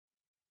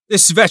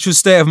This is Veteran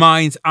State of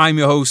Mind. I'm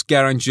your host,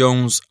 Geraint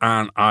Jones,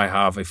 and I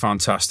have a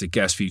fantastic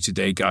guest for you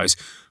today, guys.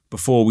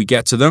 Before we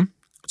get to them,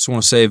 I just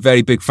want to say a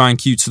very big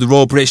thank you to the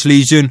Royal British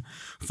Legion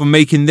for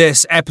making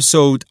this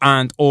episode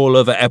and all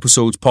other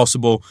episodes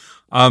possible.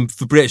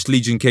 The British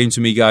Legion came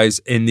to me, guys,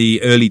 in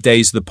the early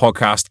days of the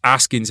podcast,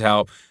 asking to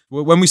help.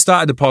 When we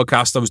started the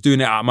podcast, I was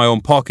doing it out of my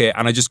own pocket,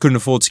 and I just couldn't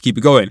afford to keep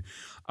it going.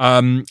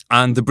 And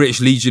the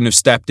British Legion have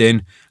stepped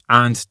in,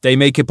 and they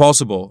make it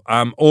possible.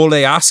 All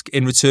they ask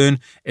in return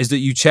is that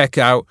you check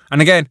out, and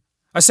again,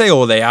 I say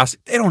all they ask,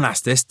 they don't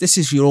ask this. This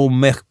is your old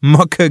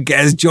mucker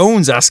Gez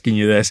Jones asking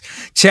you this.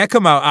 Check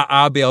them out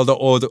at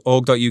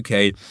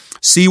rbl.org.uk.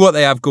 See what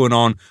they have going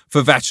on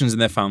for veterans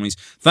and their families.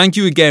 Thank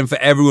you again for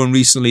everyone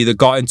recently that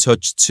got in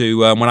touch to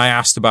when I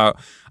asked about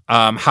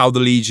how the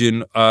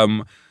Legion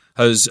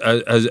has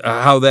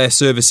how their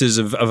services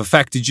have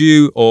affected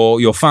you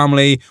or your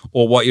family,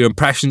 or what your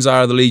impressions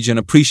are of the Legion.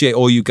 Appreciate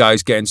all you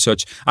guys getting in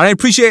touch. And I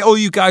appreciate all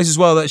you guys as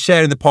well that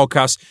sharing the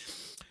podcast.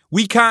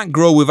 We can't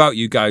grow without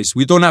you guys.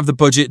 We don't have the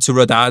budget to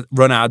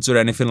run ads or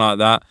anything like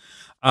that.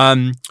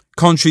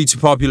 Contrary to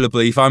popular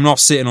belief, I'm not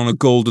sitting on a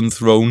golden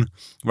throne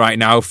right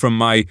now from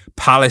my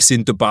palace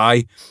in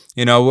Dubai.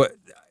 You know,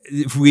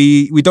 if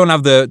we don't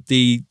have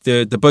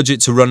the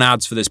budget to run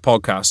ads for this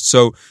podcast.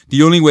 So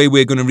the only way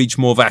we're going to reach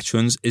more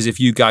veterans is if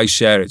you guys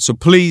share it. So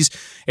please,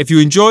 if you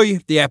enjoy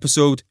the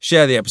episode,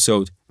 share the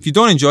episode. If you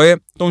don't enjoy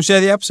it, don't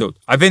share the episode.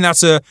 I think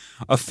that's a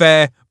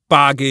fair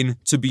bargain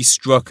to be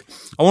struck.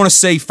 I want to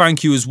say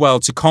thank you as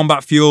well to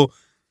Combat Fuel.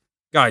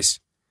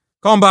 Guys,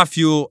 Combat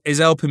Fuel is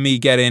helping me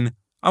get in,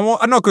 I'm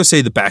not going to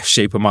say the best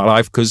shape of my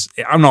life, because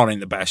I'm not in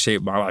the best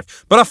shape of my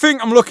life, but I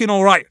think I'm looking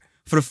all right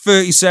for a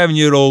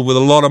 37-year-old with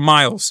a lot of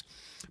miles.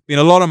 Been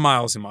a lot of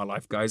miles in my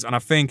life, guys, and I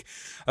think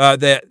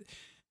that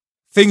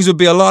things would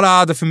be a lot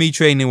harder for me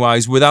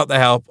training-wise without the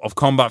help of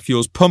Combat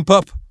Fuel's Pump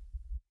Up,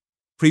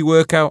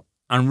 pre-workout,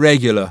 and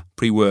regular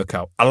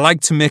pre-workout. I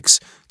like to mix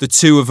the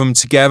two of them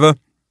together.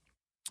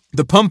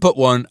 The pump up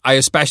one I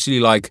especially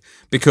like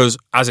because,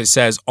 as it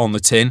says on the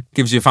tin,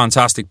 gives you a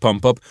fantastic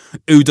pump up.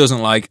 Who doesn't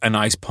like a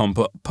nice pump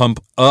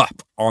up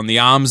on the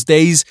arms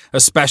days,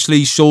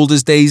 especially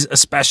shoulders days,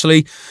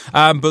 especially.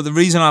 But the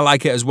reason I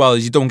like it as well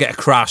is you don't get a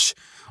crash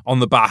on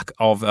the back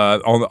of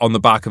on the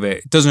back of it.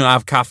 It doesn't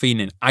have caffeine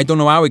in. I don't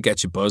know how it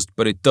gets you buzzed,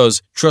 but it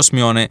does. Trust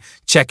me on it.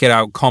 Check it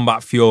out.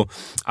 Combat Fuel,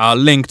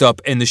 linked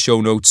up in the show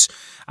notes.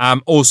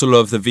 Also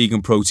love the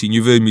vegan protein.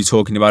 You've heard me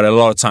talking about it a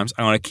lot of times.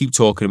 I'm going to keep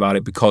talking about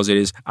it because it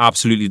is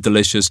absolutely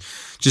delicious.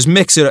 Just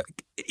mix it,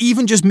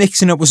 even just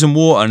mixing it with some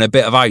water and a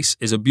bit of ice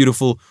is a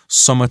beautiful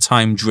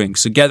summertime drink.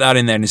 So get that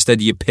in there instead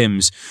of your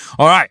Pims.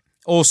 All right.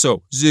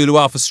 Also, Zulu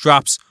Alpha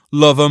straps.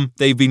 Love them.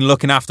 They've been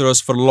looking after us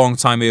for a long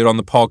time here on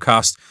the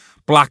podcast.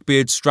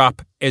 Blackbeard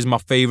strap is my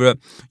favourite.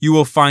 You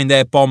will find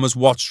their Bombers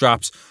watch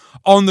straps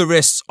on the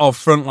wrists of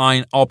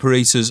frontline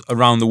operators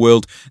around the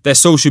world. Their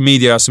social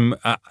media has some...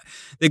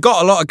 they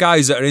got a lot of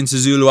guys that are into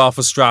Zulu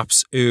Alpha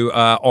straps who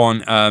are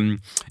on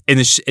in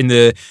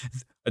the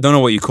I don't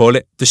know what you call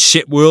it, the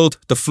ship world,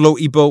 the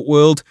floaty boat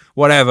world,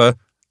 whatever.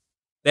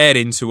 They're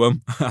into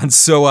them, and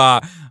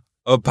so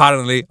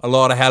apparently a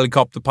lot of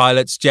helicopter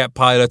pilots, jet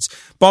pilots.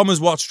 Bombers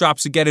watch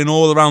straps are getting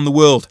all around the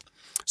world,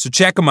 so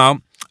check them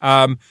out.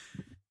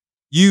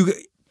 You,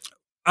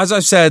 as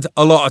I've said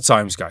a lot of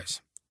times,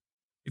 guys,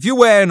 if you're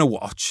wearing a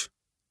watch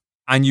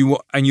and you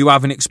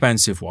have an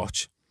expensive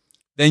watch,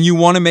 then you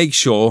want to make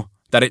sure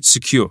that it's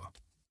secure.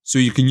 So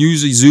you can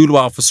use a Zulu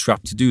Alpha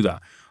strap to do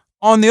that.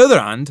 On the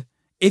other hand,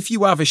 if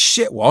you have a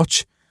shit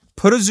watch,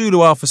 put a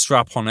Zulu Alpha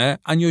strap on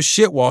it, and your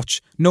shit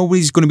watch,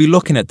 nobody's going to be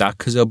looking at that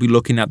because they'll be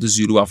looking at the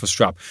Zulu Alpha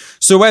strap.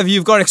 So whether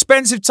you've got an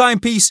expensive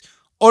timepiece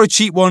or a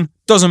cheap one,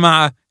 doesn't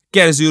matter.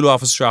 Get a Zulu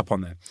Alpha strap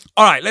on there.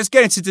 All right, let's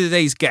get into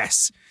today's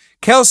guests.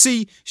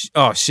 Kelsie,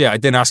 oh shit, I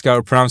didn't ask how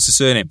to pronounce the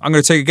surname. I'm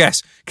going to take a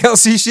guess.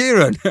 Kelsie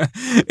Sheran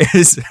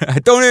is,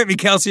 don't hurt me,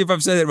 Kelsie, if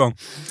I've said it wrong,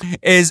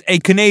 is a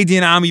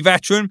Canadian Army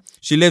veteran.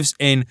 She lives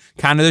in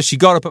Canada. She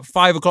got up at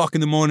 5 o'clock in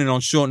the morning on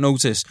short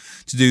notice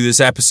to do this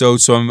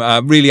episode, so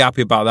I'm really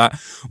happy about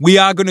that. We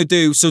are going to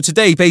do, so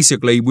today,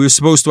 basically, we were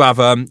supposed to have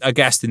a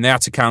guest and they had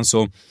to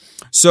cancel.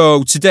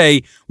 So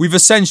today, we've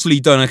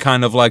essentially done a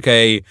kind of like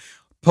a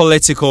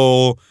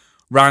political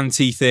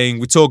ranty thing.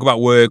 We talk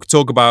about work,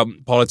 talk about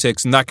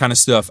politics and that kind of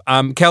stuff.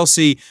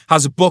 Kelsie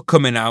has a book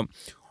coming out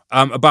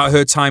about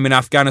her time in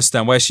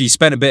Afghanistan where she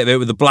spent a bit of it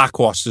with the Black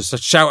Watch. Just a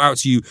shout out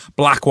to you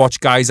Black Watch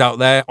guys out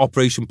there,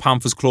 Operation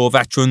Panther's Claw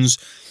veterans.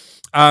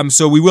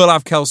 So we will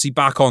have Kelsie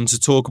back on to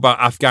talk about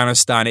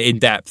Afghanistan in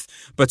depth.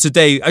 But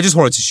today, I just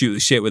wanted to shoot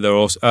the shit with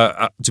her,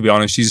 to be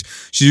honest. She's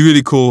a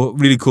really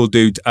cool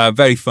dude,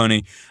 very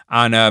funny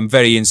and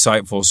very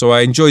insightful. So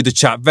I enjoyed the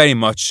chat very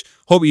much.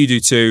 Hope you do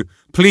too.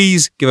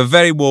 Please give a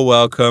very warm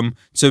welcome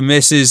to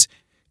Mrs.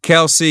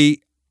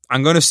 Kelsie.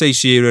 I'm going to say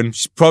Sheran.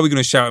 She's probably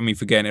going to shout at me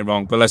for getting it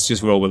wrong, but let's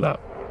just roll with that.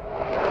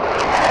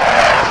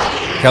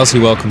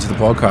 Kelsie, welcome to the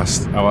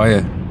podcast. How are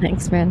you?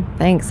 Thanks, man.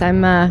 Thanks.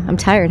 I'm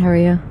tired. How are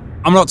you?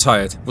 I'm not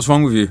tired. What's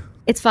wrong with you?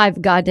 It's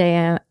 5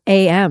 goddamn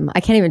a.m.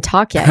 I can't even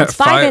talk yet. It's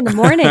 5 in the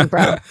morning,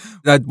 bro.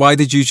 Why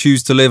did you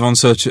choose to live on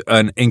such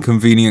an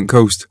inconvenient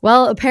coast?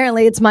 Well,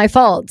 apparently it's my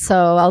fault, so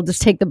I'll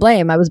just take the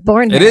blame. I was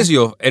born here. It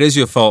is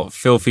your fault,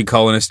 filthy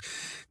colonist,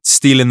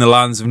 stealing the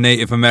lands of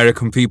Native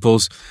American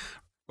peoples.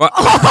 That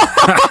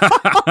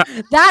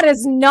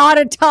is not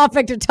a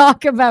topic to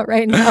talk about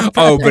right now.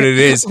 Brother. Oh, but it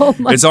is. Oh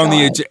my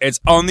God. It's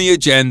on the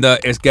agenda.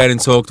 It's getting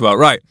talked about.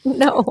 Right.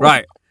 No.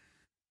 Right.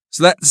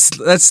 So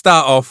let's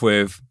start off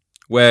with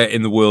where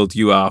in the world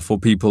you are for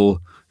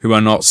people who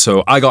are not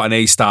so. I got an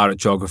A star at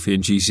geography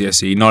and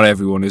GCSE. Not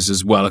everyone is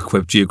as well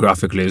equipped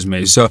geographically as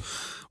me. So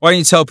why don't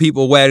you tell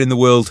people where in the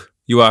world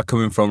you are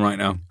coming from right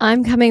now?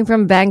 I'm coming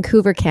from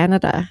Vancouver,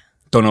 Canada.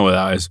 Don't know where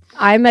that is.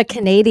 I'm a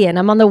Canadian.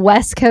 I'm on the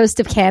west coast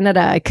of Canada.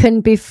 I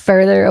couldn't be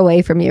further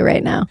away from you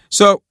right now.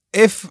 So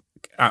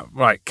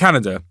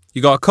Canada,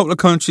 you got a couple of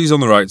countries on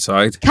the right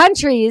side.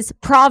 Countries,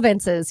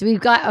 provinces. We've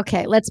got,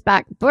 okay, let's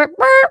back.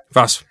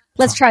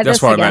 Let's try this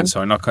That's what again. I meant,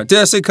 sorry. Did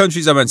I say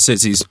countries? I meant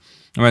cities.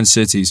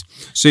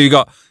 So you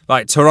got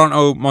like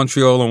Toronto,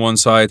 Montreal on one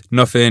side,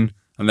 nothing.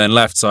 And then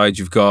left side,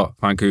 you've got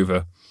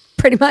Vancouver.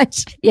 Pretty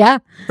much, yeah.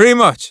 Pretty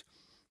much.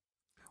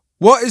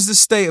 What is the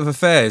state of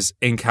affairs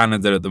in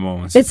Canada at the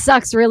moment? It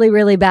sucks really,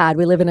 really bad.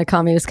 We live in a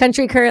communist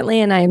country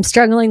currently, and I am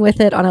struggling with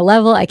it on a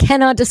level I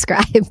cannot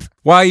describe.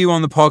 Why are you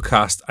on the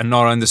podcast and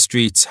not on the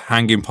streets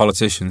hanging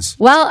politicians?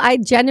 Well, I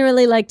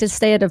genuinely like to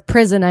stay out of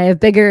prison. I have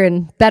bigger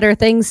and better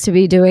things to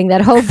be doing that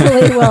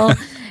hopefully will,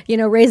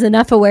 raise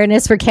enough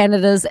awareness for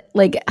Canada's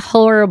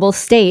horrible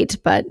state.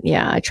 But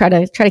yeah, I try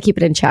to keep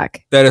it in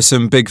check. There are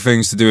some big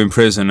things to do in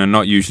prison and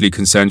not usually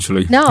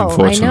consensually. No,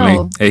 unfortunately. I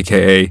know.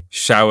 AKA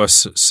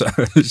showers.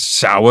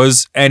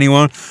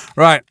 Anyone?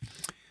 Right.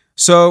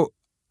 So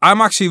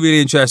I'm actually really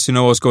interested to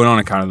know what's going on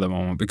in Canada at the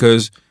moment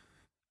because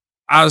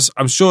as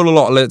I'm sure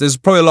there's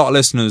probably a lot of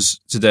listeners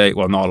today,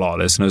 well, not a lot of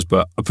listeners,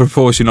 but a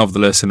proportion of the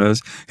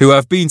listeners who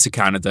have been to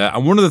Canada.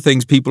 And one of the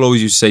things people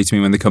always used to say to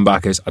me when they come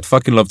back is, I'd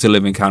fucking love to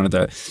live in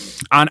Canada.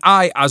 And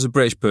I, as a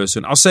British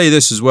person, I'll say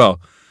this as well.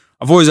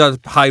 I've always had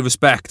high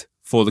respect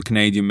for the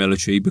Canadian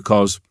military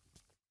because,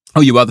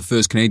 you are the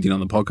first Canadian on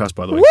the podcast,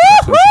 by the way.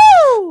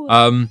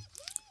 Woohoo!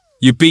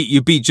 You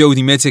beat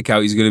Jody Mittick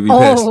out. He's going to be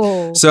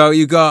pissed. So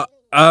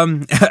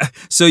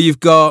you've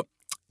got,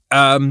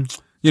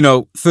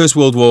 First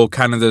World War,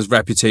 Canada's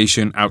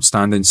reputation,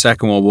 outstanding.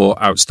 Second World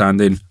War,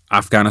 outstanding.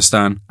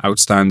 Afghanistan,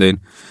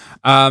 outstanding.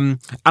 And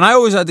I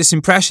always had this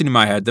impression in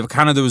my head that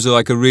Canada was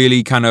like a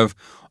really kind of,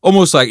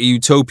 almost like a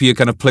utopia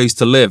kind of place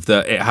to live,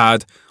 that it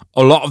had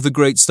a lot of the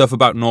great stuff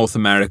about North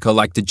America,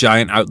 like the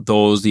giant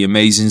outdoors, the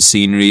amazing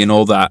scenery and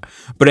all that.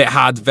 But it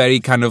had very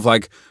kind of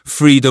like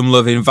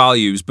freedom-loving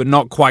values, but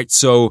not quite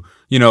so,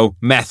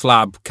 meth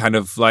lab kind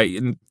of like,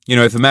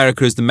 if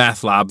America is the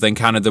meth lab, then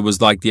Canada was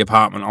like the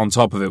apartment on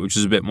top of it, which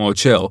was a bit more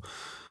chill.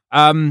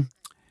 What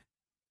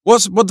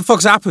the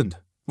fuck's happened?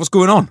 What's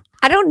going on?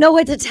 I don't know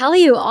what to tell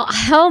you.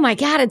 Oh my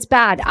God, it's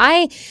bad.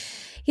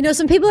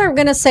 Some people are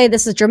going to say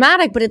this is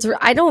dramatic, but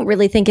I don't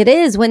really think it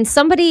is. When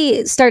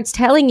somebody starts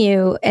telling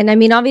you, and I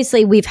mean,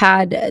 obviously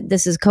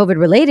this is COVID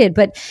related,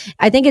 but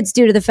I think it's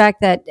due to the fact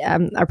that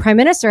our prime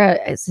minister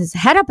has his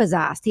head up his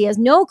ass. He has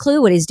no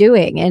clue what he's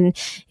doing and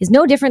he's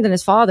no different than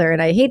his father.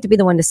 And I hate to be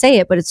the one to say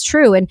it, but it's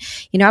true. And,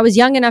 I was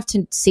young enough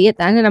to see it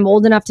then and I'm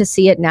old enough to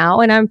see it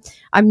now. And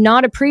I'm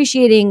not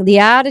appreciating the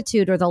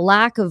attitude or the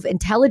lack of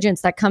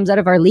intelligence that comes out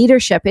of our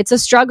leadership. It's a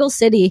struggle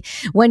city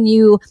when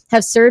you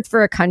have served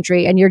for a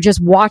country and you're just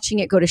watching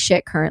it go to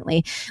shit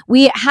currently.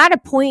 We had a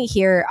point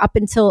here up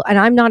until, and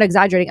I'm not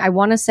exaggerating, I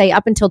want to say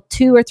up until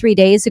 2 or 3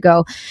 days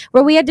ago,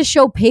 where we had to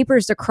show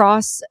papers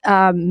across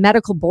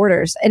medical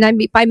borders.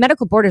 And by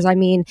medical borders, I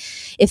mean,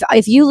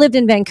 if you lived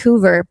in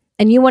Vancouver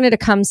and you wanted to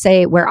come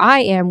say where I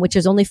am, which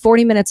is only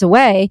 40 minutes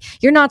away,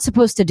 you're not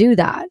supposed to do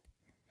that.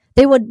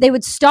 They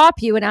would stop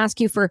you and ask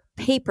you for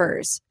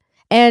papers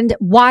and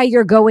why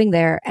you're going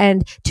there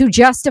and to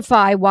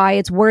justify why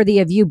it's worthy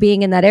of you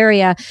being in that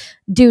area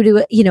due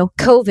to,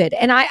 COVID.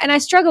 And I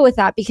struggle with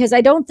that because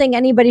I don't think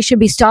anybody should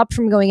be stopped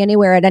from going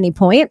anywhere at any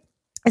point,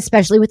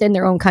 especially within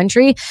their own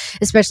country,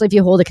 especially if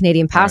you hold a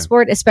Canadian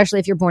passport, especially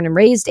if you're born and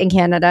raised in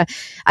Canada.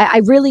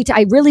 I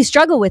really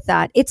struggle with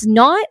that. It's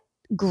not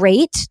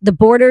great. The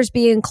borders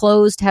being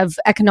closed have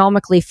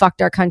economically fucked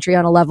our country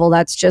on a level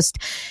that's just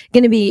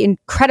going to be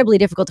incredibly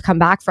difficult to come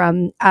back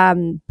from.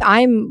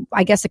 I'm,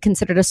 I guess,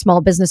 considered a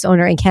small business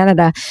owner in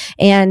Canada,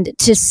 and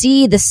to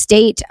see the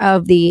state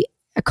of the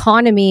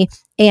economy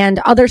and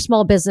other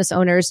small business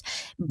owners,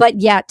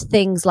 but yet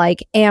things like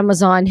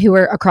Amazon, who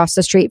are across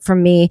the street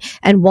from me,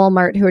 and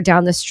Walmart, who are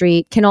down the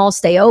street, can all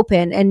stay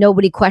open and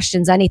nobody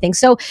questions anything.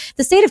 So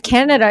the state of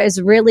Canada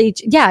is really,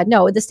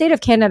 the state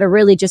of Canada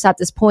really just at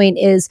this point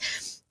is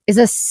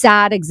a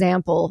sad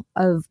example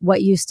of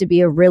what used to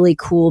be a really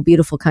cool,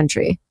 beautiful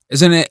country.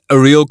 Isn't it a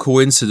real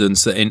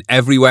coincidence that in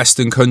every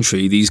Western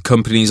country, these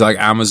companies like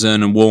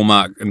Amazon and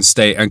Walmart and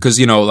because,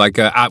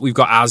 we've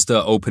got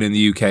Asda open in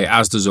the UK.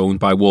 Asda's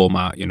owned by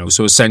Walmart,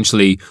 so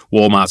essentially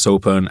Walmart's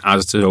open,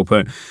 Asda's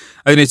open.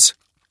 And it's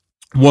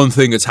one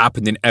thing that's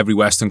happened in every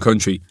Western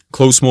country: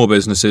 close small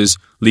businesses,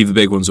 leave the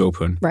big ones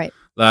open. Right.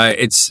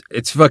 It's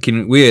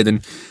fucking weird.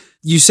 And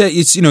you say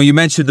you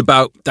mentioned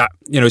about that.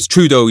 It's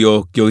Trudeau,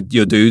 your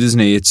dude, isn't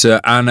he? It's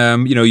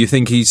you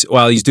think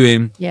he's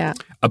doing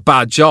a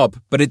bad job,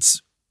 but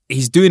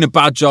he's doing a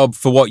bad job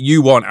for what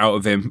you want out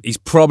of him. He's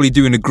probably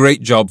doing a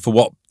great job for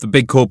what the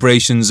big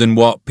corporations and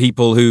what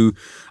people who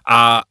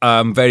are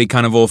very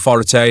kind of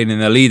authoritarian in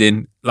their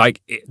leading,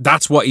 like,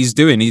 that's what he's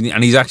doing.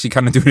 And he's actually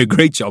kind of doing a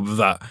great job of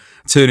that,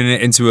 turning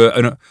it into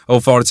an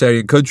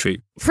authoritarian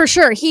country. For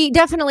sure. He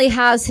definitely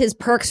has his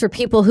perks for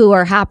people who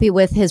are happy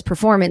with his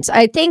performance.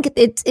 I think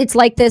it's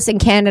like this in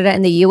Canada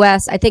and the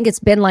US. I think it's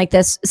been like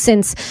this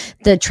since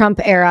the Trump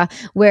era,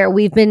 where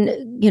we've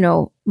been,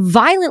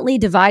 violently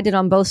divided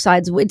on both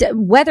sides,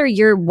 whether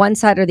you're one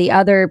side or the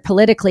other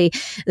politically.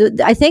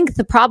 I think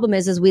the problem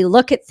is we're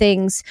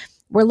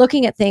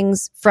looking at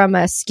things from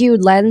a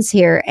skewed lens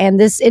here. And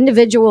this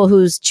individual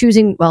who's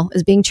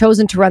is being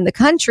chosen to run the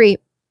country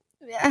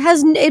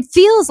it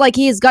feels like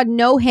he has got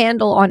no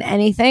handle on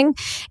anything.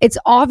 It's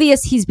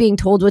obvious he's being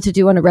told what to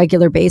do on a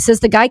regular basis.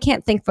 The guy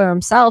can't think for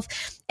himself.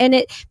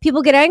 And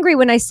people get angry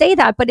when I say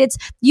that, but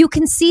you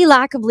can see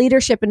lack of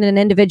leadership in an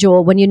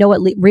individual when you know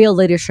what real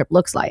leadership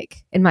looks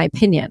like, in my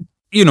opinion.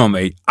 You know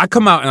me, I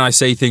come out and I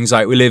say things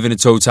like, we live in a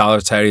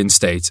totalitarian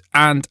state.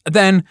 And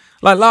then,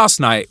 like last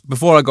night,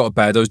 before I got to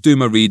bed, I was doing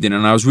my reading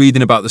and I was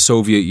reading about the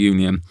Soviet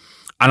Union.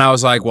 And I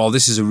was like, well,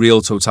 this is a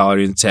real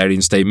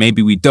totalitarian state.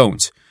 Maybe we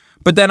don't.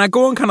 But then I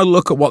go and kind of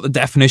look at what the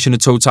definition of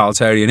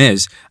totalitarian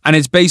is. And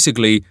it's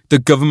basically the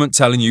government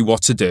telling you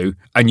what to do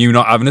and you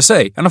not having a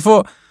say. And I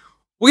thought,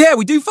 well, yeah,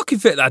 we do fucking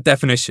fit that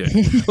definition.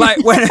 Like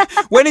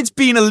when it's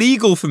been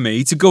illegal for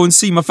me to go and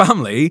see my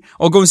family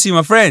or go and see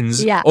my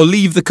friends or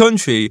leave the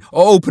country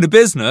or open a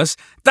business,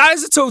 that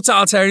is a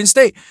totalitarian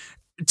state.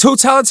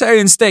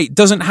 Totalitarian state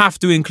doesn't have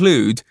to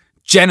include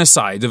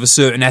genocide of a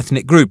certain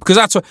ethnic group, because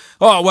that's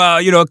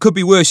what, it could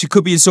be worse. You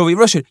could be in Soviet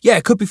Russia. Yeah,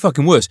 it could be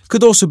fucking worse.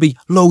 Could also be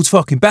loads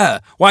fucking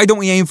better. Why don't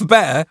we aim for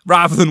better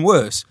rather than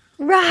worse?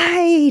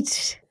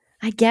 Right.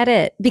 I get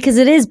it, because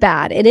it is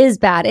bad. It is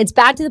bad. It's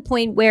bad to the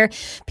point where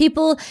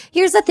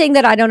here's the thing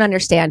that I don't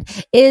understand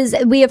is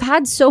we have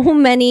had so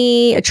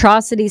many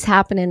atrocities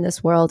happen in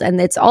this world,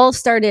 and it's all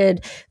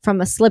started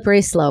from a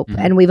slippery slope,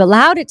 and we've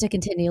allowed it to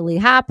continually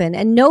happen,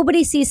 and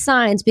nobody sees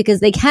signs because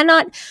they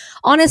cannot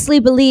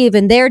honestly believe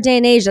in their day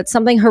and age that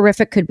something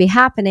horrific could be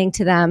happening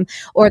to them,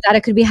 or that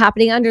it could be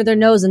happening under their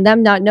nose and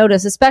them not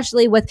notice,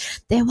 especially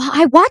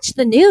I watch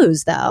the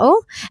news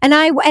though, and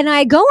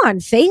I go on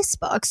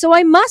Facebook, so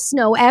I must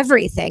know everything.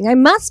 I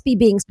must be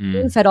being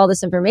spoon-fed all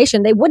this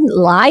information. They wouldn't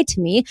lie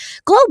to me.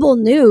 Global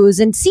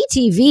news and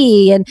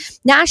CTV and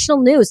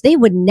national news, they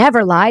would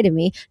never lie to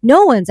me.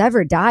 No one's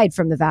ever died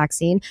from the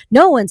vaccine.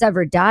 No one's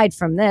ever died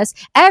from this.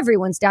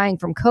 Everyone's dying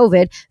from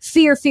COVID.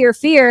 Fear, fear,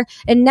 fear.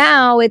 And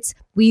now it's,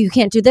 you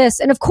can't do this.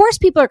 And of course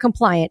people are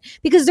compliant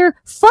because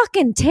they're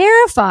fucking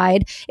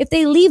terrified if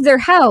they leave their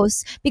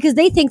house because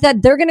they think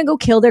that they're going to go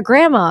kill their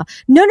grandma.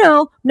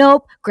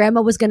 Nope.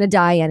 Grandma was going to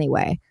die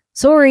anyway.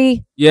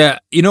 Sorry. Yeah,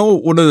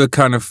 one of the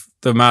kind of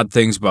the mad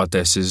things about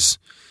this is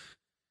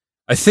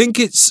I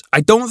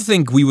don't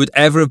think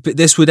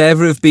this would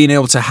ever have been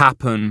able to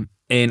happen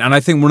and I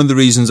think one of the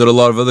reasons that a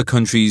lot of other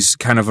countries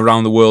kind of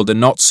around the world are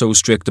not so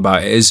strict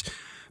about it is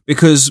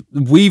because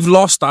we've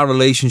lost our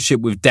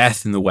relationship with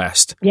death in the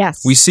West.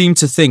 Yes. We seem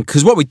to think,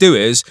 because what we do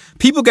is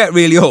people get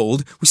really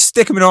old, we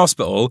stick them in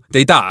hospital,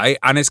 they die,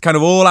 and it's kind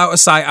of all out of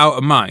sight, out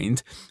of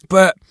mind.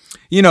 But,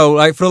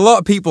 like for a lot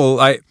of people,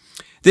 like,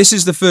 this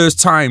is the first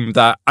time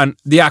that, and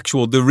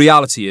the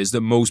reality is that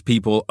most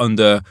people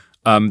under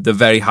the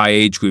very high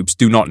age groups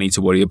do not need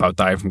to worry about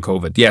dying from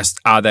COVID. Yes,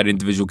 are there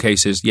individual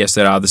cases? Yes,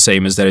 there are, the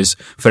same as there is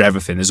for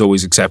everything. There's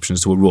always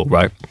exceptions to a rule,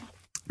 right?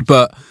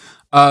 But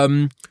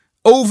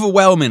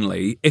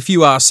overwhelmingly, if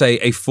you are, say,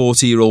 a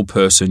 40-year-old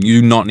person,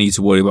 you do not need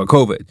to worry about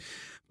COVID.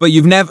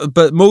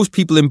 But most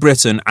people in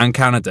Britain and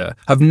Canada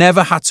have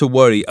never had to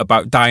worry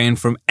about dying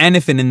from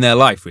anything in their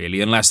life,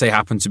 really, unless they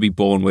happen to be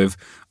born with,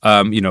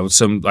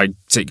 some like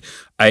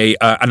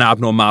an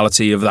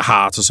abnormality of the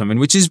heart or something,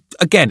 which is,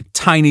 again,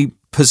 tiny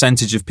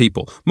percentage of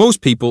people.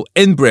 Most people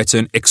in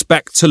Britain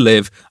expect to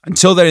live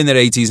until they're in their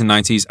 80s and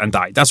 90s and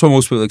die. That's what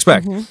most people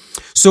expect. Mm-hmm.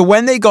 So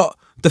when they got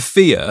the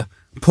fear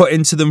put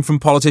into them from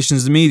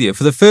politicians and media,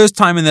 for the first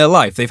time in their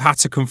life, they've had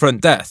to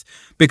confront death.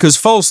 Because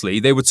falsely,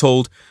 they were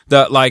told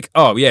that, like,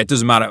 oh, yeah, it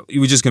doesn't matter. It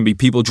was just going to be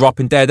people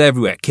dropping dead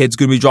everywhere. Kids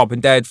going to be dropping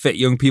dead. Fit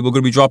young people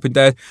going to be dropping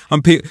dead.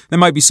 And there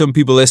might be some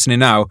people listening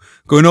now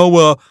going, oh,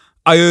 well,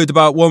 I heard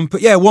about one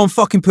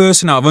fucking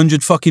person out of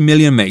 100 fucking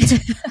million, mate.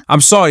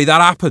 I'm sorry, that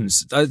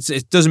happens.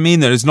 It doesn't mean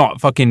that it's not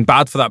fucking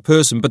bad for that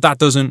person, but that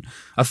doesn't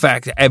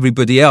affect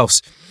everybody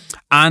else.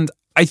 And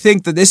I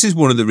think that this is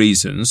one of the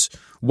reasons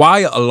why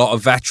a lot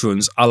of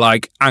veterans are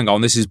like, hang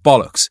on, this is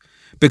bollocks.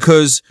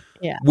 Because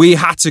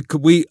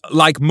we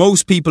like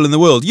most people in the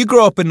world, you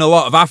grow up in a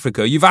lot of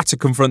Africa, you've had to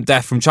confront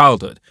death from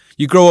childhood.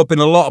 You grow up in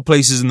a lot of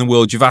places in the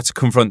world, you've had to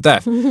confront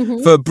death.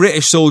 For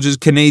British soldiers,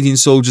 Canadian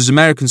soldiers,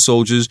 American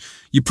soldiers,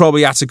 you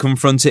probably had to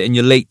confront it in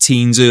your late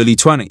teens, early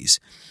 20s.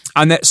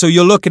 And so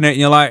you're looking at it and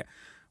you're like,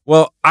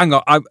 well, hang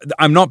on,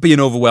 I'm not being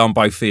overwhelmed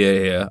by fear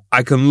here.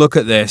 I can look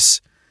at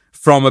this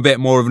from a bit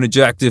more of an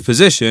objective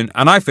position,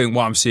 and I think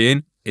what I'm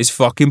seeing is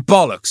fucking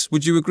bollocks.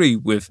 Would you agree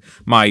with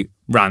my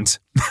rant?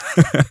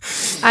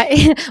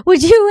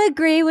 Would you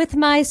agree with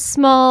my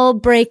small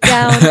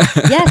breakdown?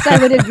 Yes, I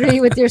would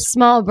agree with your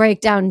small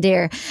breakdown,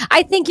 dear.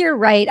 I think you're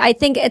right. I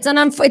think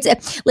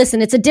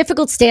listen, it's a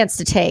difficult stance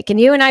to take, and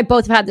you and I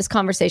both have had this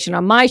conversation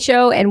on my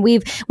show, and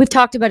we've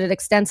talked about it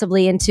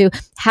extensively into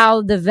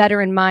how the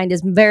veteran mind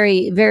is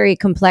very, very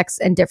complex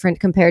and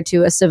different compared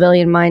to a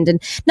civilian mind,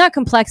 and not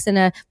complex in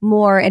a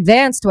more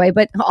advanced way,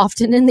 but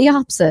often in the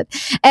opposite.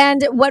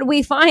 And what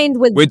we find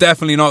with... We're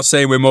definitely not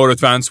saying we're more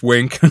advanced,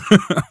 wink.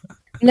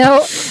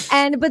 No,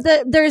 but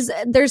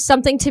there's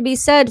something to be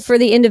said for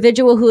the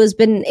individual who has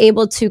been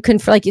able to,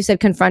 like you said,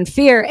 confront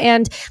fear.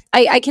 And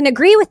I can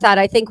agree with that.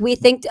 I think we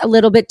think a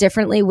little bit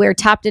differently. We're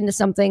tapped into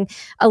something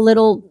a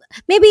little,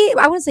 maybe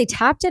I wouldn't say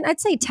tapped in. I'd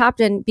say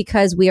tapped in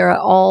because we are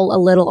all a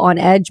little on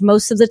edge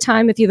most of the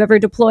time. If you've ever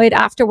deployed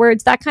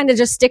afterwards, that kind of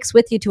just sticks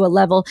with you to a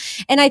level.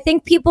 And I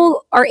think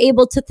people are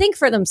able to think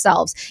for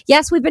themselves.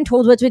 Yes, we've been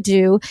told what to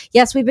do.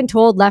 Yes, we've been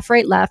told left,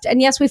 right, left.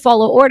 And yes, we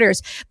follow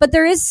orders. But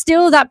there is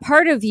still that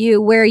part of you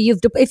where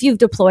if you've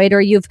deployed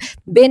or you've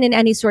been in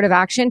any sort of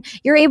action,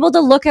 you're able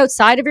to look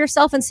outside of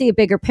yourself and see a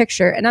bigger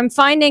picture. And I'm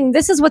finding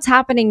this is what's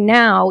happening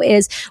now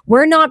is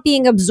we're not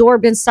being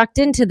absorbed and sucked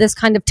into this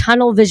kind of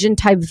tunnel vision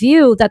type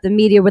view that the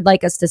media would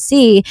like us to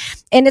see.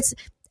 And it's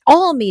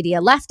all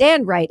media, left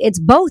and right. It's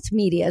both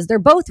medias. They're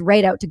both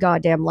right out to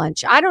goddamn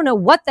lunch. I don't know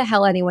what the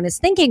hell anyone is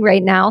thinking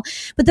right now,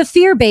 but the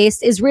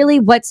fear-based is really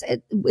what's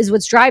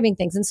driving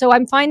things. And so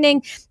I'm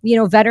finding,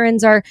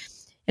 veterans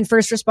and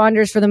first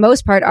responders, for the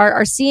most part,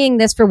 are seeing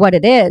this for what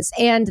it is.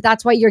 And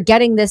that's why you're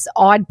getting this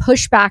odd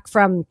pushback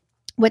from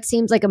what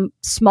seems like a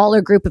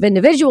smaller group of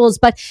individuals,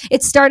 but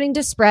it's starting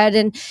to spread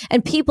and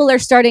people are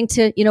starting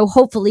to,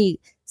 hopefully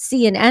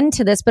see an end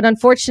to this. But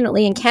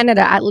unfortunately, in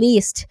Canada, at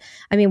least,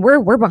 I mean,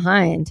 we're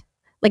behind.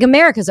 Like,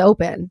 America's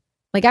open.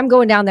 Like, I'm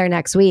going down there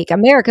next week.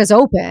 America's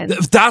open.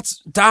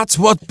 That's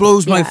what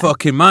blows my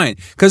fucking mind.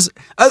 Because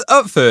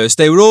at first,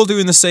 they were all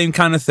doing the same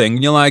kind of thing.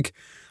 And you're like,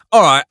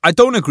 all right, I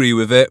don't agree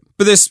with it,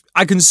 but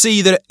I can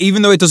see that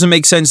even though it doesn't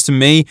make sense to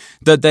me,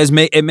 that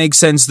it makes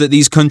sense that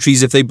these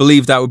countries, if they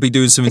believe that, would be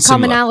doing something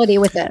similar. Commonality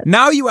with it.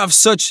 Now you have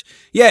such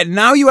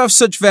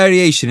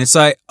variation. It's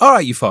like, all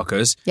right, you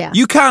fuckers,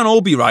 you can't all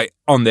be right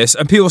on this.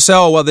 And people say,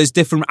 oh, well, there's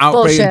different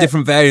outbreaks and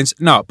different variants.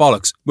 No,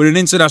 bollocks. We're an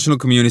international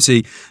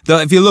community.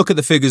 That if you look at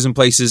the figures and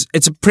places,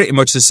 it's pretty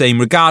much the same,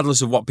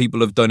 regardless of what people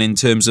have done in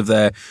terms of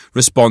their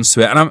response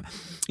to it. And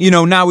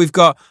now we've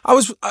got... I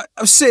was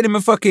sitting in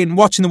my fucking...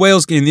 watching the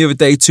Wales game the other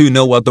day,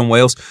 2-0, well done,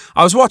 Wales.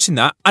 I was watching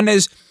that, and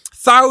there's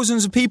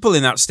thousands of people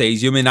in that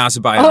stadium in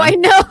Azerbaijan. Oh, I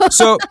know.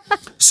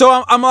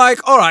 So I'm like,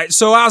 all right,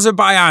 so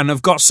Azerbaijan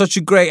have got such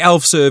a great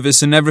health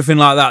service and everything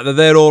like that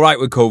they're all right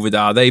with COVID,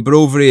 are they? But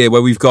over here,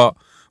 where we've got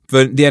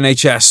the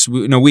NHS,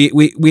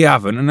 we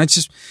haven't. And it's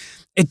just...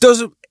 It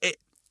doesn't...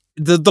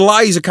 The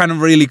lies are kind of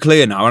really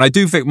clear now, and I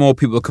do think more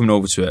people are coming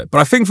over to it. But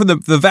I think from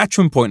the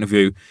veteran point of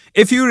view,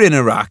 if you're in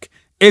Iraq...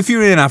 if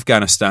you're in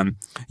Afghanistan,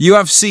 you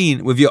have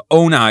seen with your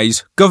own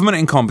eyes government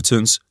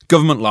incompetence,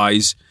 government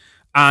lies,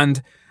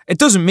 and it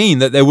doesn't mean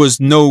that there was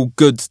no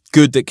good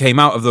that came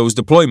out of those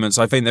deployments.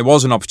 I think there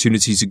was an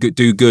opportunity to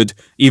do good,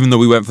 even though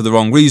we went for the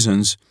wrong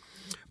reasons.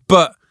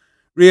 But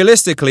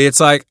realistically,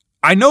 it's like,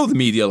 I know the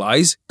media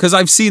lies because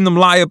I've seen them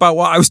lie about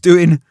what I was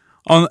doing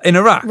in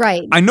Iraq.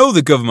 Right. I know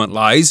the government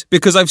lies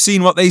because I've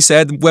seen what they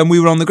said when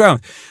we were on the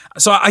ground.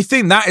 So I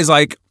think that is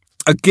like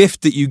a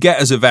gift that you get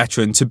as a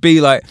veteran, to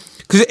be like,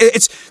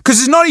 because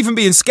it's not even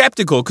being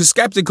skeptical, because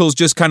skeptical's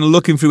just kind of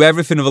looking through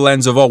everything of a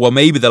lens of, oh, well,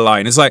 maybe they're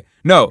lying. It's like,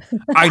 no,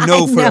 I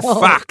know for a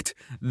fact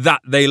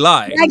that they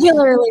lie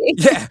regularly.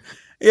 Yeah,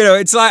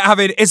 it's like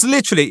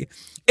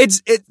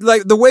it's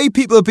like the way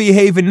people are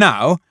behaving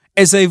now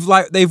is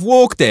they've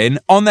walked in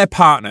on their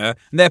partner,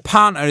 and their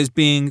partner is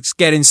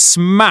getting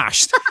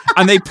smashed,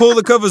 and they pull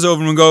the covers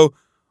over and go,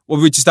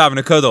 well, we're just having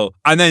a cuddle,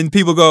 and then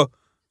people go,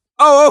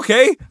 oh,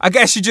 okay, I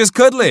guess you're just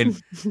cuddling.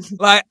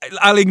 Like,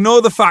 I'll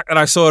ignore the fact that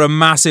I saw a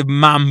massive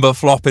mamba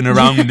flopping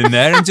around in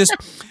there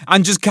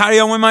and just carry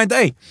on with my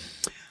day.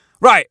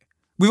 Right,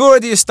 we've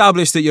already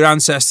established that your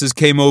ancestors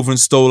came over and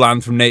stole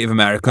land from Native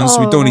Americans, so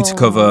we don't need to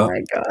cover.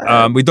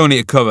 We don't need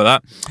to cover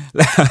that.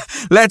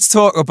 Let's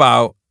talk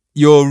about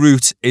your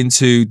route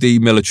into the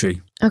military.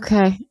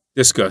 Okay.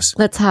 Discuss.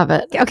 Let's have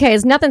it. Okay,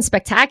 it's nothing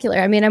spectacular.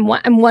 I mean,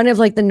 I'm one of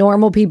like the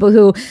normal people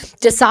who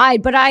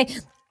decide, but I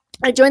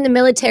joined the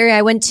military.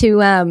 I went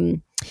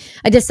to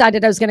I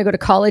decided I was going to go to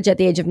college at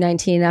the age of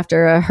 19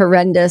 after a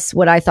horrendous,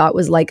 what I thought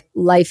was like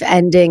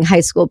life-ending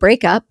high school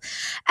breakup,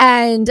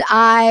 and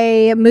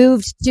I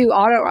moved to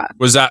Ottawa.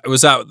 Was that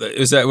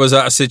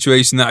a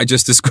situation that I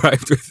just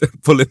described with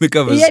pulling the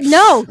covers? Yeah,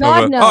 no,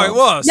 God, no. Oh, it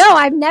was. No,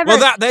 I've never.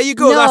 Well, there you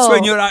go. No.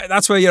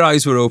 That's where your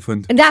eyes were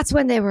opened. And that's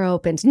when they were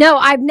opened. No,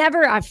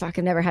 I've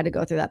fucking never had to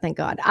go through that. Thank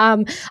God.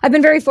 I've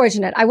been very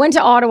fortunate. I went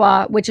to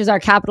Ottawa, which is our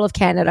capital of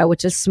Canada,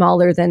 which is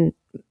smaller than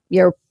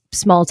your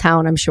small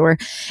town, I'm sure.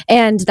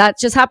 And that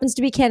just happens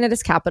to be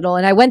Canada's capital.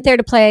 And I went there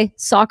to play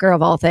soccer,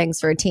 of all things,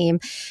 for a team.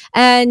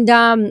 And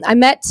I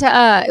met,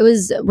 it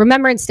was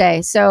Remembrance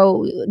Day,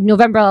 so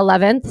November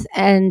 11th.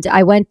 And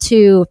I went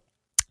to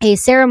a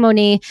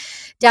ceremony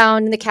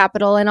down in the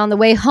capital. And on the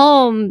way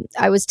home,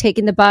 I was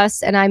taking the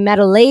bus and I met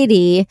a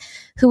lady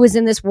who was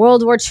in this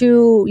World War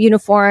II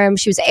uniform.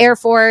 She was Air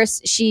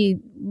Force. She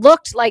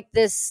looked like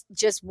this,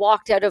 just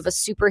walked out of a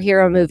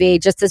superhero movie,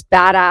 just this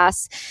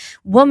badass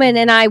woman.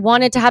 And I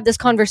wanted to have this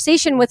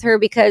conversation with her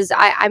because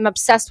I'm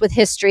obsessed with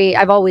history.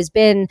 I've always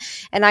been.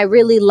 And I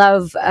really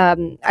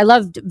I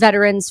loved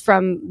veterans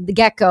from the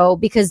get-go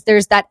because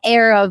there's that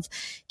air of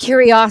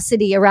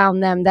curiosity around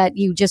them that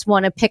you just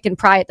want to pick and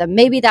pry at them.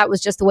 Maybe that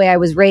was just the way I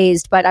was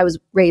raised, but I was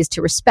raised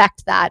to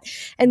respect that.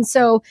 And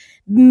so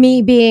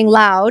me being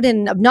loud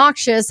and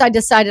obnoxious, I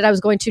decided I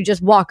was going to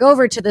just walk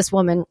over to this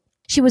woman.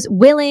 She was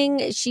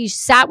willing. She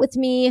sat with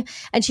me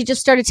and she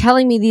just started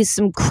telling me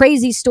some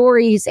crazy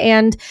stories,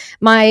 and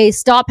my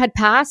stop had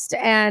passed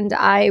and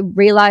I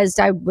realized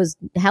I was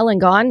hell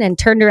and gone and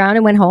turned around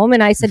and went home.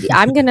 And I said,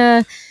 I'm going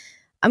to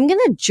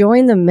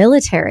join the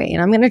military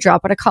and I'm going to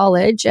drop out of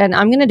college and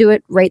I'm going to do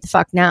it right the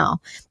fuck now.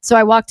 So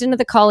I walked into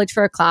the college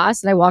for a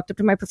class and I walked up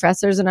to my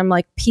professors and I'm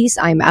like, peace,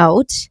 I'm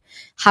out.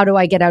 How do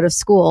I get out of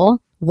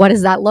school? What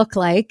does that look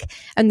like?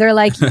 And they're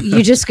like,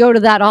 you just go to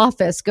that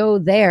office, go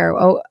there.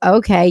 Oh,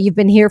 okay. You've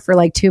been here for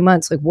like 2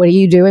 months. Like, what are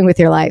you doing with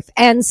your life?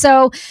 And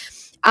so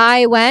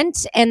I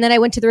went, and then I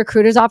went to the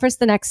recruiter's office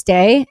the next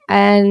day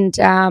and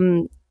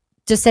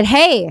just said,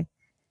 hey,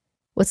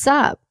 what's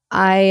up?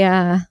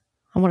 I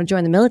want to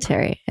join the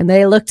military. And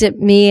they looked at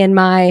me and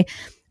my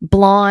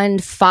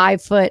blonde, 5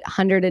 foot,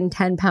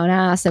 110-pound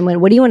ass and went,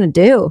 what do you want to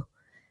do?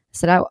 I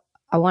said,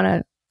 I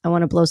want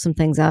to blow some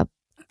things up.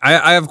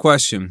 I have a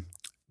question.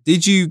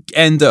 Did you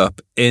end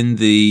up in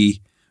the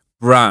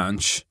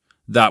branch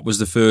that was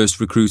the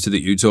first recruiter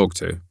that you talked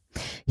to?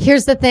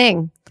 Here's the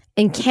thing.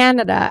 In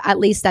Canada, at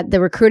least at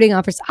the recruiting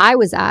office I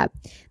was at,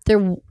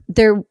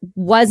 there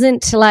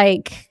wasn't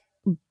like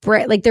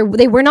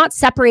they were not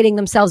separating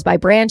themselves by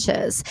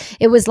branches.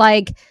 It was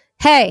like,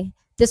 hey,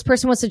 this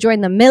person wants to join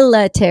the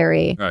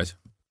military. Right.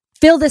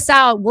 Fill this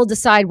out. We'll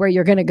decide where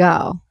you're going to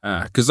go.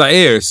 Because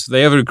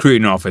they have a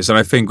recruiting office, and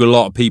I think a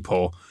lot of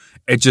people,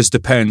 it just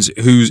depends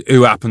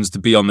who happens to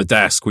be on the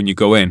desk when you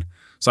go in.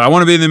 So I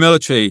want to be in the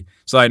military.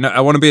 So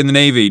I want to be in the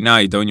Navy. No,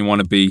 you don't. You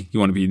want to be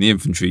in the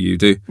infantry. You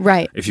do.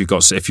 Right. If you've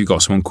got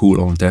someone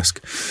cool on the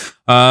desk.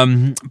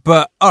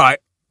 But all right,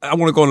 I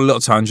want to go on a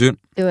little tangent.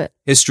 Do it.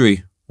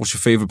 History. What's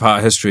your favorite part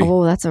of history?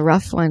 Oh, that's a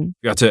rough one.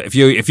 You have to, if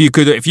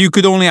you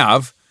could only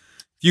have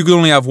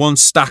one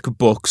stack of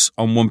books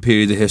on one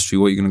period of history,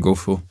 what are you going to go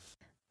for?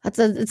 It's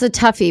a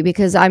toughie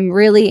because I'm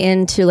really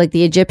into like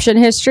the Egyptian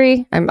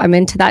history. I'm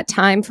into that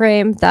time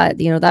frame, that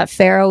that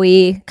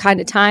Pharaoh-y kind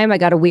of time. I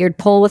got a weird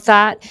pull with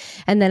that.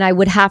 And then I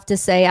would have to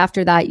say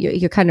after that,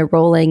 you're kind of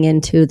rolling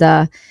into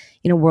the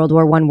World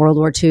War I, World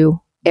War II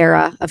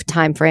era of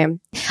time frame.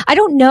 I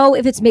don't know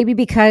if it's maybe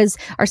because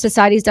our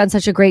society's done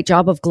such a great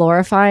job of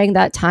glorifying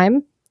that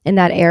time in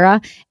that era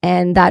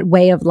and that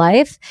way of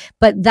life,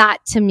 but that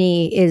to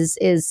me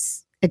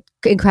is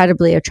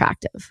incredibly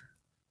attractive.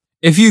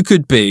 If you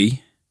could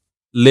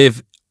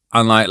live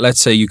and like,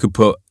 let's say you've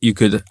got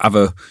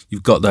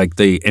like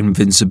the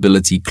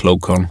invincibility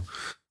cloak on,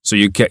 so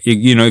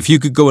if you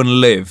could go and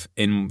live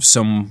in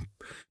some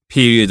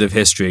period of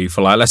history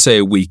for like, let's say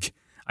a week,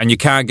 and you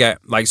can't get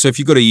like, so if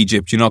you go to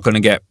Egypt, you're not going to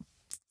get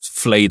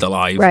flayed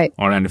alive, right,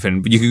 or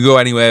anything, but you could go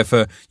anywhere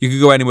for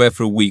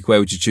a week. Where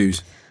would you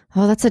choose?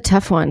 Oh, that's a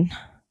tough one.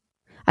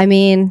 I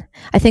mean,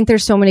 I think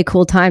there's so many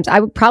cool times. I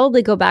would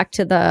probably go back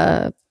to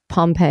the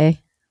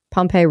Pompeii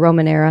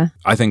Roman era.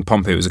 I think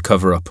Pompeii was a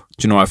cover-up.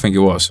 Do you know what I think it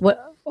was?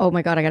 What? Oh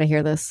my God, I gotta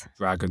hear this.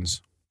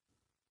 Dragons.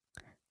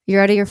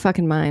 You're out of your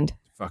fucking mind.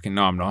 Fucking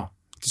no, I'm not.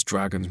 It's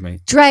dragons,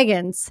 mate.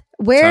 Dragons.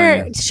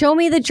 Where? Show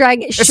me the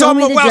dragon. Show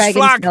me the Welsh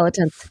dragon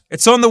skeletons.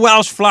 It's on the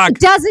Welsh flag.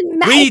 It doesn't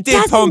matter. We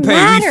did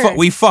Pompeii.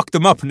 We fucked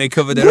them up and they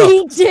covered it up.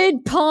 We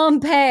did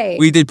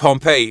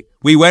Pompeii.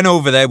 We went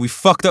over there. We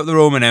fucked up the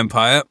Roman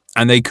Empire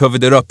and they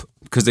covered it up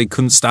because they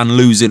couldn't stand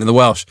losing to the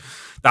Welsh.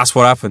 That's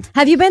what happened.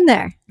 Have you been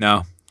there?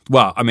 No.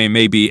 Well, I mean,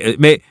 maybe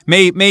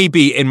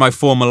in my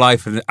former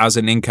life as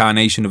an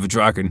incarnation of a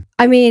dragon.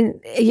 I mean,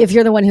 if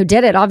you're the one who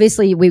did it,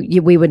 obviously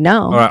we would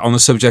know. All right, on the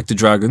subject of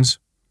dragons,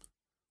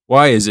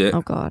 why is it?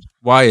 Oh God!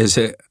 Why is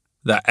it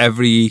that I'm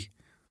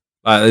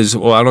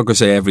not going to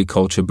say every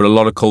culture, but a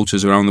lot of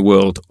cultures around the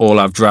world all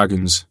have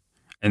dragons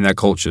in their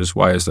cultures?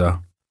 Why is that?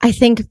 I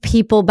think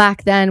people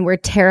back then were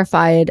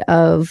terrified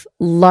of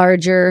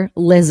larger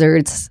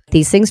lizards.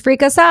 These things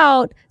freak us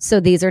out,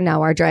 so these are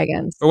now our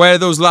dragons. But where are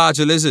those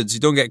larger lizards? You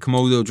don't get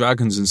Komodo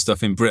dragons and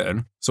stuff in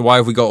Britain. So why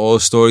have we got all the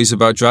stories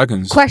about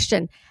dragons?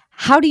 Question.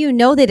 How do you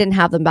know they didn't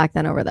have them back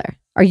then over there?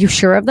 Are you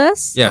sure of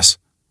this? Yes.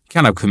 You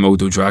can't have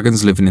Komodo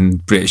dragons living in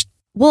British.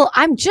 Well,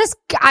 I'm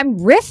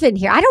riffing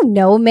here. I don't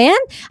know, man.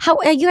 How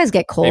you guys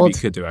get cold? Maybe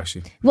you could do,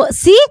 actually. Well,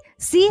 see?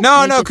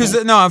 No, because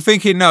I'm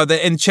thinking, no,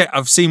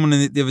 I've seen one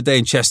the other day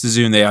in Chester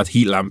Zoo and they had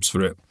heat lamps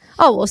for it.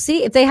 Oh, well,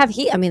 see, if they have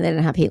heat, I mean, they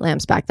didn't have heat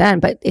lamps back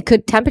then, but it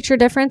could temperature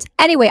difference.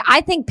 Anyway,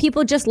 I think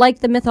people just like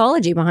the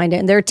mythology behind it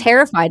and they're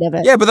terrified of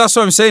it. Yeah, but that's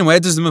what I'm saying.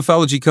 Where does the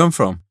mythology come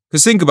from?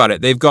 Because think about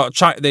it. They've got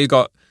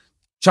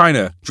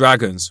China,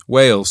 dragons,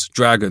 Wales,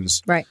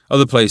 dragons. Right.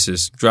 Other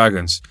places,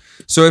 dragons.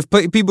 So if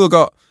people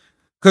got...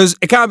 Because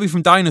it can't be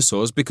from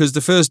dinosaurs, because the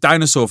first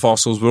dinosaur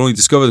fossils were only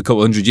discovered a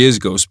couple hundred years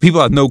ago. So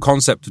people had no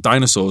concept of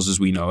dinosaurs as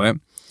we know it.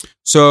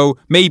 So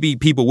maybe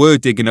people were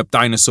digging up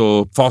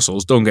dinosaur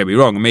fossils, don't get me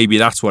wrong. And maybe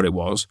that's what it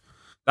was.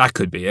 That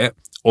could be it.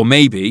 Or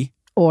maybe.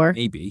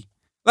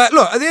 Like,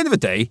 look, at the end of the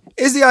day,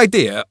 is the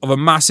idea of a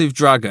massive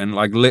dragon,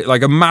 like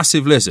a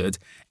massive lizard,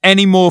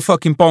 any more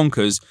fucking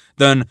bonkers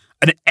than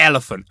an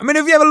elephant? I mean,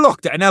 have you ever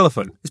looked at an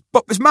elephant?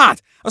 It's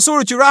mad. I saw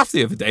a giraffe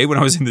the other day when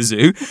I was in the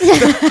zoo.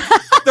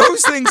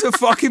 Those things are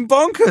fucking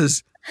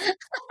bonkers.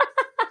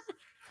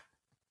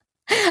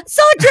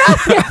 So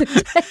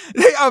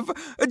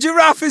giraffe. A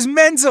giraffe is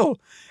mental.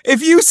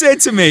 If you said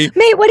to me,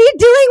 mate, what are you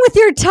doing with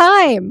your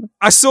time?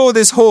 I saw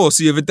this horse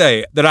the other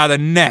day that had a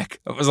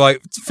neck that was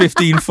like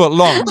 15 foot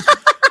long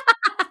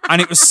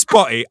and it was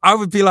spotty, I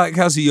would be like,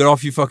 Kelsie, you're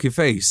off your fucking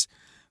face.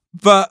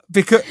 But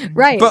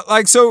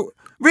so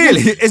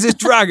really, is a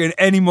dragon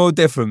any more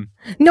different?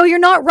 No, you're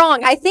not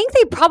wrong. I think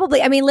they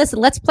probably, I mean,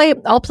 listen,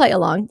 I'll play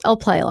along.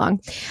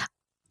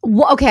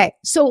 Okay,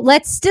 so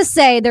let's just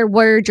say there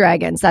were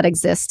dragons that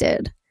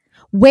existed.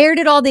 Where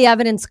did all the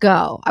evidence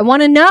go? I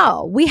want to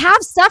know. We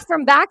have stuff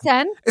from back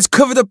then. It's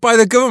covered up by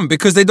the government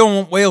because they don't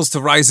want Wales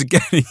to rise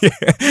again.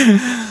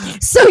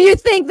 So you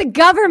think the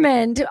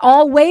government,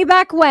 all way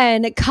back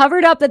when,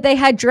 covered up that they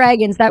had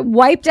dragons that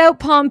wiped out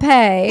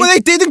Pompeii? Well, they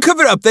didn't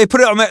cover it up. They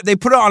put it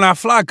on our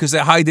flag because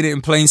they're hiding it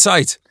in plain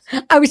sight.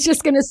 I was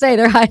just going to say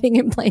they're hiding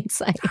in plain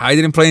sight.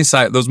 Hiding in plain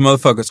sight, those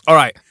motherfuckers. All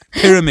right,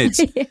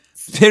 pyramids. Yes.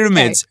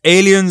 Pyramids. Okay.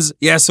 Aliens,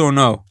 yes or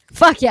no?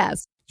 Fuck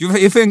yes.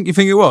 You think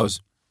it was?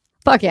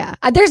 Fuck yeah.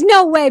 There's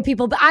no way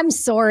people, but I'm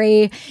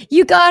sorry.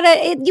 You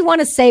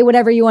want to say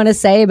whatever you want to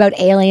say about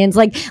aliens.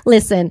 Like,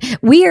 listen,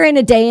 we are in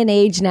a day and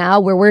age now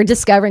where we're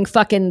discovering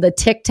fucking the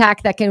tic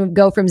tac that can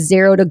go from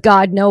 0 to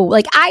God no.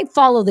 Like, I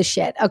follow the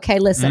shit. Okay,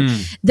 listen,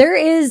 there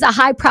is a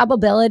high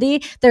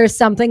probability there is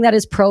something that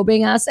is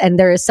probing us and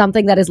there is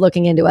something that is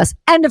looking into us.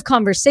 End of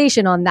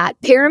conversation on that.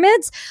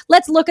 Pyramids,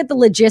 let's look at the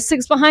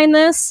logistics behind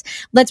this.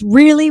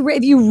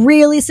 If you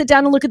really sit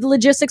down and look at the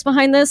logistics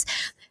behind this,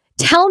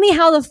 tell me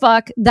how the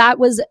fuck that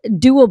was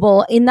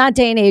doable in that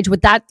day and age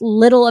with that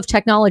little of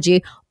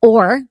technology.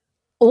 Or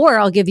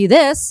I'll give you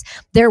this.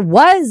 There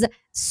was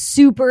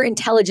super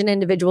intelligent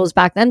individuals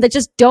back then that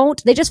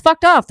they just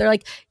fucked off. They're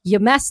like, you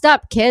messed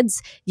up,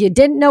 kids. You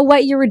didn't know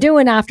what you were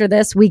doing after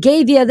this. We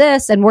gave you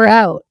this and we're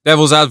out.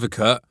 Devil's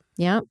advocate.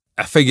 Yeah.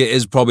 I think it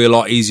is probably a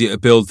lot easier to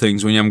build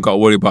things when you haven't got to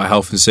worry about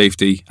health and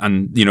safety.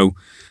 And, you know,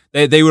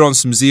 they were on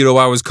some 0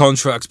 hours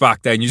contracts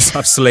back then. You just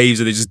have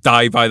slaves and they just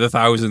die by the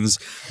thousands.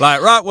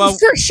 Like, right, well,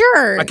 for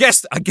sure. I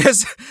guess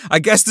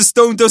the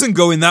stone doesn't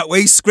go in that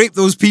way. Scrape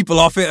those people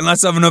off it and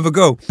let's have another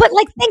go. But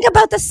like, think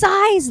about the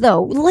size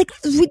though. Like,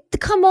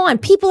 come on,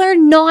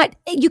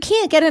 you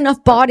can't get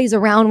enough bodies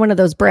around one of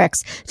those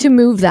bricks to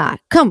move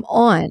that. Come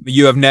on.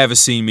 You have never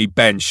seen me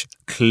bench,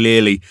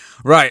 clearly.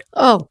 Right.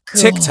 Oh,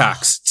 God. Tic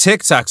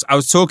Tacs. I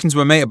was talking to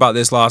my mate about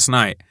this last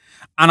night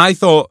and I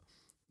thought,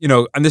 you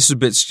know, and this is a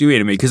bit stewy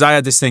to me because I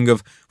had this thing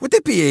of, would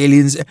there be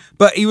aliens?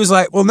 But he was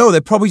like, well, no,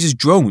 they're probably just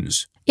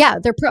drones. Yeah,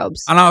 they're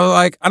probes. And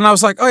I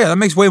was like, oh yeah, that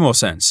makes way more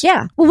sense.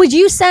 Yeah. Well, would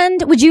you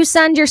send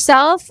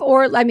yourself,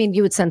 or I mean,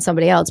 you would send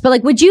somebody else, but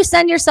like, would you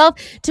send yourself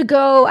to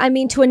go, I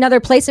mean, to another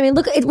place? I mean,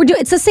 look,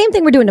 it's the same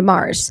thing we're doing to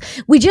Mars.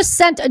 We just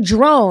sent a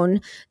drone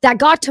that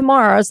got to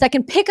Mars that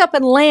can pick up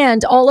and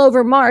land all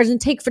over Mars and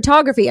take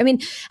photography. I mean,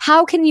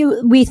 how can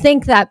we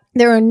think that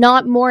there are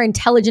not more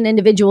intelligent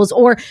individuals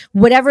or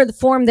whatever the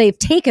form they've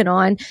taken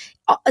on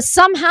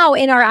somehow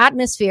in our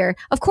atmosphere?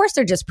 Of course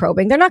they're just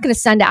probing. They're not going to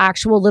send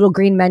actual little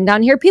green men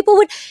down here. People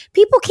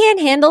can't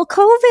handle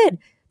COVID.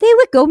 They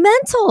would go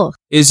mental.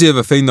 Here's the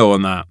other thing though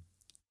on that.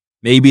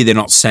 Maybe they're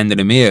not sending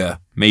them here.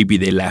 Maybe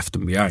they left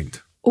them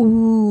behind.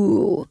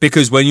 Ooh.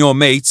 Because when your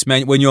mates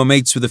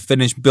were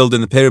finished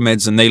building the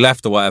pyramids and they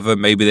left or whatever,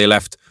 maybe they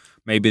left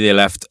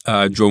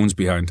drones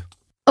behind.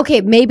 Okay,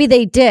 maybe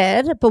they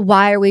did, but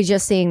why are we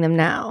just seeing them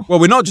now? Well,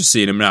 we're not just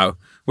seeing them now.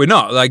 We're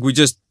not. Like,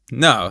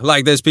 no,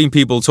 like there's been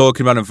people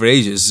talking about them for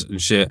ages and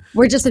shit.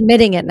 We're just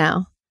admitting it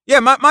now. Yeah,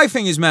 my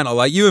thing is mental.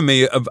 Like you and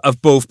me have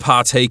both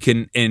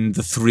partaken in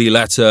the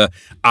 3-letter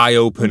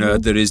eye-opener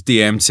that is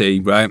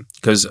DMT, right?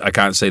 Because I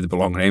can't say the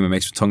belonging name, it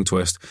makes my tongue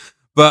twist.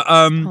 But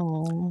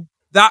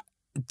that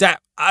at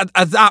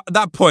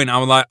that point,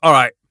 I'm like, all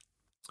right,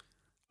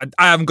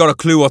 I haven't got a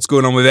clue what's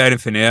going on with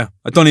anything here.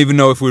 I don't even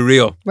know if we're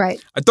real.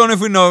 Right. I don't know if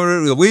we know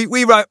we're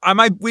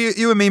real.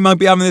 You and me might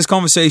be having this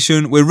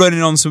conversation. We're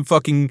running on some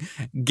fucking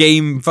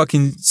game,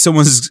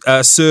 someone's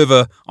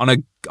server on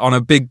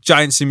a big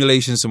giant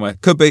simulation somewhere.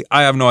 Could be.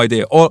 I have no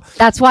idea.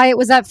 That's why it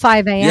was at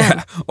 5 a.m.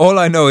 Yeah. All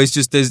I know is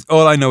that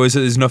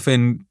there's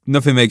nothing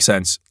makes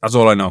sense. That's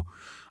all I know.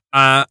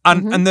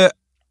 And the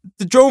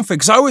drone thing,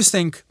 because I always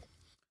think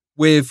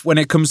when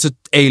it comes to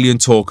alien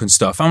talk and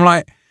stuff, I'm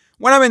like,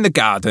 when I'm in the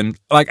garden,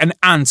 like an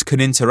ant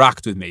can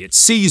interact with me. It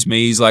sees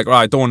me. He's like,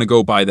 right, I don't want to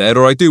go by there,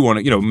 or I do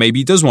want to, maybe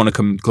he does want to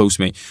come close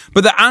to me.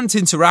 But the ant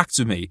interacts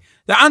with me.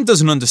 The ant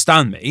doesn't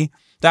understand me.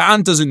 The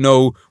ant doesn't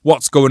know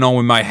what's going on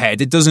with my head.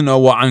 It doesn't know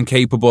what I'm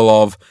capable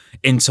of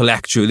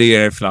intellectually or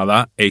anything like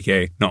that,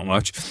 aka not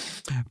much.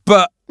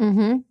 But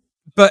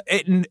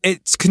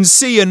it can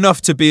see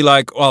enough to be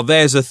like, well,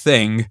 there's a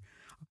thing.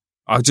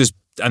 And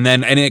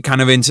it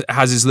kind of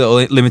has this little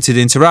limited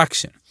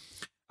interaction.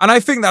 And I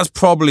think that's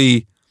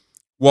probably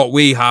what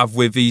we have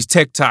with these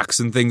Tic Tacs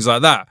and things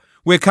like that.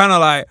 We're kind of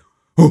like,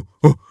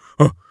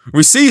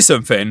 we see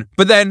something,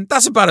 but then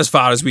that's about as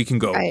far as we can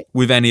go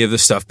with any of the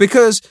stuff,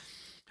 because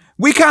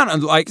we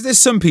can't, like, there's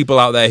some people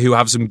out there who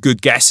have some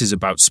good guesses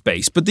about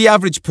space, but the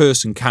average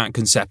person can't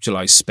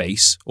conceptualize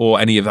space or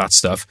any of that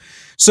stuff.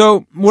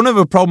 So one of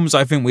the problems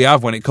I think we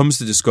have when it comes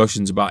to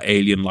discussions about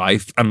alien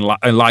life and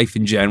life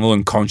in general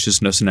and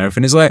consciousness and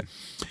everything is like,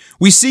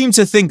 we seem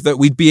to think that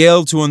we'd be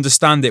able to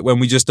understand it when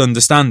we just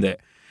understand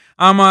it.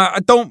 I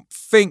don't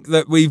think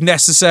that we've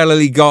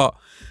necessarily got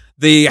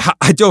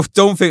I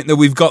don't think that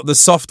we've got the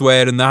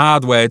software and the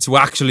hardware to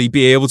actually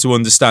be able to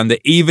understand it.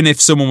 Even if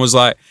someone was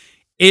like,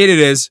 here it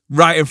is,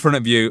 right in front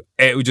of you,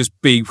 it would just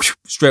be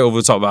straight over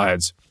the top of our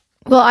heads.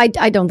 Well, I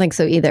don't think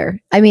so either.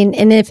 I mean,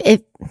 and if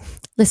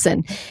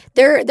listen,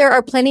 there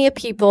are plenty of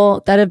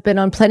people that have been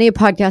on plenty of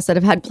podcasts that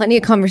have had plenty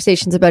of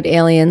conversations about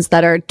aliens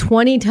that are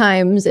 20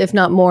 times, if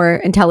not more,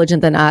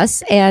 intelligent than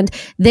us. And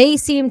they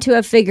seem to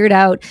have figured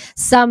out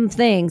some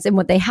things. And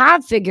what they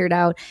have figured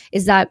out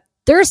is that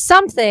there's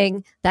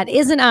something that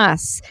isn't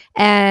us,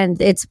 and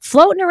it's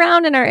floating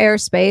around in our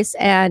airspace,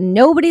 and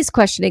nobody's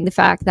questioning the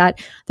fact that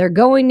they're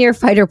going near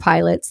fighter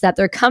pilots, that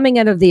they're coming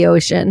out of the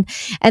ocean,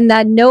 and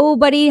that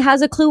nobody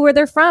has a clue where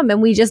they're from, and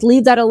we just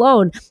leave that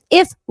alone.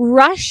 If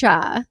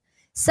Russia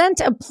sent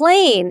a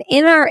plane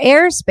in our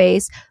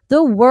airspace,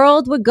 the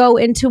world would go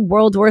into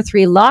World War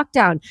III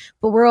lockdown.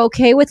 But we're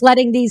okay with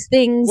letting these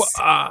things.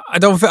 Well, I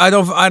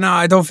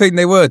don't think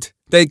they would.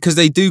 Because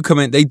they do come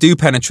in, they do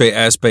penetrate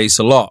airspace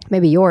a lot.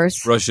 Maybe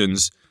yours.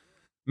 Russians.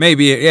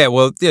 Maybe, yeah.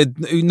 Well, yeah,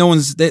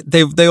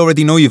 they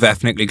already know you've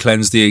ethnically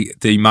cleansed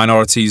the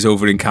minorities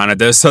over in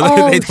Canada, so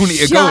they don't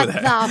need to go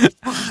there.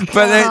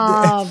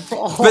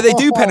 But they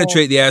do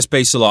penetrate the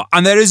airspace a lot,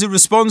 and there is a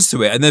response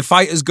to it. And the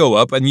fighters go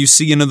up, and you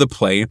see another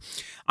plane.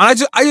 And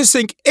I just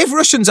think if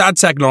Russians had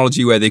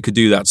technology where they could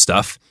do that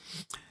stuff,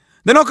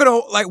 they're not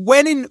going to, like,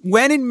 when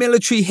in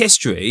military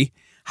history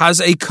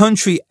has a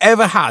country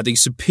ever had a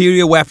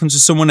superior weapon to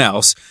someone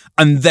else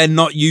and then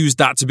not used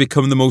that to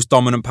become the most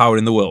dominant power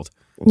in the world?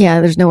 Yeah,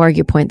 there's no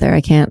argue point there.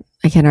 I can't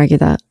argue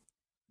that.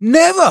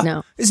 Never.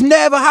 No. It's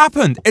never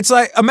happened. It's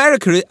like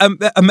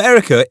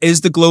America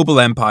is the global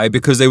empire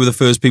because they were the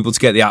first people to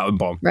get the atom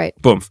bomb. Right.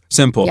 Boom.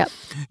 Simple.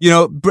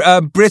 Yep.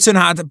 Britain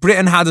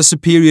had a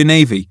superior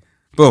navy.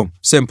 Boom.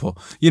 Simple.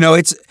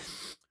 It's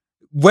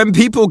when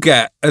people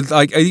get,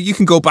 like, you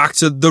can go back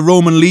to the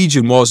Roman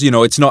legion was,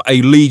 it's not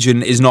a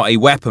legion is not a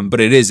weapon,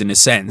 but it is in a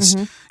sense,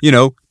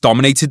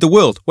 dominated the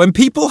world. When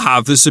people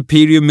have the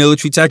superior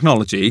military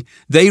technology,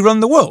 they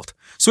run the world.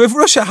 So if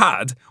Russia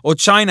had, or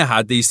China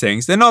had these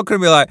things, they're not going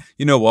to be like,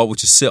 you know what, we'll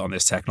just sit on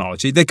this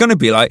technology. They're going to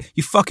be like,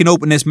 you fucking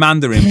open this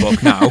Mandarin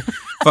book now,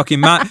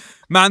 fucking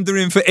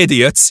Mandarin for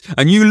idiots,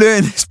 and you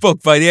learn this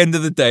book by the end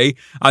of the day,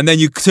 and then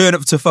you turn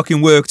up to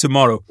fucking work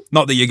tomorrow.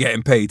 Not that you're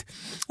getting paid.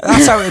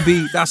 That's how it'd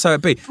be. That's how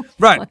it'd be.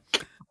 Right.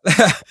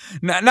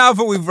 Now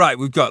that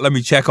we've got, let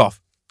me check off.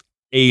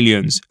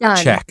 Aliens. Done.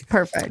 Check.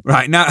 Perfect.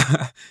 Right. Now,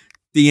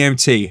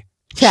 DMT.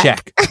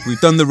 Check.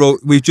 We've done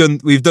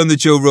the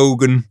Joe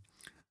Rogan,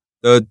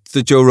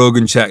 the Joe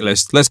Rogan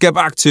checklist. Let's get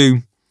back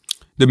to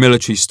the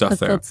military stuff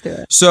there. Let's do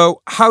it.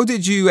 So how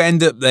did you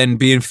end up then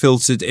being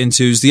filtered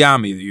into the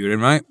army that you were in,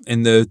 right?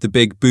 In the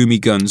big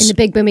boomy guns. In the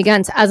big boomy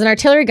guns as an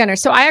artillery gunner.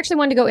 So I actually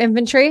wanted to go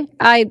infantry.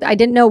 I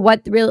didn't know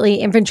what really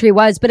infantry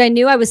was, but I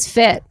knew I was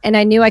fit and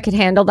I knew I could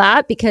handle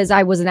that because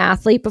I was an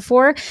athlete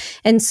before.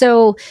 And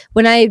so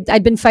when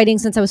I'd been fighting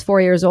since I was 4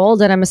 years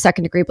old, and I'm a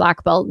 2nd degree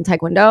black belt in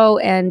Taekwondo.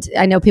 And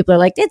I know people are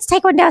like, it's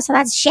Taekwondo, so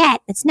that's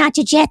shit. It's not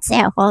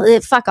jiu-jitsu.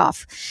 Well, fuck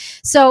off.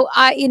 So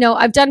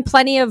I've done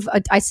plenty of,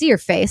 I see your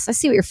face. I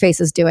see what your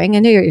face is doing. I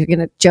knew you were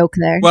going to joke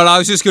there. Well, I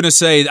was just going to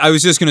say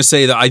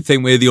that I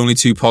think we're the only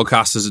two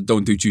podcasters that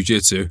don't do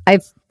jiu-jitsu.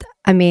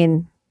 I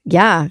mean,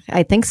 Yeah,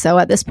 I think so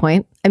at this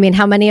point. I mean,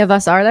 how many of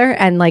us are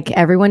there? And like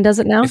everyone does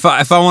it now. If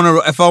I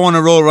want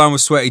to roll around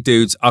with sweaty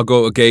dudes, I'll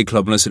go to a gay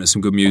club and listen to some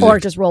good music, or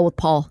just roll with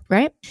Paul,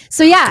 right?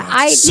 So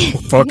yeah, so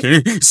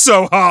fucking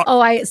so hot.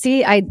 Oh, I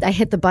see. I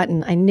hit the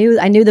button. I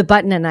knew the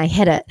button and I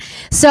hit it.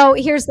 So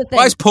here's the thing.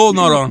 Why is Paul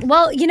not on?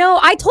 Well,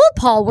 I told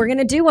Paul we're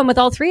gonna do one with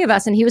all three of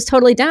us, and he was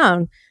totally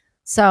down.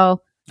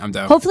 So I'm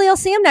down. Hopefully, I'll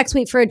see him next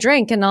week for a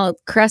drink, and I'll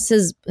caress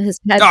his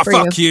head. Oh, for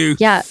fuck you.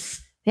 Yeah.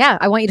 Yeah,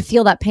 I want you to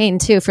feel that pain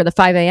too for the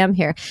 5 a.m.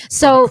 here.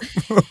 So,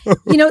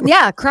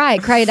 cry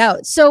it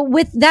out. So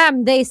with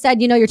them, they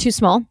said, you're too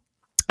small.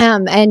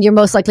 And you're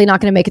most likely not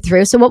going to make it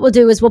through. So what we'll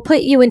do is we'll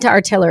put you into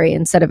artillery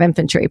instead of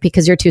infantry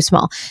because you're too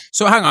small.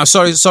 So hang on,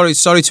 sorry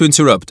to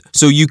interrupt.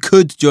 So you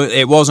could join.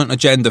 It wasn't a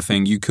gender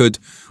thing. You could,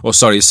 a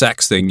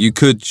sex thing. You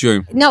could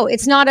join. No,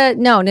 it's not a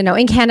no.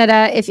 In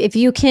Canada,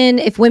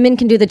 if women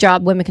can do the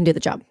job, women can do the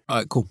job. All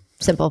right, cool,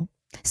 simple.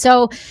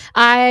 So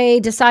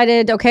I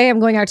decided, okay, I'm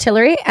going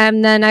artillery.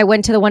 And then I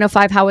went to the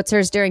 105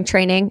 howitzers during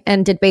training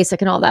and did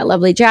basic and all that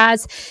lovely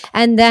jazz.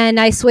 And then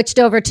I switched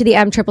over to the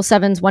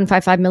M777's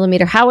 155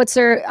 millimeter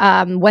howitzer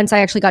once I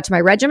actually got to my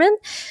regiment.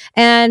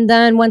 And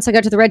then once I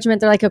got to the regiment,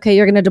 they're like, okay,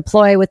 you're going to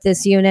deploy with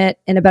this unit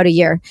in about a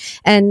year.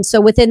 And so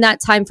within that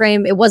time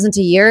frame, it wasn't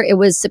a year. It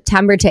was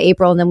September to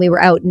April. And then we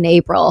were out in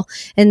April.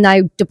 And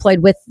I deployed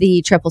with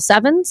the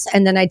 777s.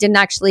 And then I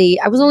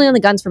was only on the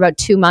guns for about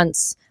 2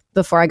 months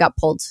before I got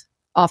pulled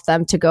off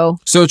them to go.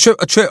 So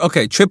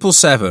okay,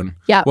 777.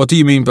 Yeah. What do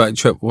you mean by a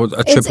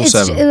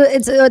 777?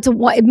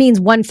 It means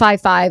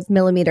 155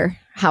 millimeter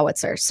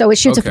howitzer. So it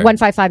shoots a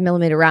 155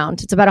 millimeter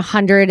round. It's about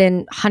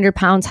 100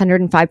 pounds,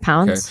 105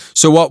 pounds. Okay.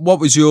 So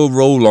what was your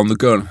role on the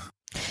gun?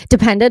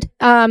 Depended.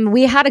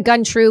 We had a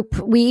gun troop.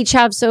 We each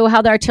have, so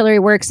how the artillery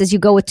works is you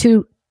go with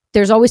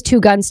there's always two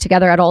guns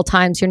together at all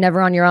times. You're never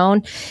on your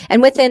own.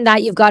 And within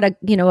that, you've got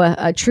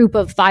a troop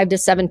of 5 to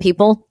 7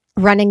 people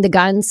running the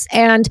guns.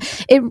 And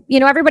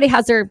everybody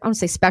has their, I don't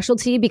say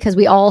specialty, because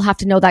we all have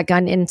to know that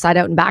gun inside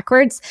out and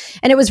backwards.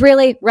 And it was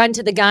really run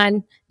to the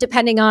gun.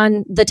 Depending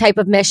on the type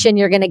of mission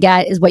you're going to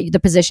get is the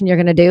position you're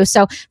going to do.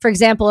 So for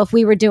example, if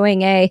we were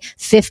doing a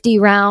 50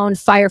 round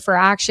fire for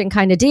action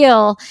kind of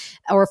deal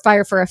or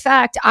fire for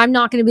effect, I'm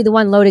not going to be the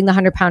one loading the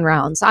 100-pound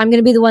rounds. I'm going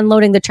to be the one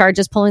loading the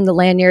charges, pulling the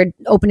lanyard,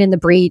 opening the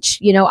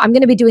breech. I'm going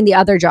to be doing the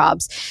other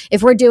jobs.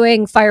 If we're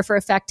doing fire for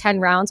effect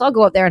 10 rounds, I'll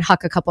go up there and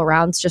huck a couple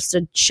rounds just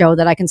to show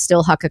that I can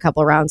still huck a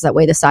couple rounds that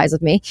weigh the size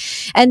of me.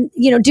 And,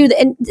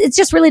 and it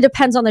just really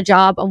depends on the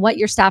job, on what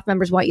your staff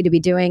members want you to be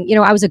doing.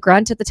 I was a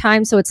grunt at the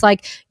time, so it's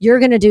like, you're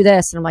going to do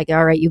this. And I'm like,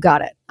 all right, you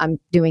got it. I'm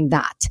doing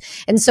that.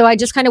 And so I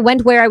just kind of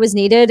went where I was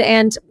needed,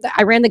 and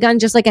I ran the gun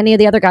just like any of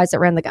the other guys that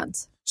ran the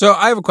guns. So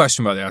I have a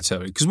question about the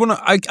artillery, because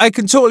I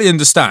can totally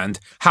understand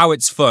how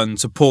it's fun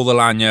to pull the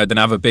lanyard and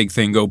have a big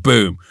thing go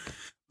boom.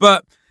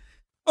 But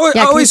I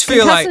always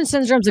feel like concussion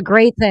syndrome's a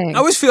great thing. I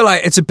always feel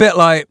like it's a bit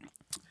like,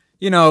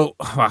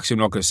 actually I'm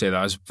not going to say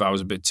that. That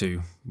was a bit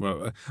too,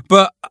 but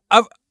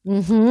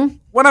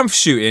when I'm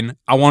shooting,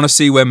 I want to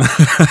see where my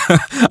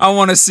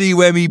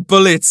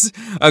bullets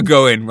are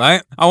going,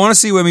 right? I want to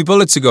see where my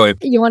bullets are going.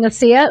 You want to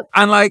see it?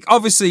 And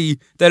obviously,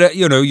 that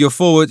your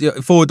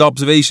forward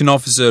observation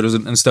officers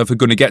and stuff are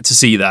going to get to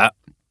see that.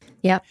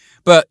 Yeah.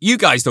 But you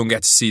guys don't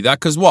get to see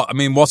that because what? I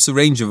mean, what's the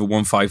range of a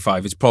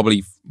 155? It's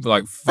probably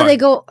like. They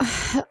go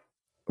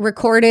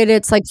recorded.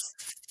 It's like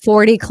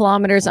 40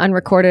 kilometers.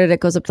 Unrecorded,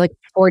 it goes up to like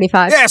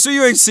 45. Yeah, so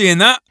you ain't seeing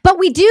that. But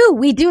we do.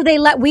 We do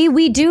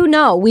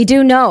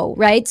know,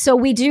 right? So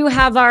we do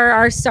have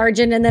our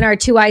sergeant and then our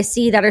 2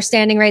 IC that are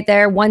standing right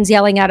there. One's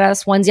yelling at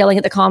us, one's yelling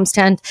at the comms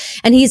tent,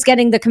 and he's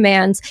getting the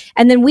commands.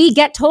 And then we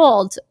get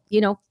told,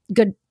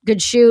 good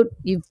shoot,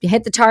 you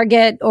hit the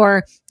target,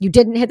 or you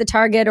didn't hit the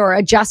target, or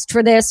adjust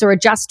for this or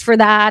adjust for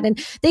that.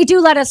 And they do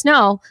let us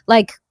know,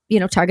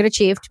 target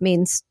achieved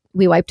means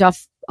we wiped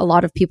off a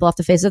lot of people off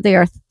the face of the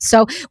earth.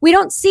 So we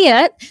don't see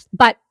it,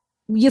 but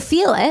you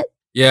feel it.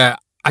 Yeah,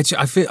 I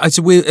feel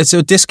it's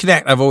a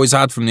disconnect I've always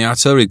had from the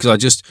artillery,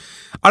 because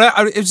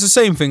it's the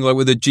same thing like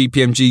with the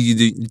GPMG.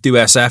 You do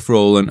SF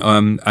roll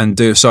and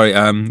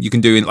you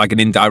can do like an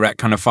indirect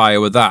kind of fire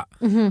with that,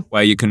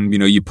 where you can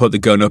you put the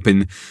gun up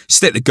and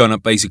stick the gun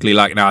up basically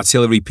like an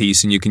artillery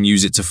piece, and you can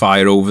use it to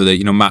fire over the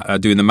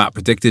doing the map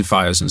predicted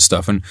fires and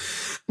stuff, and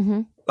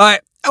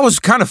that was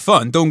kind of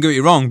fun. Don't get me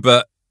wrong,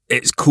 but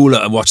it's cooler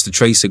to watch the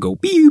tracer go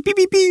pew, pew,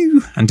 pew,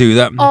 pew, and do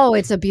that. Oh,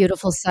 it's a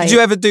beautiful sight. Do you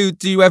ever do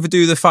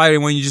the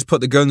firing when you just put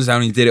the guns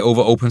down and you did it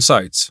over open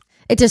sights?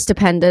 It just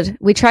depended.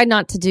 We tried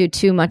not to do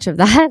too much of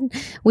that.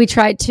 We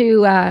tried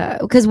to,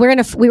 because we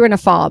were in a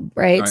fob,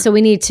 right? So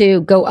we need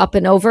to go up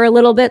and over a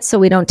little bit so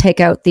we don't take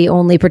out the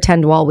only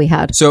pretend wall we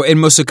had. So in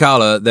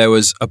Musakala, there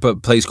was a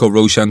place called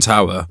Roshan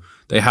Tower.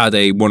 They had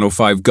a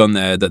 105 gun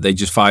there that they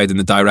just fired in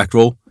the direct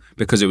roll,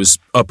 because it was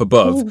up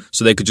above,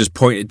 so they could just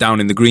point it down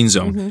in the green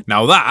zone.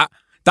 Now that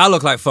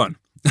looked like fun.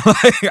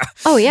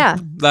 Oh yeah,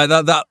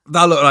 that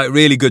looked like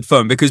really good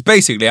fun, because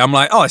basically I'm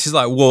like, this is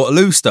like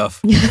Waterloo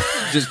stuff,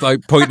 just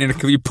like pointing a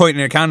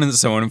cannon at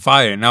someone and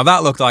firing. Now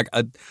that looked like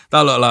a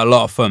lot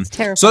of fun. It's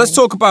terrifying. So let's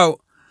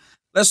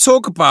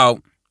talk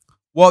about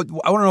Well,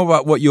 I want to know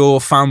about what your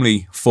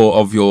family thought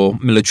of your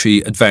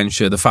military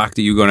adventure. The fact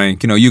that you're going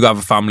to, you have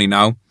a family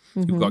now,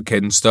 you've got a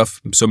kid and stuff.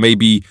 So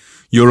maybe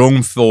your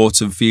own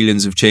thoughts and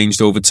feelings have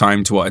changed over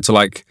time to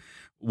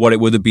what it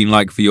would have been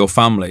like for your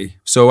family.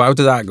 So how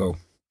did that go?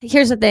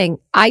 Here's the thing.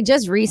 I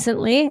just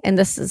recently, and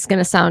this is going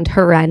to sound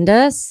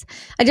horrendous,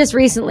 I just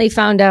recently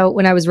found out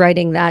when I was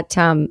writing that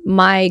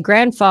my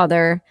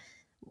grandfather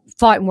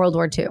fought in World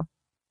War II.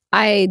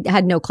 I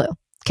had no clue.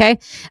 Okay.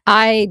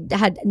 I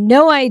had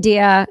no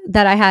idea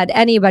that I had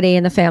anybody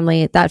in the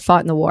family that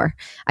fought in the war.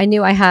 I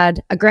knew I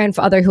had a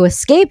grandfather who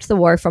escaped the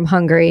war from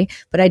Hungary,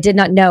 but I did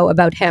not know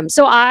about him.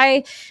 So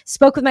I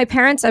spoke with my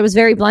parents. I was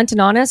very blunt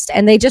and honest,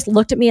 and they just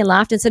looked at me and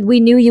laughed and said, we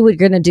knew you were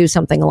going to do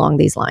something along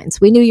these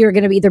lines. We knew you were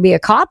going to either be a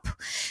cop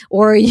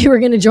or you were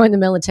going to join the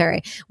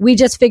military. We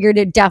just figured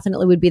it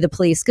definitely would be the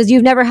police because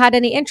you've never had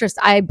any interest.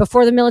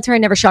 Before the military, I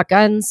never shot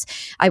guns.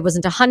 I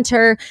wasn't a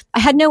hunter. I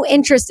had no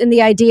interest in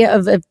the idea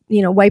of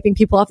wiping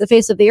people off the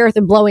face of the earth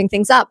and blowing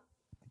things up.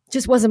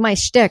 Just wasn't my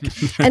shtick.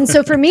 And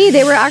so for me,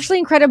 they were actually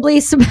incredibly,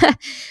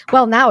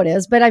 well, now it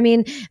is, but I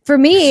mean, for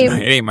me, it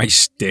ain't my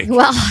shtick.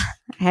 Well,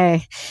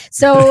 hey,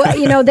 so,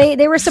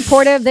 they were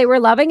supportive. They were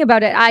loving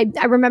about it. I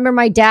remember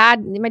my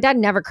dad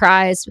never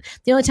cries.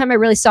 The only time I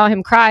really saw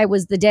him cry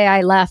was the day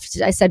I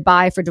left. I said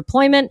bye for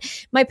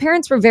deployment. My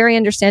parents were very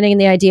understanding in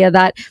the idea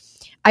that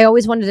I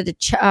always wanted to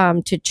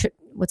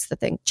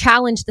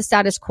challenge the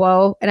status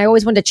quo. And I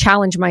always wanted to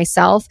challenge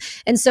myself.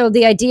 And so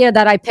the idea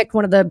that I picked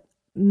one of the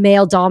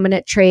male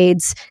dominant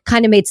trades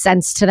kind of made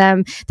sense to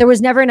them. There was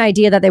never an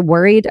idea that they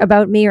worried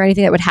about me or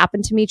anything that would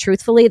happen to me.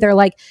 Truthfully, they're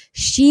like,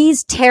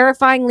 she's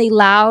terrifyingly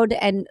loud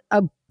and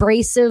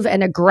abrasive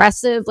and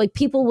aggressive. Like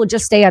people will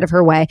just stay out of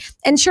her way.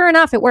 And sure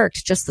enough, it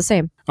worked just the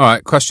same. All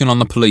right. Question on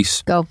the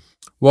police. Go.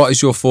 What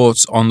is your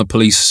thoughts on the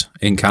police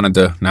in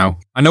Canada now?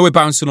 I know we're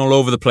bouncing all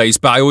over the place,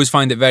 but I always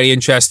find it very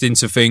interesting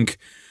to think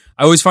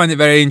like, oh,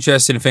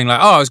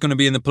 I was going to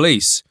be in the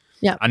police.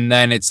 Yeah. And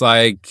then it's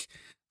like,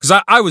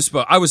 because I was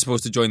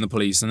supposed to join the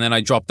police and then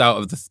I dropped out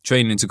of the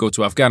training to go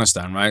to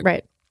Afghanistan, right?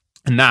 Right.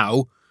 And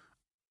now,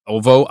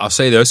 although I'll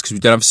say this because we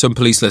do have some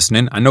police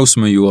listening, I know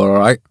some of you are all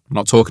right. I'm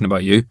not talking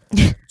about you.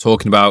 I'm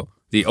talking about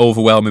the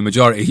overwhelming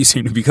majority who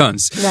seem to be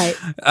guns. Right.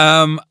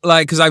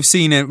 Because I've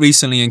seen it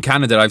recently in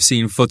Canada, I've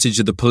seen footage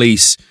of the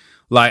police,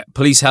 like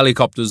police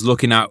helicopters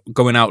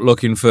going out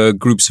looking for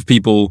groups of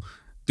people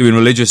doing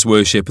religious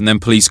worship and then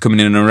police coming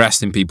in and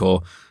arresting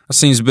people. That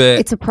seems a bit...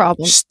 It's a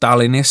problem.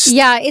 Stalinist.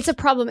 Yeah, it's a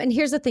problem. And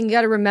here's the thing you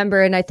got to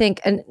remember, and I think,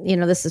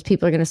 this is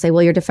people are going to say,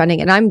 well, you're defending,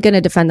 and I'm going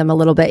to defend them a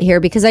little bit here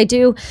because I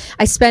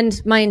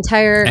spend my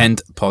entire...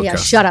 End podcast. Yeah,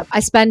 shut up. I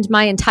spend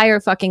my entire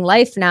fucking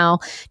life now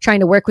trying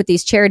to work with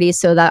these charities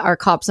so that our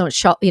cops don't,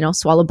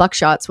 swallow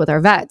buckshots with our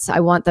vets. I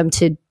want them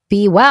to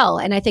be well.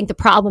 And I think the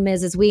problem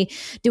is we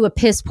do a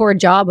piss poor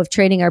job of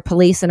training our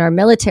police and our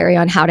military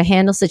on how to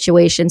handle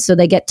situations. So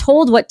they get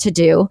told what to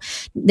do.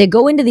 They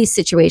go into these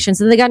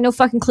situations and they got no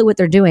fucking clue what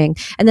they're doing.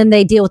 And then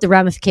they deal with the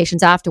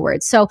ramifications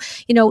afterwards. So,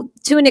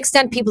 to an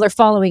extent, people are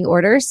following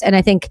orders. And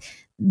I think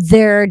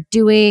they're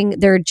doing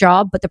their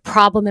job. But the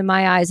problem in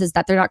my eyes is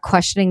that they're not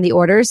questioning the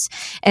orders.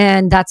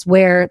 And that's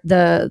where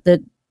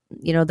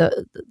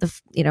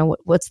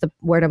what's the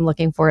word I'm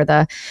looking for?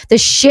 The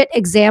shit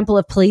example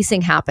of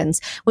policing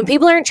happens when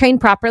people aren't trained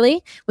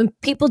properly, when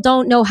people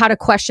don't know how to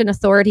question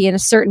authority in a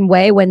certain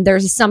way, when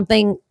there's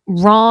something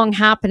wrong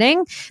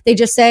happening, they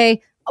just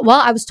say, well,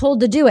 I was told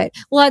to do it.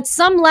 Well, at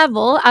some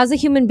level, as a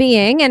human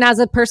being and as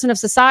a person of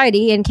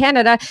society in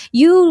Canada,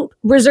 you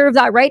reserve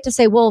that right to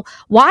say, well,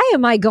 why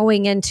am I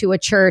going into a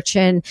church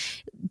and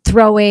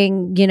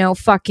throwing,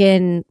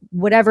 fucking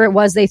whatever it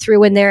was they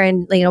threw in there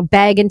and,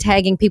 bag and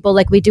tagging people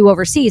like we do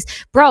overseas?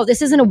 Bro,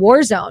 this isn't a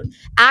war zone.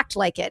 Act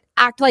like it.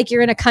 Act like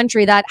you're in a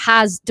country that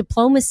has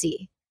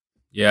diplomacy.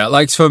 Yeah,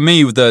 like for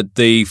me,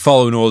 the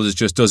following orders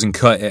just doesn't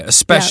cut it,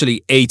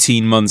 especially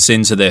 18 months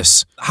into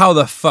this. How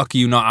the fuck are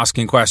you not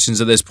asking questions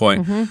at this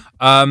point? Mm-hmm.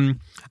 And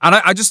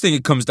I just think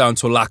it comes down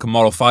to a lack of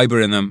moral fiber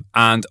in them.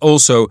 And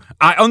also,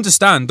 I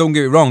understand, don't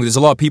get me wrong, there's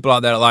a lot of people out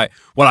there that are like,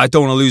 well, I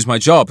don't want to lose my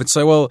job. It's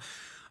like, well,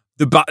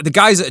 the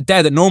guys that are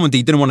dead at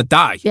Normandy didn't want to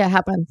die. Yeah, it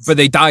happens. But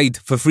they died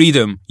for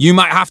freedom. You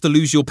might have to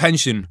lose your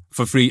pension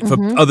for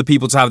other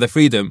people to have their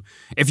freedom.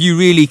 If you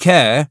really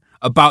care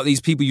about these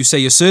people you say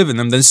you're serving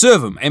them, then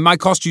serve them. It might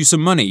cost you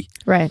some money.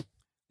 Right.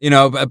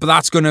 But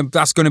that's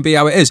gonna be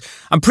how it is.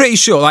 I'm pretty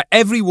sure like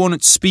everyone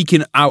that's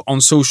speaking out on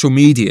social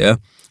media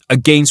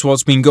against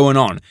what's been going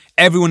on,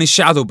 everyone is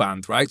shadow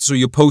banned, right? So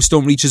your posts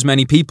don't reach as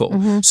many people.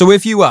 Mm-hmm. So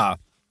if you are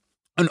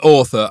an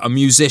author, a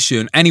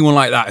musician, anyone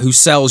like that who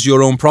sells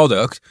your own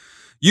product,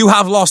 you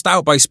have lost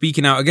out by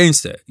speaking out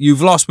against it.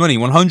 You've lost money.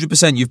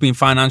 100% you've been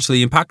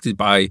financially impacted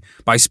by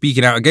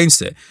speaking out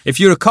against it.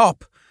 If you're a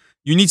cop,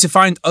 you need to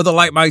find other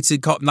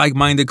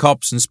like-minded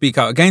cops and speak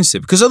out against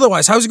it. Because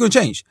otherwise, how's it going to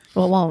change?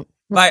 Well, it won't.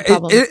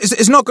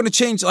 It's not going to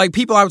change. Like,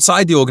 people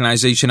outside the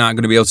organization aren't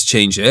going to be able to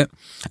change it.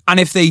 And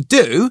if they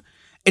do,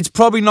 it's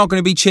probably not going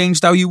to be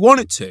changed how you want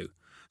it to.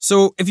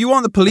 So if you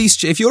want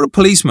if you're a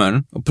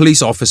policeman, or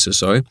police officer,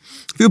 sorry,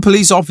 if you're a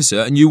police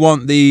officer and you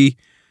want the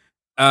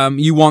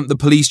you want the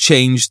police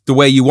changed the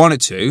way you want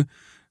it to,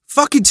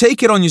 fucking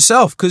take it on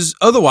yourself, because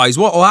otherwise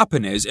what will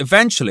happen is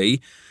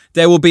eventually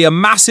there will be a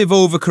massive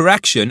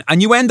overcorrection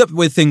and you end up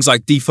with things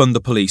like defund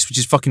the police, which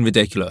is fucking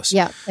ridiculous.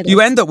 Yeah,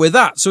 you end up with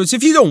that. So it's,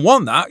 if you don't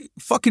want that,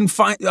 fucking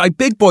find like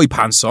big boy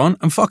pants on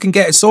and fucking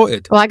get it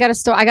sorted. Well, I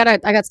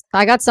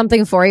got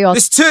something for you.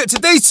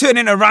 Today's turning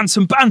into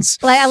ransom pants.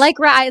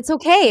 It's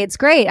okay. It's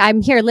great.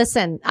 I'm here.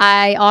 Listen,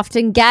 I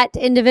often get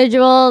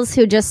individuals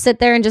who just sit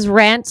there and just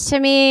rant to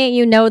me.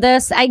 You know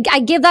this. I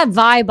give that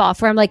vibe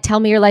off where I'm like, tell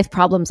me your life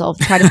problems. I'll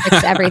try to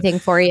fix everything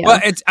for you.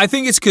 Well, I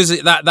think it's because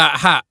that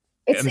hat.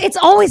 It's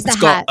always the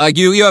hat. Like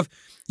you have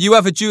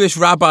a Jewish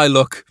rabbi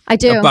look. I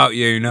do. About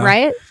you know,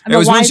 right? It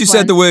was once you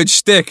said the word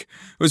shtick.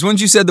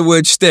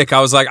 I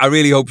was like, I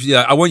really hope.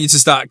 I want you to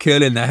start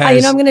curling the hair.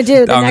 You know, I'm going to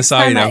do the next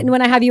time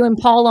when I have you and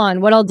Paul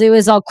on. What I'll do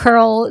is I'll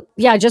curl,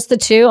 just the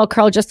two. I'll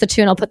curl just the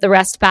two, and I'll put the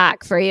rest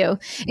back for you.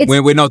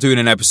 We're not doing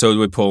an episode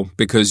with Paul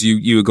because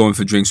you were going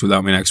for drinks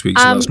without me next week.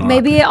 So that's not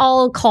maybe happening.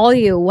 I'll call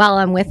you while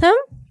I'm with him.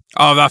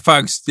 Oh, that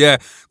thanks. Yeah,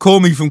 call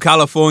me from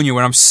California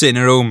when I'm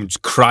sitting at home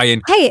just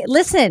crying. Hey,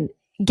 listen.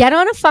 Get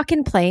on a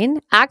fucking plane,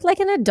 act like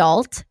an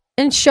adult,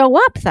 and show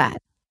up that.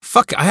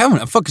 Fuck, I haven't.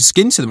 I'm fucking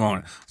skinned to the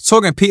moment. I was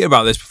talking to Peter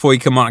about this before he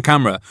came on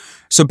camera.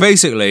 So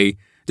basically,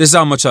 this is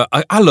how much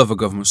I love the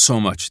government so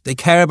much. They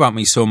care about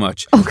me so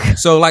much. Okay.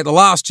 So like the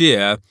last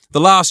year,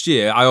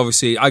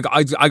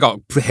 I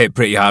got hit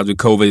pretty hard with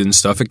COVID and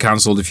stuff. It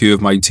cancelled a few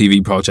of my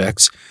TV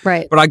projects.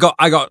 Right. But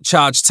I got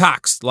charged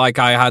tax like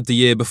I had the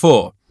year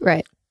before.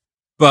 Right.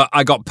 But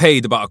I got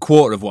paid about a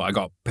quarter of what I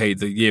got paid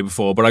the year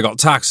before, but I got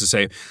taxed the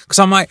same. Because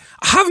I'm like,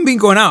 I haven't been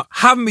going out,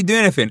 haven't been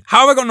doing anything.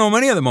 How have I got no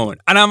money at the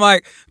moment? And I'm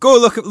like, go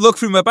look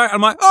through my bank.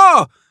 I'm like,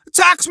 oh,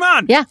 tax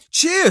man. Yeah.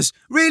 Cheers.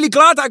 Really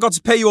glad that I got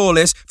to pay you all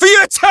this for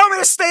you to tell me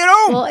to stay at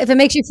home. Well, if it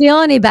makes you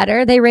feel any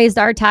better, they raised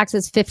our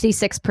taxes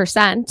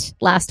 56%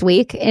 last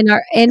week in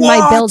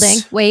my building.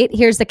 Wait,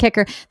 here's the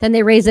kicker. Then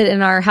they raise it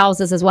in our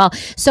houses as well.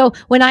 So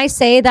when I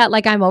say that,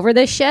 like, I'm over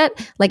this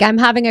shit, like, I'm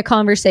having a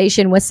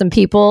conversation with some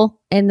people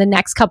in the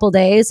next couple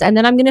days, and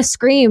then I'm going to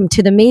scream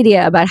to the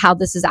media about how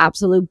this is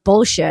absolute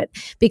bullshit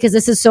because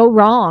this is so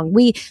wrong.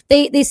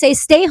 They say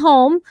stay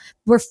home.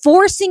 We're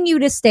forcing you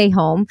to stay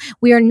home.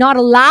 We are not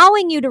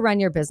allowing you to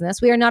run your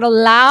business. We are not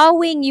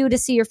allowing you to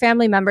see your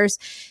family members.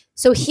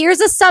 So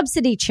here's a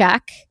subsidy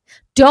check.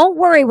 Don't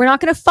worry, we're not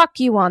going to fuck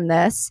you on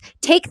this.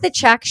 Take the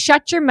check,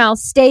 shut your mouth,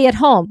 stay at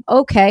home.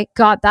 Okay,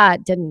 got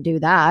that, didn't do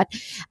that.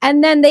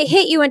 And then they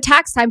hit you in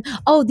tax time.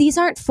 Oh, these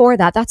aren't for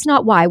that. That's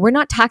not why. We're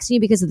not taxing you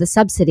because of the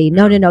subsidy.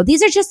 No.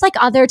 These are just like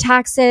other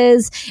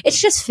taxes. It's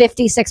just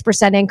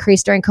 56%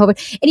 increase during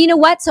COVID. And you know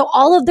what? So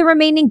all of the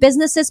remaining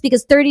businesses,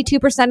 because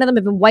 32% of them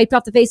have been wiped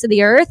off the face of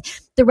the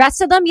earth, the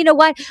rest of them, you know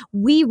what?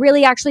 We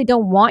really actually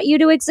don't want you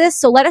to exist.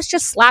 So let us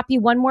just slap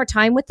you one more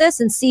time with this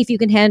and see if you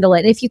can handle it.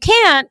 And if you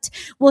can't,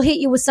 we'll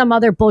hit you with some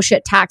other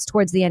bullshit tax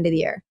towards the end of the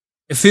year.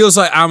 It feels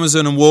like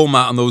Amazon and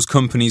Walmart and those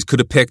companies could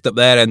have picked up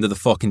their end of the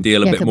fucking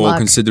deal a bit more,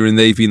 considering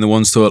they've been the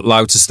ones to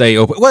allow to stay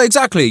open. Well,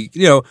 exactly.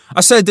 You know,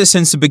 I said this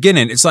since the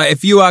beginning. It's like,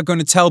 if you are going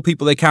to tell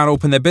people they can't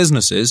open their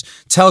businesses,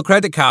 tell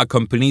credit card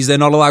companies they're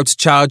not allowed to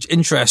charge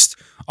interest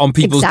on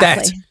people's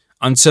debt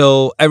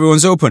until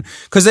everyone's open.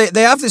 Because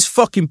they have this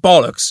fucking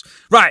bollocks.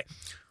 Right.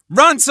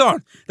 Rants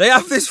on. They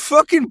have this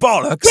fucking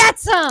bollocks. Get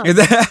some!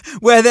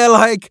 Where they're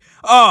like,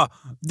 oh,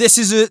 this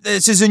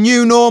is a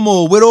new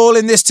normal. We're all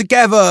in this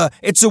together.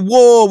 It's a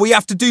war. We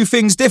have to do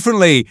things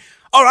differently.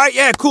 All right,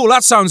 yeah, cool.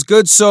 That sounds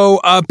good.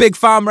 So Big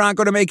Pharma aren't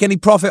going to make any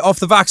profit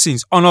off the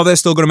vaccines. Oh, no, they're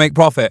still going to make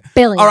profit.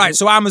 Billions. All right,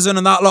 so Amazon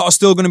and that lot are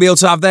still going to be able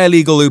to have their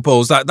legal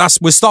loopholes.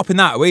 We're stopping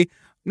that, are we?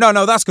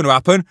 No, that's going to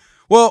happen.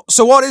 Well,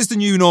 so what is the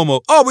new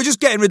normal? Oh, we're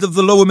just getting rid of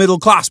the lower middle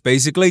class,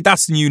 basically.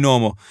 That's the new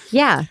normal.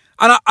 Yeah.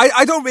 And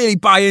I don't really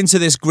buy into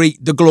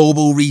the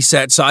global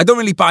reset. So I don't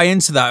really buy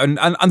into that.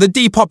 And the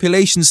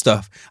depopulation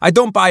stuff, I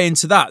don't buy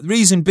into that.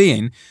 Reason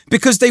being,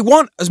 because they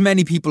want as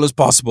many people as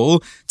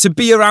possible to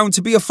be around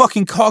to be a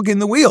fucking cog in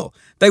the wheel.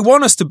 They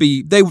want us to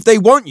be, they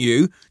want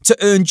you to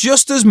earn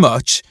just as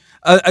much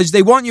as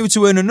they want you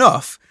to earn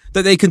enough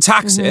that they can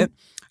tax it,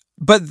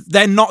 but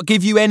then not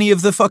give you any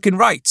of the fucking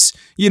rights.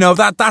 You know,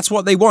 that's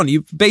what they want.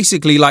 You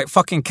basically like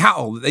fucking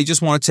cattle that they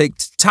just want to take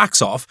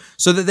tax off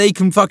so that they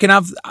can fucking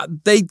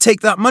they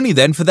take that money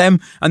then for them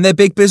and their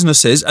big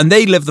businesses and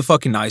they live the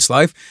fucking nice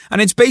life.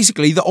 And it's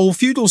basically the old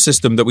feudal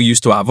system that we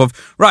used to have of,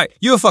 right,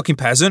 you're a fucking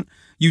peasant.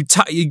 You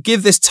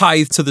give this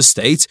tithe to the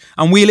state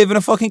and we live in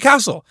a fucking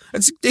castle.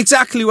 It's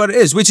exactly what it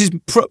is,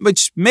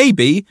 which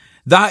maybe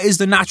that is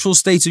the natural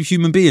state of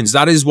human beings.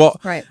 That is what,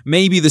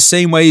 maybe the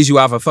same way as you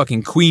have a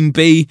fucking queen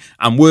bee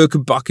and worker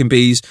fucking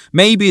bees,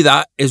 maybe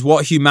that is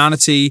what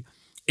humanity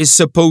is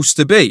supposed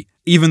to be,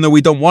 even though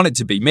we don't want it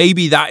to be.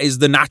 Maybe that is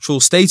the natural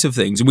state of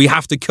things. And we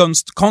have to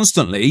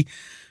constantly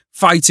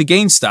fight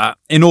against that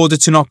in order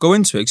to not go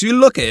into it. Because if you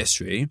look at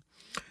history,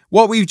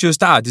 what we've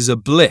just had is a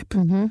blip,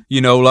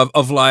 you know,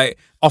 of like,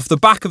 off the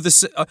back of the...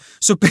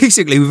 So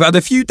basically, we've had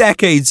a few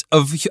decades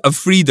of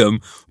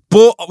freedom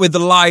bought with the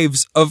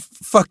lives of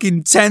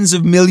fucking tens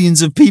of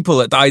millions of people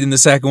that died in the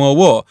Second World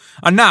War.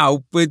 And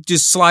now we're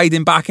just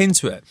sliding back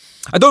into it.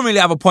 I don't really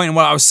have a point in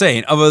what I was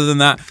saying other than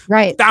that.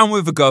 Right. Down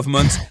with the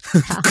government,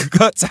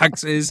 cut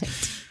taxes.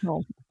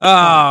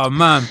 Oh,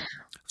 man.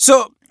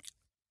 So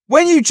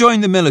when you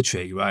joined the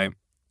military, right,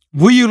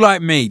 were you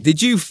like me?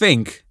 Did you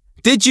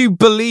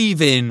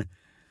believe in,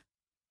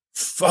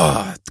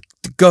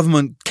 the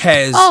government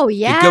cares? Oh,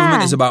 yeah. The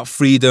government is about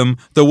freedom.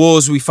 The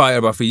wars we fight are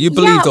about freedom. You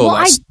believed all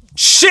that.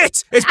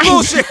 Shit! It's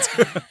bullshit!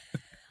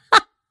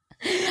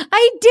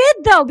 I did,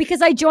 though,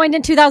 because I joined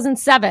in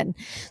 2007.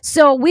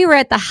 So we were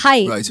at the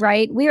height,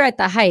 right? We were at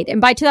the height.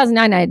 And by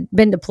 2009, I had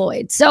been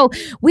deployed. So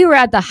we were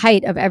at the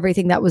height of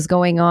everything that was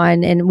going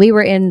on. And we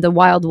were in the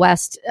Wild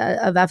West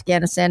of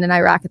Afghanistan and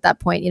Iraq at that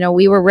point. You know,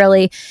 we were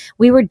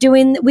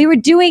fighting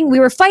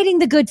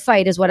the good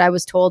fight is what I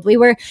was told.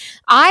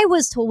 I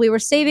was told we were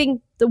saving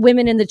the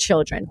women and the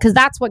children, because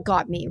that's what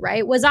got me,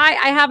 right?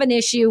 I have an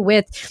issue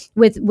with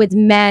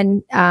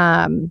men,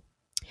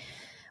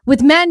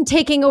 with men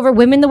taking over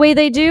women the way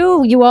they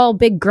do. You all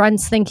big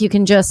grunts think you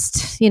can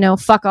just,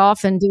 fuck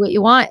off and do what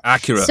you want.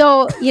 Accurate.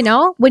 So,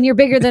 when you're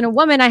bigger than a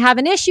woman, I have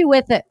an issue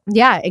with it.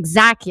 Yeah,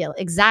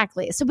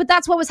 exactly. So, but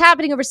that's what was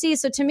happening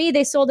overseas. So to me,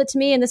 they sold it to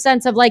me in the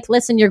sense of like,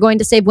 listen, you're going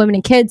to save women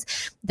and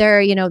kids.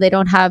 They're, they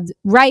don't have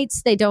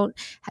rights. They don't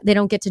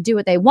get to do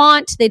what they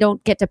want. They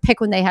don't get to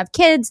pick when they have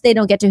kids. They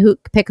don't get to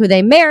pick who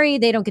they marry.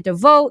 They don't get to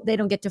vote. They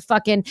don't get to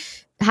fucking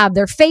have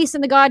their face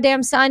in the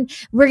goddamn sun.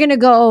 We're going to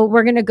go and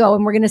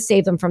we're going to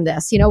save them from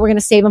this. We're going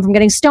to save them from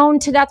getting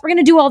stoned to death. We're going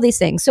to do all these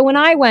things. So when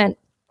I went,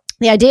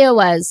 the idea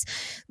was,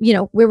 we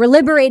were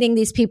liberating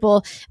these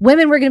people.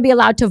 Women were going to be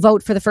allowed to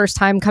vote for the first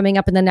time coming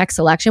up in the next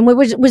election,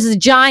 which was a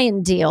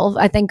giant deal.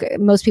 I think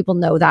most people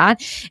know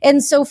that.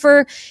 And so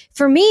for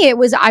me, it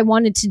was, I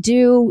wanted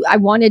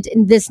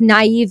in this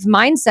naive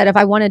mindset of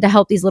I wanted to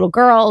help these little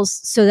girls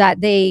so that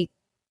they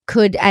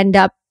could end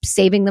up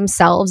saving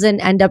themselves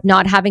and end up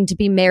not having to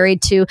be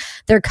married to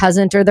their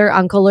cousin or their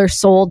uncle or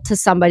sold to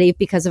somebody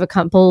because of a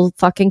couple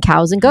fucking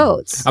cows and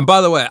goats. And by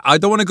the way, I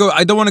don't want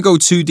to go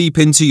too deep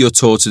into your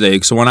tour today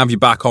because I want to have you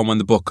back on when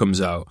the book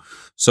comes out.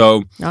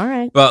 So, all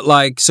right. But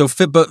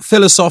but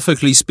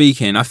philosophically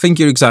speaking, I think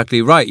you're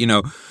exactly right.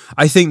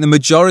 I think the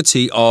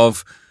majority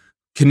of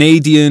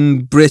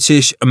Canadian,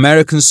 British,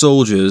 American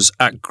soldiers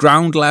at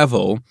ground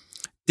level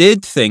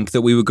did think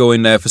that we were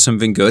going there for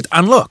something good.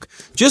 And look,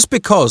 just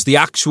because the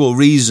actual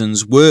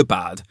reasons were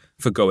bad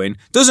for going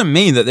doesn't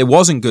mean that there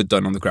wasn't good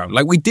done on the ground.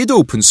 Like, we did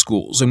open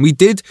schools and we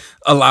did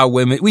allow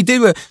women. We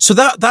did. So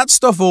that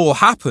stuff all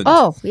happened.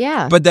 Oh,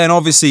 yeah. But then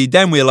obviously,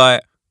 we're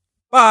like,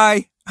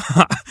 bye.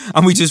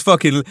 And we just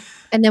fucking.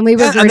 And then we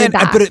reverted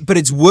back. But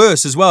it's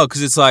worse as well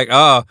because it's like,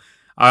 I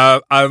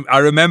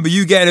remember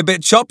you getting a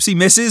bit chopsy,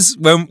 missus,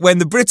 when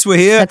the Brits were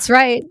here. That's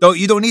right.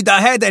 You don't need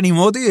that head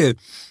anymore, do you?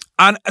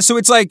 And so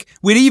it's like,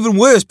 we're even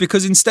worse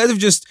because instead of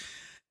just,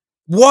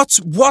 what's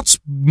worse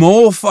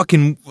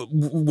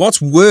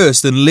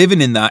than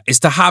living in that is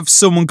to have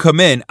someone come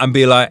in and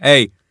be like,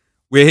 hey,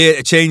 we're here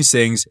to change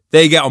things.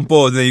 They get on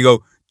board and then you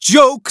go,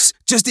 jokes,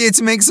 just here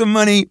to make some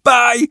money,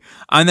 bye.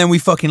 And then we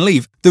fucking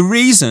leave. The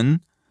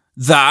reason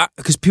that,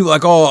 because people are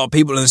like,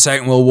 people in the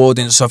Second World War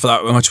didn't suffer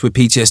that much with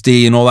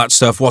PTSD and all that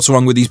stuff. What's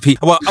wrong with these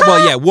people?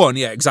 Well, yeah, one,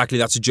 yeah, exactly,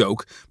 that's a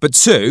joke. But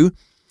two,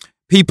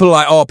 people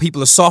are like,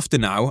 people are softer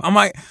now. I'm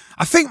like,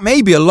 I think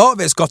maybe a lot of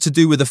it's got to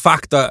do with the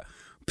fact that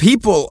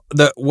people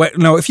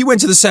if you went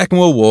to the Second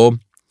World War,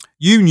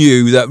 you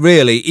knew that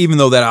really, even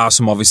though there are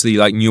some obviously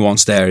like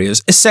nuanced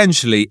areas,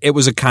 essentially it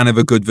was a kind of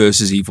a good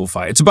versus evil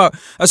fight. It's about,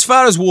 as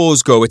far as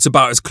wars go, it's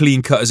about as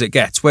clean cut as it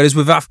gets. Whereas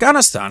with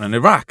Afghanistan and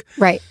Iraq,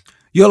 right,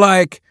 you're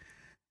like,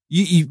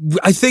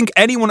 I think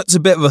anyone that's a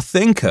bit of a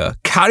thinker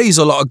carries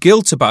a lot of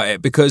guilt about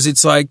it because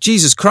it's like,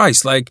 Jesus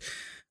Christ, like,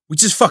 we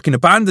just fucking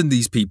abandoned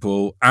these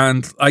people,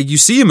 and like, you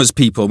see them as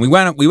people. We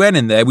went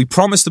in there, we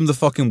promised them the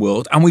fucking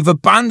world, and we've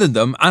abandoned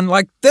them, and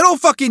like, they're all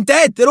fucking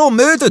dead. They're all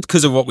murdered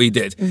because of what we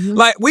did. Mm-hmm.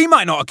 Like, we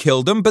might not have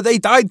killed them, but they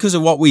died because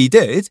of what we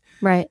did.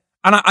 Right.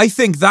 And I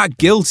think that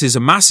guilt is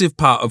a massive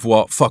part of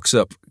what fucks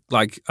up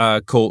like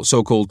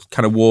so-called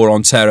kind of war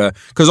on terror.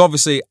 Because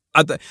obviously,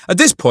 at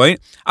this point,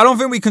 I don't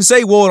think we can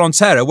say war on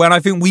terror when I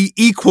think we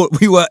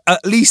were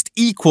at least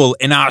equal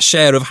in our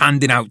share of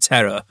handing out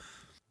terror.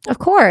 Of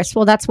course.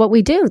 Well, that's what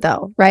we do,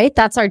 though, right?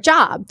 That's our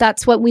job.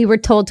 That's what we were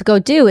told to go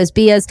do, is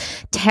be as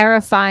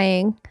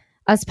terrifying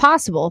as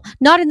possible.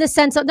 Not in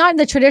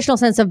the traditional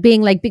sense of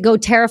being like, go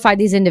terrify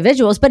these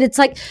individuals, but it's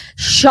like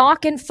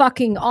shock and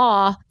fucking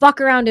awe, fuck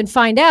around and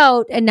find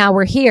out, and now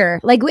we're here.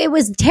 Like, it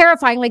was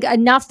terrifying, like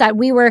enough that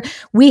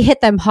we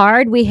hit them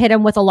hard, we hit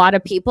them with a lot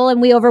of people,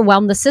 and we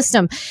overwhelmed the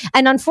system.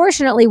 And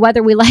unfortunately,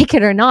 whether we like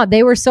it or not,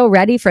 they were so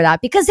ready for that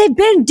because they've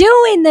been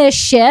doing this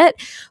shit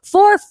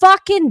for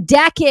fucking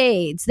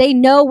decades. They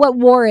know what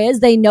war is,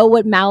 they know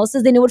what malice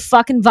is, they know what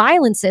fucking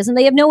violence is, and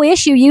they have no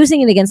issue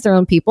using it against their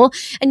own people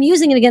and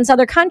using it against other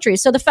other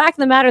countries. So the fact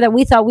of the matter that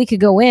we thought we could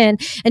go in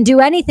and do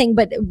anything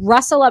but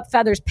rustle up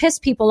feathers, piss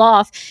people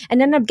off,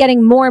 and end up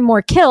getting more and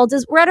more killed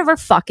is we're out of our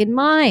fucking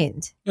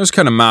mind. It was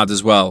kind of mad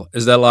as well.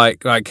 Is they're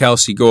like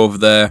Kelsie, go over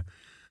there,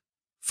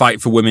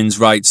 fight for women's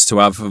rights to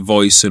have a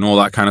voice and all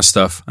that kind of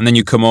stuff. And then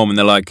you come home and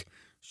they're like,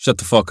 shut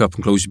the fuck up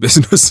and close your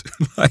business.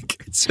 Like,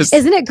 it's just...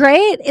 Isn't it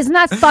great? Isn't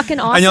that fucking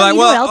awesome? And you're like, you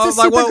know what else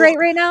is super great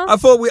right now? I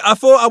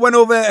thought I went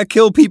over to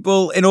kill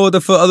people in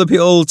order for other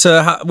people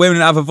women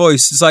to have a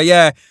voice. It's like,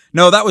 yeah,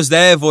 no, that was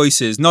their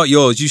voices, not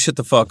yours. You shut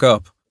the fuck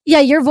up.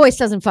 Yeah, your voice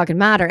doesn't fucking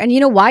matter. And you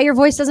know why your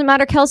voice doesn't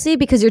matter, Kelsie?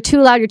 Because you're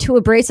too loud, you're too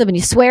abrasive, and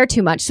you swear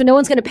too much. So no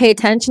one's going to pay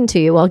attention to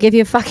you. I'll give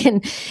you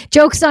fucking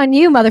jokes on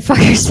you,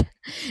 motherfuckers.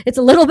 It's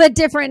a little bit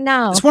different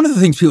now. It's one of the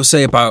things people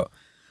say about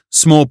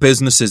small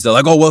businesses. They're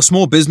like, oh, well,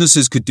 small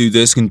businesses could do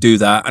this and do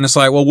that. And it's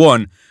like, well,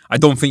 one, I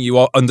don't think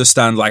you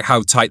understand like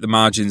how tight the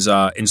margins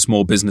are in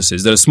small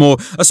businesses. That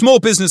a small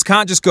business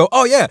can't just go,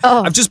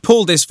 I've just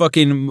pulled this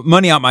fucking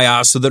money out my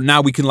ass so that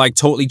now we can like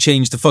totally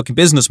change the fucking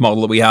business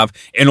model that we have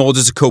in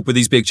order to cope with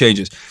these big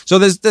changes. So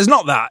there's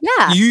not that.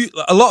 Yeah.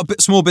 A lot of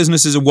small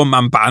businesses are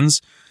one-man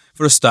bands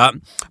for a start.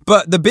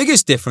 But the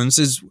biggest difference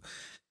is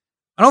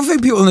I don't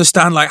think people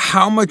understand like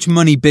how much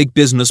money big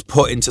business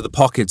put into the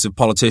pockets of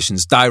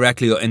politicians,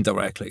 directly or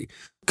indirectly.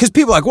 Because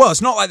people are like, well,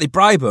 it's not like they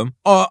bribe them.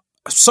 Or,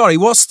 sorry,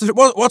 what's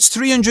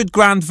 300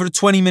 grand for a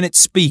 20-minute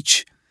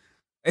speech?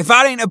 If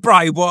that ain't a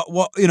bribe,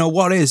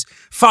 what is?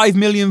 5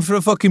 million for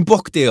a fucking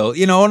book deal,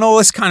 and all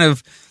this kind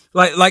of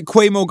like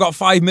Cuomo got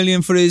 5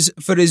 million for his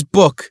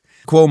book.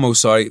 Cuomo,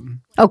 sorry.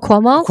 Oh,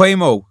 Cuomo?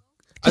 Cuomo.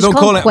 I don't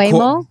call it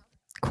Cuomo.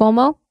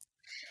 Cuomo?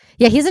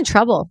 Yeah, he's in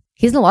trouble.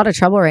 He's in a lot of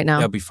trouble right now.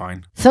 They'll be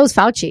fine. So's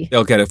Fauci.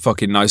 They'll get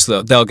a nice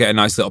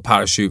little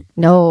parachute.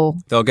 No.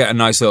 They'll get a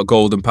nice little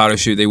golden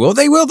parachute. They will.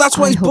 That's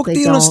what his book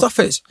deal and stuff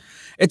is.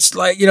 It's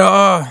like,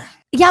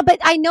 Yeah, but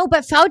I know,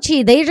 but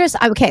Fauci,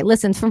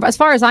 listen, from as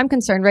far as I'm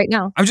concerned right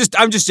now. I'm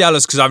just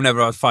jealous because I've never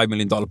had a $5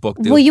 million book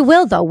deal. Well, you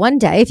will though, one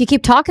day. If you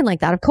keep talking like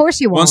that, of course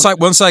you won't.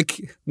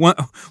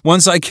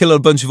 Once I kill a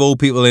bunch of old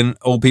people in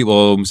old people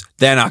homes,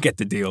 then I'll get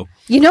the deal.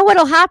 You know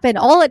what'll happen?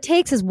 All it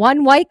takes is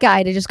one white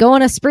guy to just go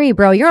on a spree,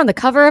 bro. You're on the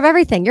cover of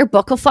everything. Your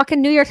book will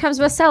fucking New York Times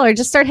bestseller.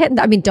 Just start hitting.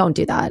 Don't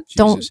do that.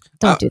 Jesus.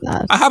 Don't do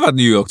that. I have had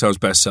New York Times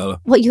bestseller.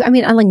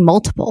 I'm like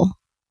multiple.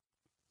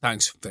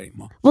 Thanks very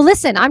much. Well,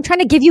 listen, I'm trying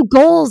to give you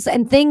goals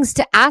and things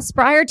to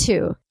aspire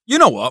to. You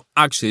know what?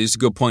 Actually, it's a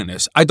good point.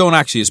 I don't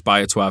actually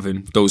aspire to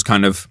having those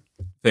kind of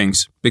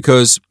things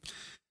because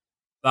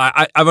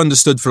I've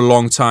understood for a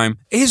long time.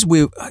 Here's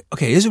weird.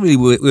 Okay, here's a really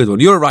weird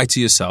one. You're a writer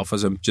yourself,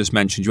 as I just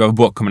mentioned. You have a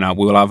book coming out.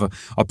 We will have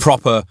a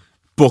proper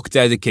book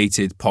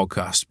dedicated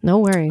podcast. No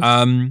worries.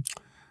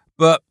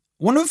 But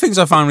one of the things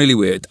I found really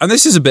weird, and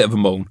this is a bit of a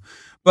moan,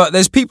 but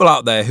there's people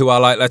out there who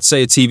are like, let's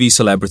say, a TV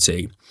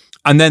celebrity.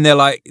 And then they're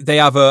like, they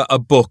have a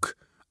book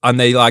and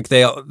they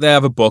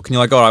have a book and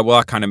you're like, all right, well,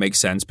 that kind of makes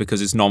sense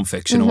because it's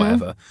nonfiction or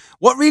whatever.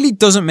 What really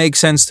doesn't make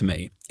sense to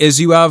me is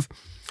you have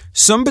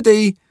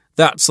somebody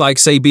that's like,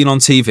 say, been on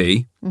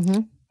TV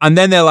and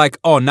then they're like,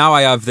 oh, now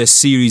I have this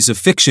series of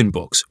fiction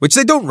books, which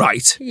they don't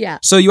write. Yeah.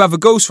 So you have a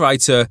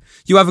ghostwriter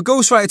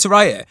to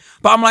write it.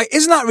 But I'm like,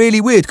 isn't that really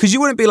weird? Because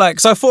you wouldn't be like,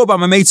 because I thought about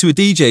my mates who are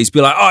DJs,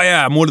 be like, oh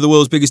yeah, I'm one of the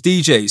world's biggest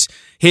DJs.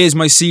 Here's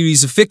my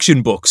series of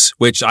fiction books,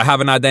 which I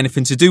haven't had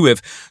anything to do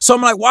with. So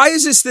I'm like, why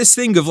is this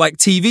thing of like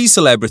TV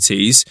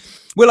celebrities?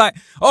 We're like,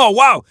 oh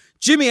wow,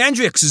 Jimi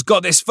Hendrix has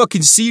got this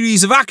fucking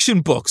series of action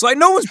books. Like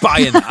no one's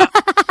buying that.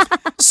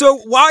 So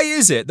why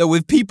is it that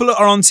with people that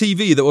are on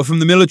TV that were from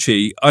the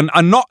military and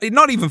not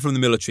even from the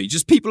military,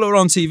 just people who are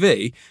on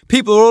TV,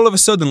 people are all of a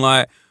sudden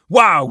like,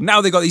 wow,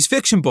 now they got these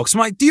fiction books. I'm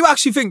like, do you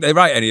actually think they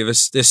write any of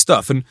this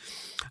stuff? And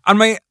I'm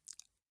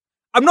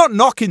not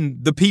knocking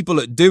the people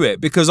that do it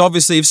because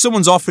obviously if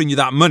someone's offering you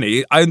that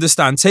money, I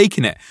understand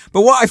taking it.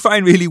 But what I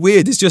find really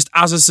weird is just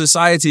as a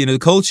society and a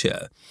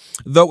culture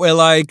that we're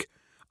like,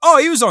 oh,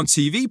 he was on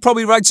TV, he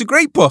probably writes a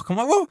great book. I'm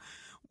like, well,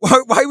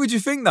 why would you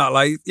think that?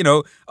 Like,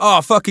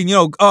 I've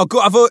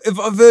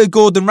heard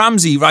Gordon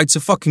Ramsay writes a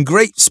fucking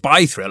great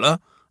spy thriller.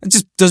 It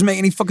just doesn't make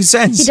any fucking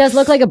sense. He does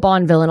look like a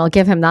Bond villain. I'll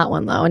give him that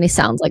one, though. And he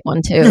sounds like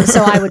one, too.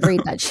 So I would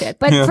read that shit.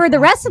 But for the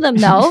rest of them,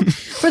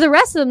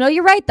 no,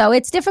 you're right, though.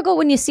 It's difficult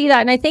when you see that.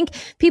 And I think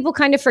people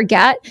kind of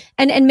forget.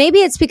 And maybe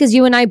it's because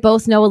you and I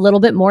both know a little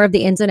bit more of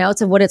the ins and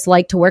outs of what it's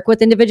like to work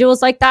with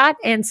individuals like that.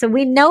 And so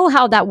we know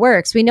how that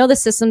works. We know the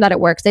system that it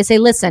works. They say,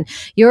 listen,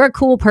 you're a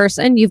cool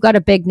person. You've got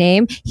a big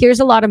name.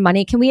 Here's a lot of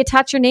money. Can we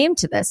attach your name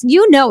to this?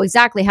 You know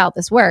exactly how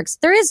this works.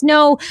 There is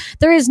no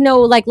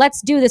like,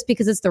 let's do this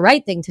because it's the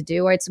right thing to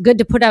do or it's good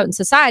to put out in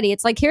society.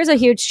 It's like, here's a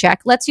huge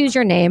check. Let's use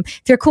your name.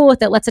 If you're cool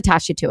with it, let's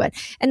attach you to it.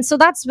 And so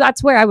that's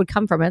where I would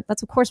come from it.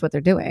 That's of course what they're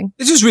doing.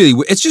 It's just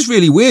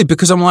really weird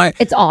because I'm like,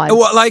 it's odd.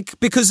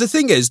 Because the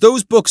thing is,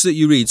 those books that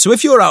you read. So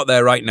if you're out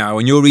there right now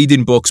and you're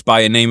reading books by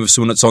a name of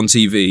someone that's on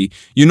TV,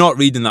 you're not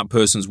reading that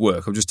person's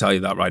work. I'll just tell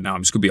you that right now.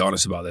 I'm just gonna be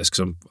honest about this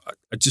because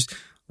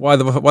why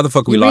the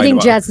fuck are we lying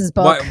about? Reading Jez's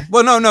book.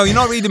 No, you're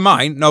not reading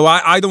mine. No,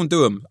 I don't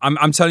do them.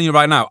 I'm telling you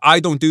right now, I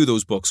don't do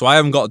those books. So I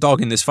haven't got a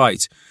dog in this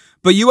fight.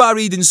 But you are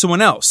reading someone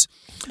else.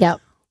 Yeah.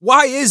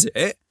 why is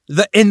it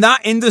that in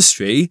that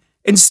industry,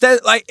 instead,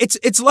 like,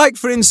 it's like,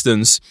 for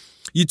instance,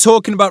 you're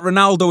talking about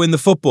Ronaldo in the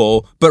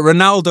football, but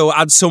Ronaldo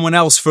had someone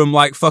else from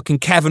like fucking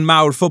Kevin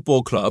Mauer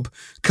Football Club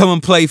come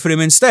and play for him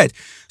instead.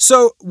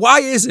 So why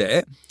is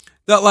it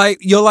that like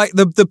you're like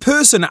the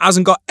person that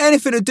hasn't got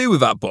anything to do with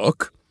that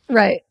book,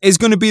 right, is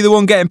going to be the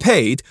one getting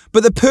paid,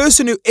 but the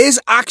person who is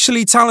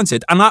actually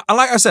talented, and like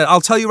I said,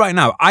 I'll tell you right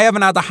now, I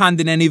haven't had a hand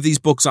in any of these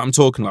books that I'm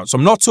talking about, so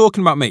I'm not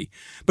talking about me.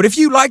 But if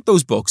you like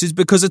those books, it's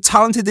because a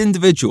talented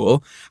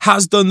individual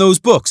has done those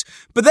books,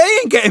 but they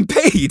ain't getting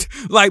paid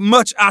like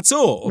much at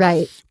all.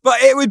 Right. But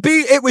it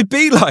would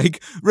be like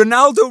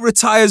Ronaldo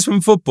retires from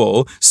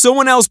football,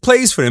 someone else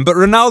plays for him, but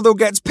Ronaldo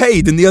gets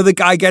paid and the other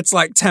guy gets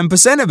like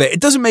 10% of it.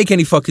 It doesn't make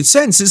any fucking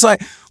sense. It's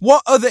like,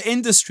 what other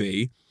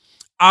industry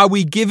are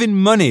we giving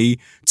money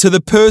to the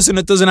person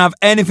that doesn't have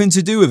anything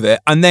to do with it,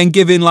 and then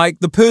giving like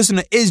the person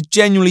that is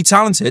genuinely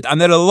talented?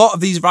 And there are a lot of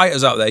these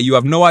writers out there, you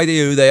have no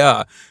idea who they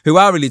are, who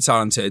are really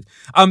talented.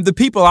 The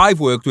people I've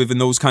worked with in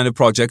those kind of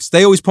projects,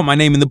 they always put my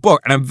name in the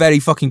book, and I'm very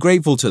fucking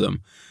grateful to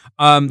them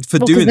for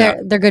doing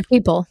that. They're good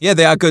people. Yeah,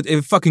 they are good,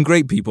 fucking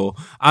great people.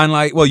 And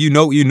like, well, you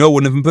know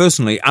one of them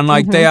personally, and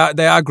like they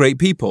are great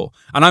people,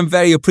 and I'm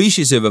very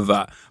appreciative of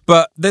that.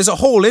 But there's a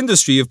whole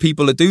industry of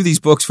people that do these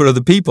books for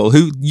other people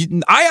who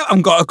I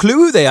haven't got a clue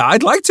who they are.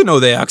 I'd like to know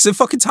they are because they're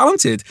fucking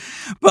talented.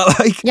 But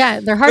like, yeah,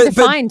 they're hard to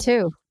find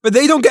too. But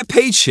they don't get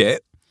paid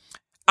shit.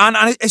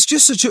 And it's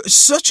just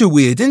such a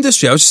weird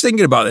industry. I was just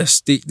thinking about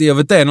this the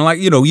other day, and I'm like,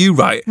 you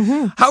write.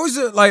 How is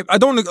it like? I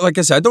don't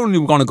really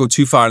want to go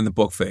too far in the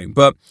book thing,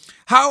 but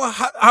how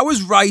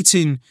has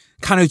writing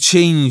kind of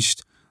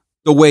changed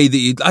the way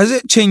that has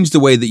it changed the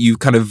way that you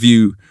kind of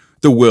view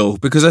the world?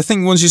 Because I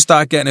think once you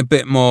start getting a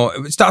bit more,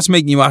 it starts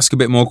making you ask a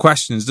bit more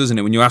questions, doesn't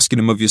it? When you're asking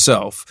them of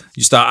yourself,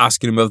 you start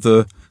asking them of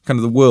the kind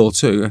of the world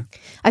too.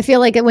 I feel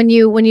like when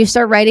you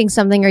start writing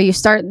something, or you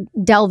start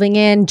delving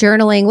in,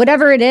 journaling,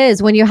 whatever it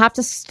is, when you have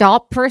to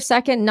stop for a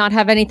second, not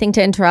have anything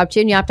to interrupt you,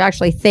 and you have to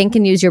actually think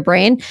and use your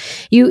brain,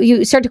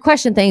 you start to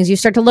question things, you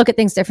start to look at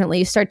things differently,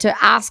 you start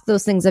to ask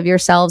those things of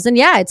yourselves, and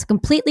yeah, it's a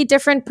completely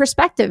different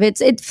perspective.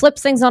 It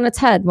flips things on its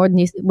head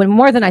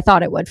more than I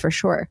thought it would, for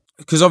sure.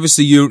 Because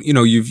obviously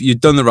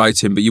you've done the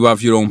writing, but you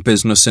have your own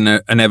business and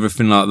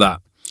everything like that.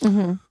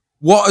 Mm-hmm.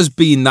 What has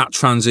been that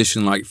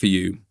transition like for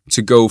you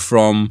to go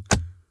from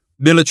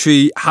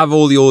military, have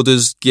all the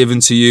orders given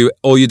to you,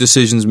 all your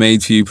decisions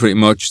made for you pretty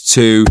much,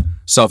 to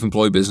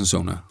self-employed business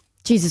owner?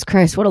 Jesus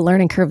Christ, what a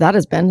learning curve that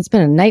has been. It's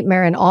been a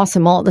nightmare and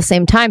awesome all at the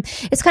same time.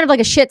 It's kind of like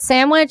a shit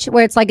sandwich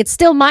where it's like, it's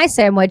still my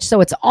sandwich,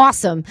 so it's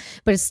awesome,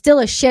 but it's still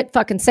a shit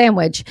fucking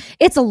sandwich.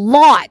 It's a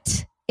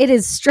lot. It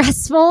is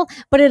stressful,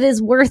 but it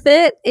is worth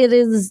it. It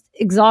is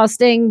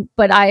exhausting,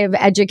 but I have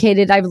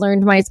educated. I've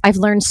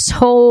learned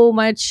so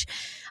much.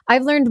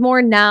 I've learned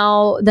more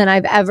now than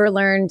I've ever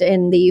learned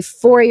in the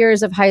 4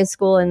 years of high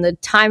school and the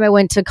time I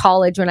went to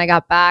college when I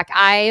got back.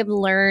 I have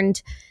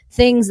learned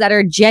things that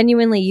are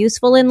genuinely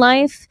useful in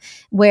life,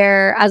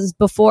 whereas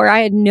before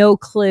I had no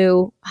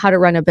clue how to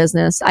run a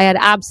business. I had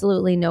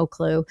absolutely no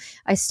clue.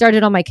 I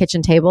started on my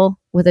kitchen table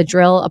with a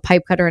drill, a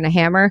pipe cutter, and a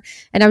hammer,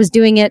 and I was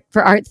doing it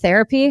for art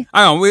therapy.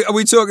 Hang on, are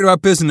we talking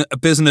about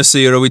business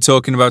here, or are we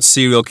talking about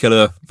serial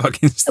killer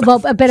fucking stuff?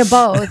 Well, a bit of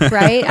both,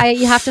 right?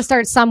 You have to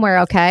start somewhere,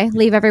 okay?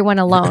 Leave everyone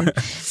alone.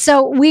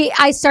 So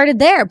I started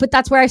there, but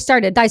that's where I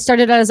started. I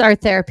started as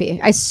art therapy.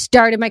 I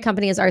started my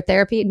company as art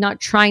therapy, not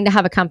trying to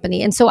have a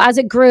company. And so as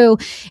it grew,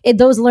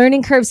 those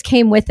learning curves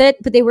came with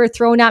it, but they were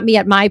thrown at me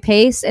at my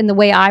pace and the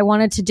way I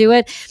wanted to do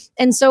it.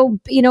 And so,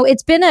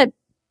 it's been a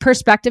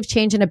perspective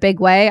change in a big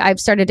way. I've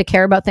started to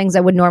care about things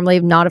I would normally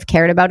not have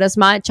cared about as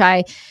much.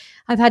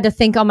 I've had to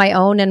think on my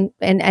own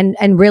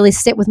and really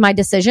sit with my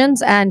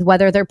decisions, and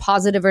whether they're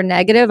positive or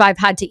negative, I've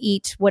had to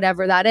eat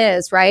whatever that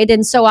is, right?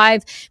 And so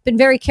I've been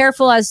very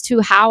careful as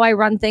to how I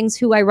run things,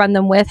 who I run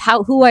them with,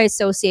 who I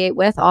associate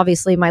with.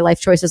 Obviously, my life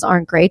choices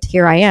aren't great.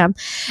 Here I am.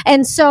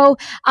 And so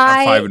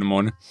at 5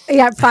 a.m.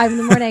 Yeah, at 5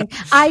 a.m.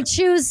 I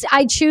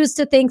choose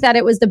to think that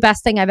it was the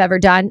best thing I've ever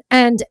done.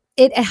 And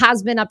it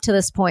has been up to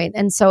this point.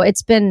 And so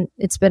it's been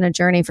a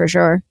journey for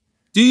sure.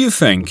 Do you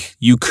think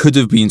you could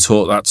have been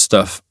taught that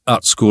stuff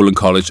at school and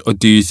college, or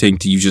do you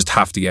think that you just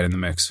have to get in the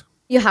mix?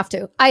 You have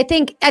to. I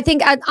think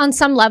on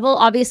some level,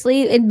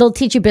 obviously, they'll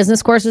teach you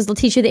business courses. They'll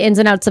teach you the ins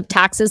and outs of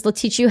taxes. They'll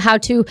teach you how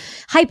to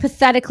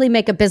hypothetically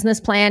make a business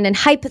plan and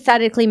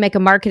hypothetically make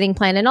a marketing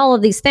plan and all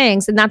of these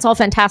things. And that's all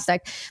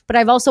fantastic. But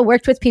I've also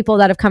worked with people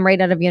that have come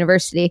right out of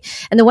university.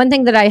 And the one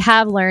thing that I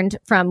have learned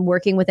from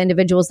working with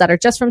individuals that are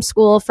just from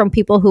school, from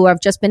people who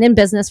have just been in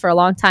business for a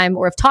long time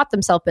or have taught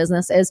themselves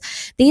business, is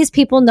these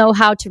people know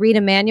how to read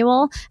a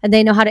manual and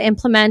they know how to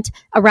implement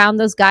around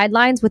those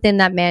guidelines within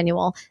that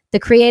manual. The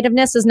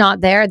creativeness is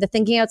not there. The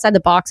thinking outside the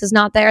box is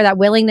not there. That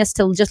willingness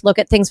to just look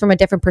at things from a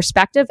different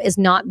perspective is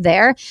not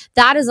there.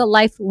 That is a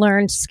life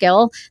learned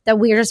skill that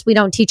we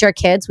don't teach our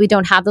kids. We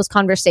don't have those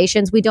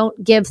conversations. We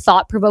don't give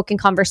thought-provoking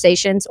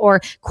conversations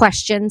or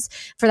questions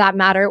for that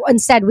matter.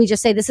 Instead, we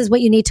just say, this is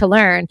what you need to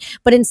learn.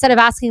 But instead of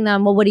asking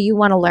them, well, what do you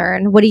want to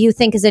learn? What do you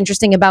think is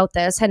interesting about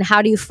this? And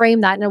how do you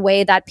frame that in a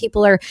way that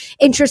people are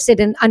interested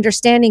in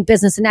understanding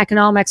business and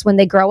economics when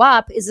they grow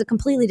up is a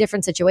completely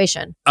different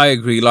situation. I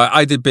agree. Like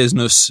I did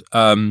business,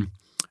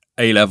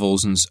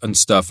 A-levels and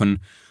stuff. And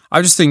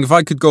I just think if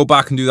I could go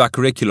back and do that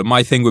curriculum,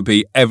 my thing would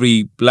be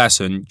every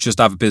lesson, just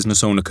have a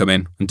business owner come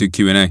in and do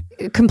Q&A.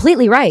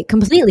 Completely right.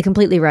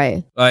 Completely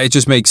right. It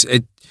just makes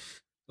it,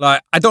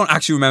 like, I don't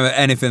actually remember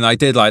anything I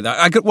did like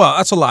that. Well,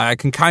 that's a lie. I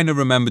can kind of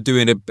remember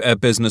doing a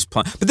business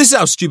plan. But this is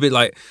how stupid,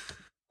 like,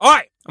 all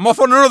right, I'm off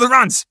on another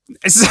rant.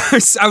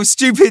 It's how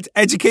stupid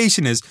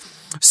education is.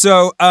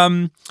 So,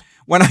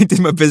 when I did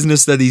my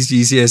business studies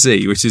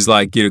GCSE, which is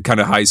like, you know, kind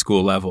of high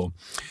school level,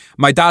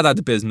 my dad had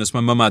a business,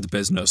 my mum had a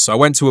business. So I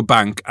went to a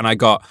bank and I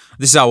got,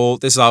 this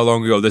is how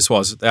long ago this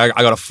was. I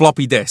got a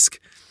floppy disk,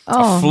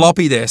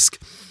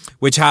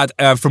 which had,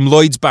 from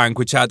Lloyd's Bank,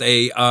 which had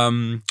a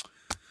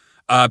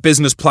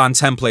business plan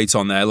template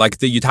on there, like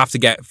that you'd have to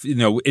get, you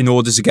know, in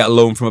order to get a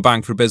loan from a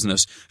bank for a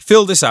business.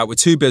 Filled this out with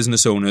 2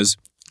 business owners,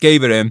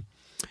 gave it in.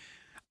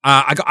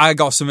 I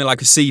got something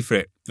like a C for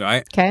it,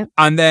 right? Okay.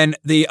 And then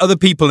the other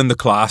people in the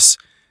class,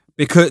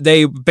 because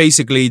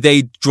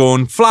they'd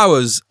drawn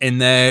flowers in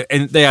their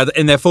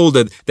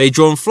folder. They'd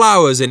drawn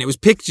flowers and it was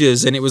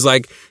pictures and it was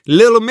like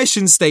little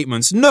mission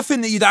statements,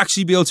 nothing that you'd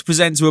actually be able to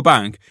present to a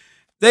bank.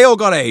 They all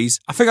got A's.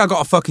 I think I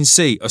got a fucking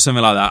C or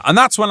something like that. And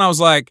that's when I was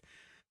like,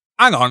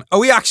 hang on, are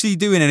we actually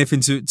doing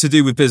anything to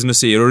do with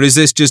business here? Or is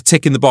this just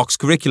ticking the box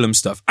curriculum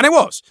stuff? And it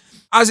was,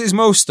 as is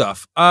most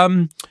stuff.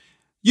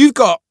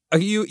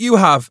 You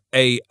have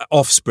a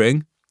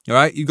offspring, all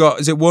right? You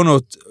got, is it one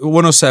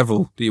or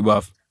several that you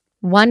have?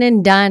 One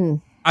and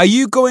done. Are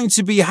you going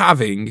to be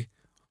having,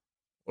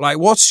 like,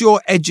 what's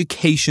your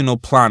educational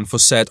plan for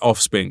said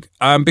offspring?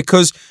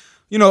 Because,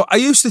 you know, I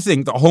used to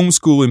think that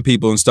homeschooling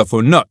people and stuff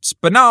were nuts,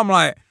 but now I'm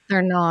like,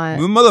 they're not.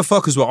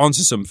 Motherfuckers were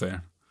onto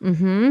something.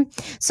 Mm-hmm.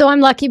 So I'm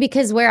lucky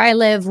because where I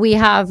live, we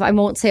have, I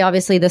won't say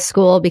obviously the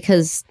school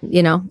because,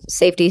 you know,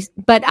 safety,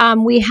 but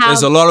we have.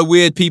 There's a lot of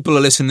weird people who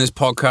listen to this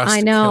podcast.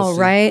 I know, Kelsie.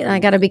 right? I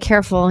got to be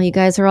careful. You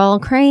guys are all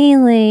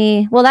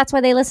crazy. Well, that's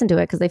why they listen to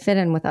it, because they fit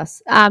in with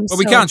us. But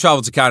we can't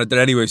travel to Canada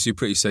anyway, so you're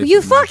pretty safe.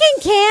 You fucking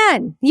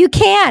can. You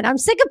can. I'm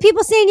sick of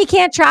people saying you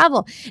can't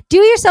travel. Do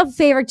yourself a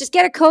favor. Just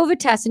get a COVID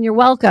test and you're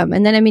welcome.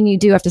 And then, I mean, you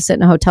do have to sit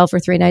in a hotel for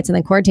 3 nights and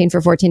then quarantine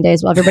for 14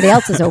 days while everybody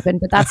else is open.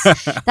 But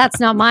that's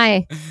not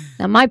my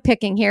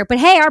picking here. But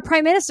hey, our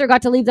prime minister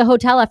got to leave the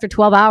hotel after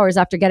 12 hours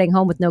after getting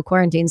home with no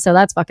quarantine. So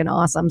that's fucking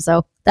awesome.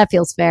 So that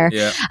feels fair.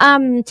 Yeah.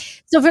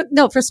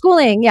 For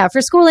schooling.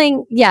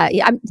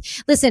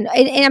 Listen,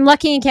 and I'm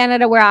lucky in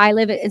Canada where I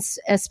live, it's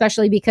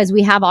especially because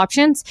we have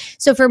options.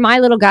 So for my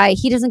little guy,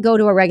 he doesn't go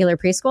to a regular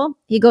preschool.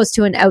 He goes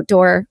to an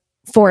outdoor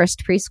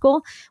forest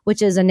preschool,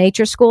 which is a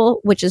nature school,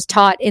 which is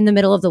taught in the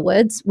middle of the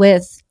woods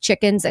with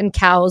chickens and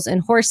cows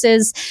and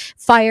horses,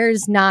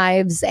 fires,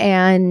 knives,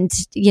 and,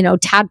 you know,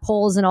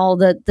 tadpoles and all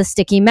the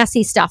sticky,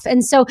 messy stuff.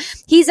 And so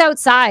he's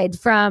outside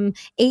from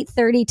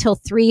 8:30 till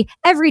 3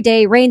 every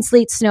day, rain,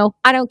 sleet, snow.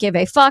 I don't give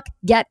a fuck.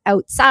 Get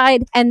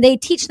outside. And they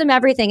teach them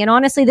everything. And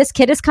honestly, this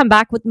kid has come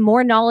back with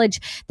more knowledge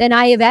than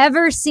I have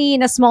ever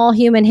seen a small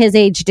human his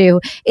age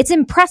do. It's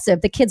impressive.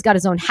 The kid's got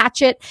his own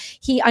hatchet.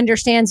 He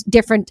understands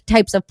different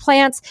types of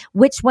plants,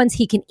 which ones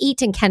he can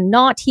eat and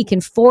cannot. He can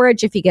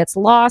forage if he gets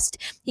lost.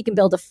 He can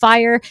build a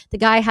fire. The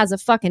guy has a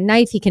fucking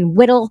knife. He can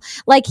whittle.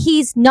 Like,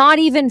 he's not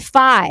even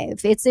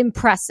 5. It's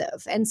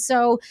impressive. And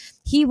so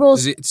he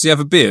rolls. Does he have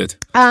a beard?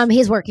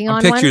 He's working on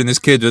one. I'm picturing this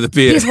kid with a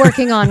beard. He's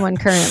working on one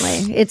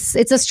currently. It's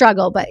a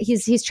struggle, but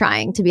he's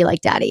trying to be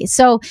like daddy.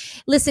 So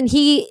listen,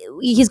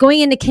 he's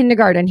going into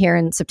kindergarten here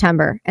in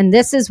September. And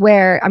this is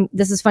where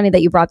this is funny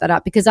that you brought that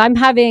up, because I'm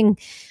having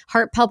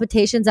heart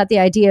palpitations at the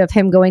idea of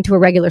him going to a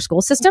regular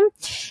school system.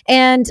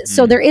 And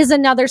so there is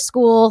another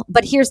school,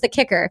 but here's the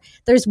kicker.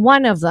 There's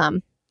one of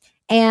them.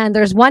 And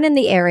there's one in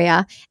the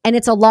area, and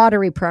it's a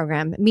lottery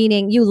program,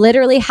 meaning you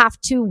literally have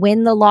to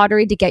win the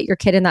lottery to get your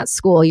kid in that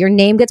school. Your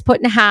name gets put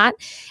in a hat,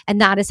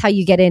 and that is how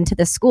you get into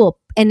the school.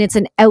 And it's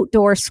an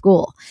outdoor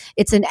school.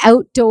 It's an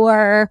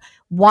outdoor,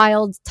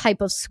 wild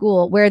type of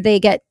school where they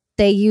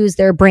use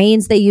their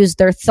brains, they use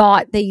their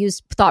thought, they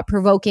use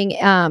thought-provoking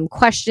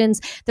questions.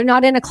 They're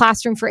not in a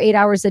classroom for 8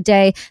 hours a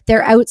day.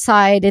 They're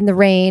outside in the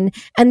rain,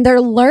 and they're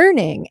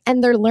learning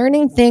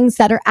things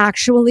that are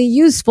actually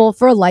useful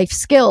for life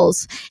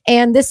skills.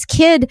 And this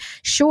kid,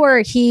 sure,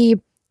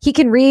 he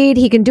can read,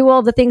 he can do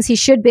all the things he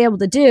should be able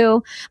to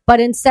do,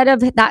 but instead of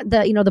that,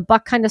 the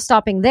buck kind of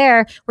stopping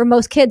there, where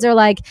most kids are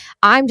like,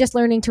 I'm just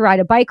learning to ride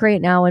a bike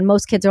right now, and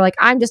most kids are like,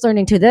 I'm just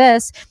learning to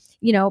this.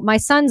 my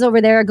son's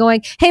over there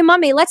going, hey,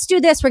 mommy, let's do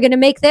this. We're going to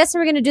make this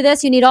and we're going to do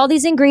this. You need all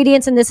these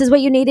ingredients and this is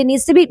what you need. It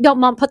needs to be, no,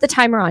 mom, put the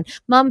timer on.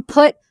 Mom,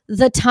 put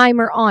the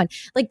timer on.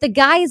 Like, the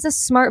guy is a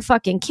smart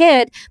fucking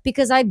kid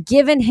because I've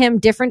given him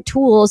different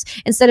tools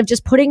instead of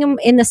just putting him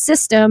in the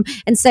system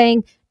and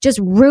saying, just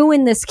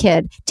ruin this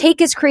kid. Take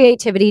his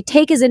creativity,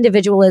 take his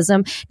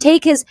individualism,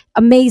 take his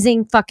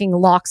amazing fucking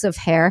locks of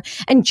hair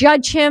and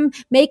judge him,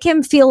 make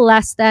him feel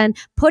less than,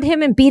 put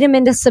him and beat him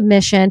into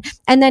submission,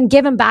 and then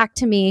give him back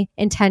to me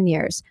in 10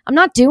 years. I'm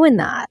not doing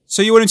that.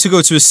 So you want him to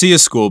go to a SEER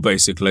school,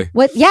 basically?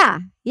 What? Yeah.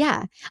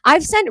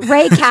 I've sent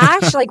Ray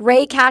Cash, like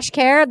Ray Cash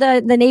Care,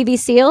 the Navy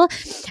SEAL.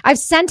 I've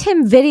sent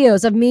him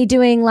videos of me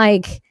doing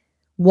like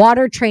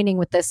water training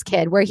with this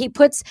kid where he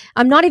puts,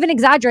 I'm not even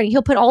exaggerating,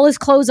 he'll put all his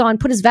clothes on,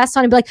 put his vest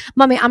on and be like,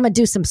 mommy, I'm gonna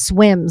do some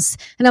swims.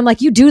 And I'm like,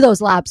 you do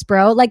those laps,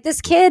 bro. Like,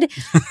 this kid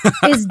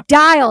is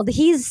dialed.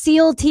 He's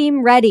SEAL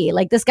team ready.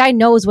 Like, this guy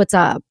knows what's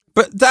up.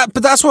 But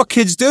that's what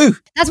kids do.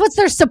 That's what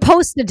they're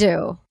supposed to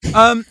do.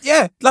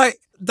 Yeah, like,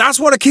 that's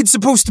what a kid's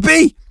supposed to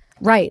be.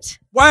 Right.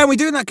 Why aren't we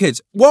doing that,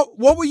 kids? What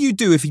will you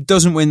do if he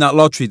doesn't win that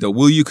lottery, though?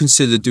 Will you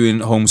consider doing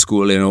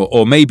homeschooling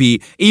or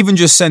maybe even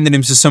just sending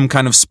him to some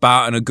kind of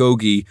Spartan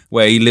agoge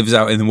where he lives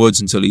out in the woods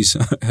until he's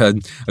a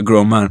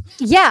grown man?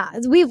 Yeah,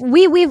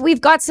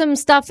 we've got some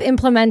stuff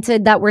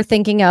implemented that we're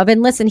thinking of.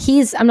 And listen,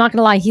 I'm not going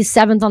to lie, he's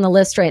 7th on the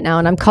list right now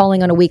and I'm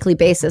calling on a weekly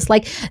basis.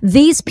 Like,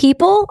 these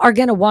people are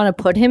going to want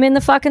to put him in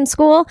the fucking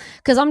school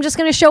because I'm just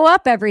going to show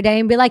up every day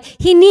and be like,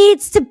 he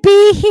needs to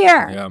be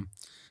here. Yeah.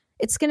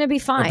 It's going to be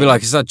fine. I'll be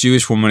like, is that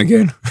Jewish woman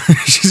again?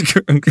 She's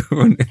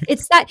going.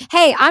 It's that,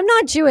 hey, I'm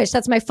not Jewish.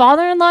 That's my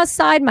father-in-law's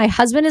side. My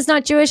husband is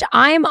not Jewish.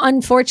 I'm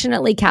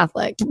unfortunately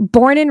Catholic.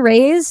 Born and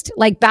raised,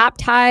 like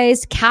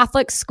baptized,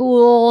 Catholic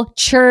school,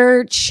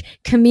 church,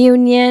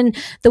 communion,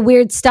 the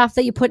weird stuff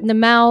that you put in the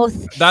mouth.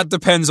 That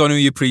depends on who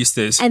your priest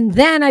is. And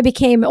then I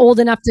became old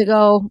enough to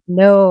go,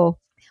 no.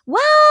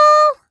 Well,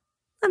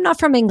 I'm not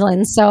from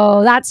England,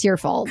 so that's your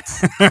fault.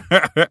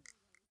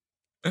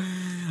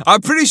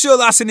 I'm pretty sure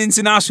that's an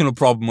international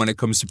problem when it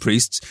comes to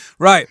priests.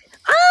 Right.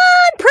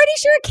 I'm pretty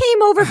sure it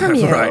came over from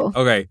you. Right.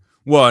 Okay.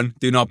 1,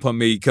 do not put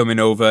me coming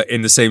over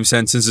in the same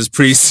sentence as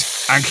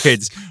priests and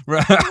kids.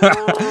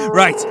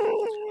 Right.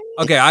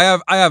 Okay. I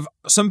have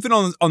something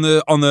on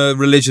the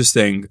religious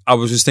thing I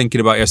was just thinking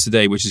about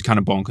yesterday, which is kind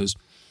of bonkers.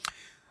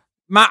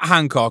 Matt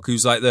Hancock,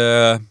 who's like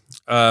the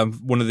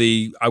one of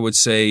the, I would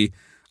say,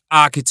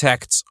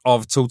 architects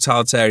of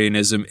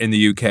totalitarianism in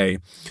the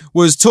UK,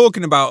 was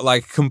talking about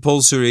like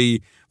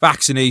compulsory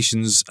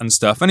vaccinations and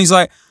stuff. And he's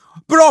like,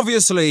 but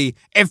obviously,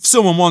 if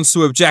someone wants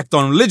to object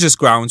on religious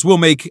grounds, we'll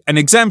make an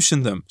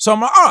exemption them. So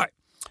I'm like, all right.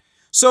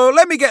 So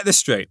let me get this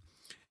straight.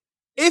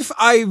 If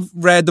I've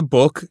read a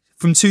book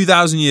from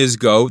 2,000 years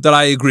ago that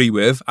I agree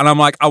with, and I'm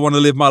like, I want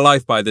to live my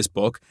life by this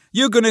book,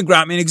 you're going to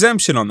grant me an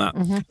exemption on that.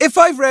 Mm-hmm. If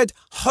I've read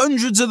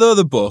hundreds of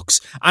other books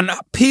and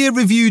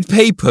peer-reviewed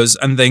papers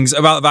and things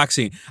about the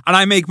vaccine, and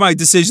I make my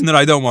decision that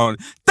I don't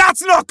want,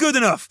 that's not good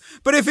enough.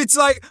 But if it's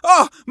like,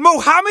 oh,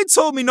 Mohammed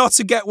told me not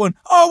to get one.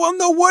 Oh, well,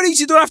 no worries,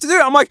 you don't have to do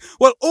it. I'm like,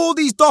 well, all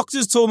these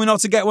doctors told me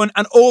not to get one,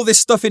 and all this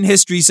stuff in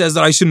history says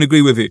that I shouldn't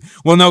agree with you.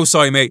 Well, no,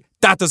 sorry, mate.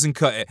 That doesn't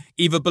cut it.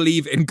 Either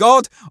believe in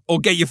God or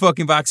get your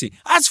fucking vaccine.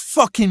 That's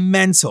fucking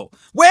mental.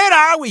 Where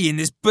are we in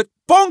this? But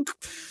bonk.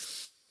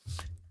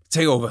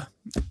 Take over.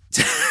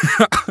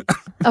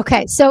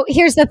 Okay, so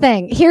here's the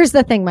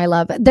thing, my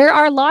love. There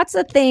are lots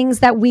of things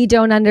that we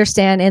don't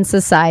understand in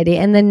society.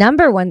 And the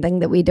number one thing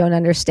that we don't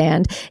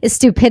understand is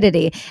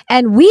stupidity.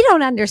 And we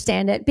don't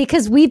understand it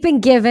because we've been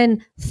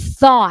given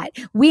thought.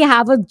 We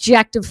have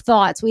objective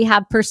thoughts. We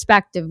have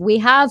perspective. We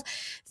have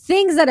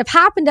things that have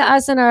happened to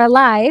us in our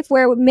life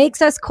where it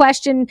makes us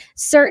question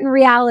certain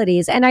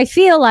realities. And I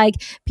feel like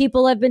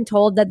people have been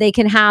told that they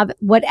can have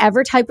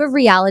whatever type of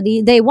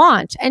reality they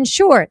want. And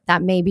sure,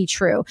 that may be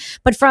true.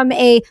 But from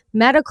a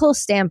medical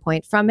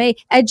standpoint, from a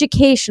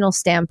educational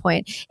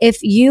standpoint,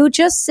 if you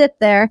just sit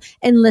there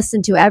and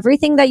listen to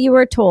everything that you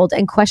were told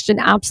and question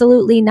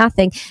absolutely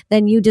nothing,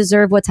 then you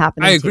deserve what's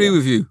happening. I agree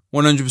with you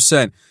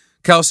 100%.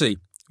 Kelsie,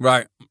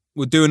 right,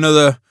 we'll do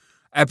another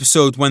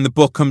episode when the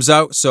book comes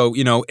out, so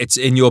it's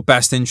in your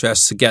best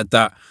interest to get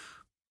that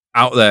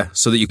out there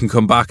so that you can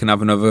come back and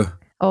have another.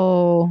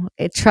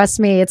 Trust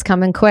me, it's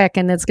coming quick,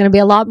 and it's going to be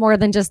a lot more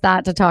than just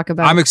that to talk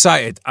about. I'm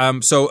excited.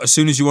 So as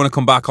soon as you want to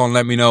come back on,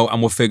 let me know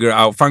and we'll figure it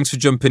out. Thanks for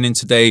jumping in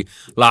today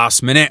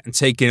last minute and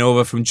taking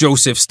over from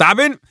Joseph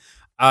Stabbin.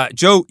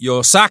 Joe,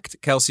 you're sacked.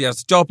 Kelsie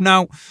has the job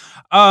now.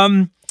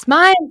 It's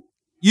mine.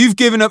 You've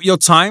given up your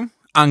time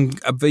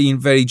and been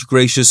very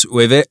gracious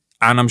with it,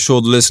 and I'm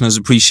sure the listeners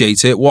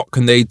appreciate it. What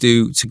can they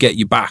do to get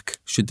you back,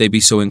 should they be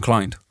so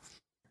inclined?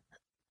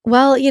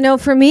 Well,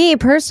 for me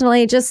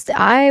personally,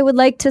 I would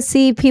like to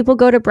see people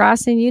go to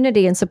Brass in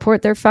Unity and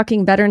support their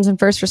fucking veterans and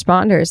first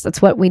responders.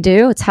 That's what we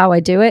do. It's how I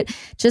do it.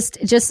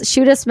 Just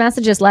shoot us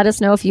messages. Let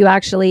us know if you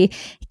actually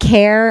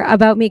care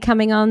about me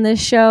coming on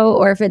this show,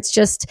 or if it's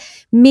just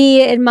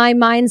me in my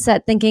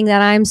mindset thinking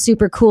that I'm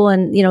super cool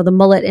and, you know, the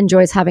mullet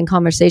enjoys having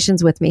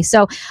conversations with me.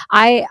 So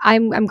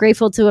I'm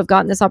grateful to have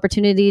gotten this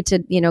opportunity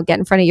to, you know, get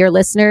in front of your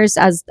listeners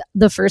as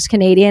the first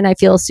Canadian. I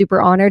feel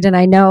super honored, and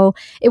I know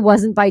it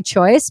wasn't by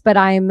choice, but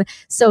I'm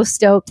so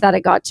stoked that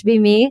it got to be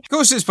me. Of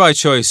course it's by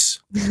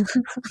choice.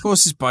 Of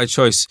course it's by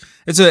choice.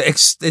 It's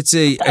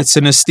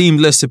an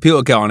esteemed list of people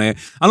to get on here.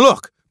 And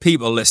look,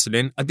 people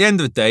listening, at the end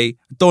of the day,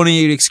 don't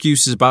hear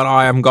excuses about,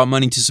 I haven't got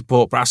money to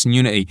support Brass and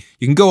Unity.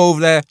 You can go over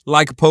there,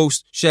 like a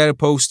post, share a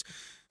post.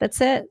 That's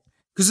it.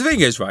 Because the thing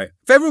is, right,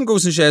 if everyone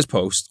goes and shares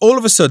posts, all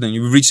of a sudden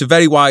you reach a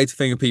very wide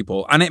thing of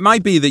people. And it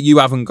might be that you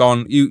haven't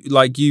gone, you,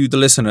 the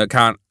listener,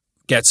 can't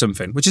get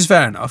something, which is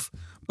fair enough.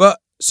 But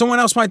someone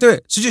else might do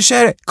it. So just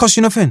share it. Cost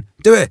you nothing.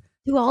 Do it.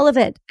 Do all of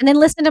it. And then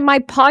listen to my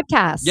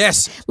podcast.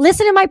 Yes.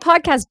 Listen to my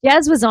podcast.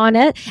 Jez was on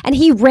it and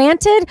he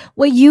ranted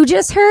what you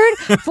just heard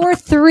for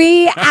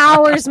 3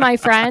 hours, my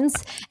friends.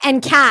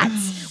 And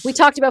cats. We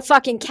talked about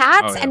fucking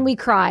cats and we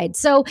cried.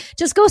 So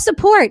just go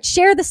support.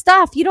 Share the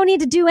stuff. You don't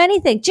need to do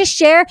anything. Just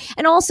share.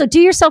 And also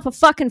do yourself a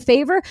fucking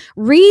favor.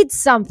 Read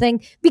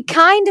something. Be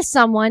kind to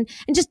someone.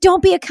 And just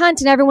don't be a cunt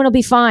and everyone will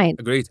be fine.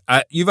 Agreed.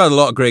 You've had a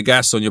lot of great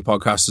guests on your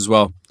podcast as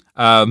well.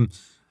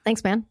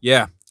 Thanks, man.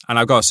 Yeah. And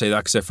I've got to say that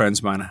because they're friends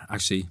of mine. I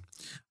actually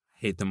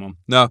hate them on.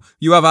 No,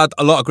 you have had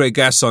a lot of great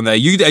guests on there.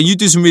 You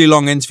do some really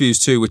long interviews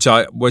too, which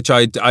I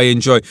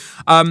enjoy.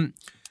 I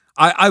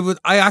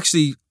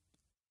actually,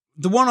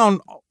 the one on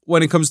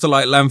when it comes to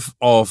like length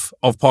of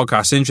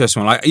podcasts,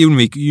 interesting one. Like you and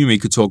me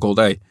could talk all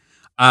day.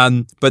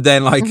 But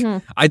then like,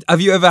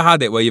 have you ever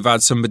had it where you've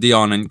had somebody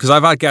on, and because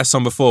I've had guests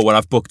on before where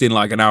I've booked in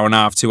like an hour and a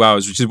half, 2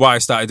 hours, which is why I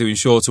started doing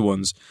shorter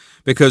ones,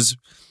 because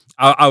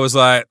I was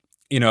like,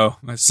 you know,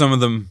 some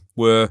of them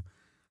were,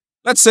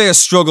 let's say, a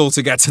struggle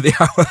to get to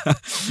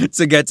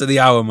the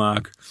hour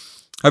mark.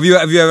 Have you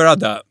ever had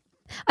that?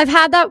 I've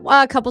had that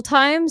a couple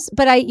times,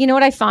 but you know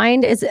what I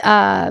find is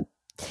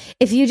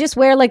if you just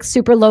wear like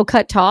super low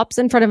cut tops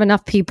in front of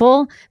enough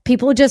people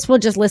will just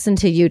listen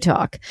to you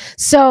talk.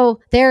 So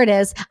there it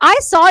is. I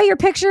saw your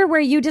picture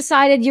where you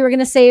decided you were going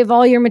to save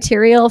all your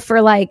material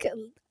for like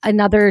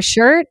another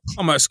shirt.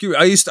 Oh my scoop!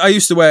 I used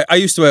to wear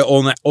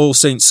all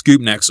Saints scoop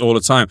necks all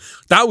the time.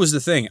 That was the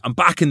thing. And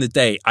back in the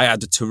day, I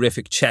had a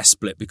terrific chest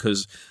split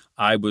because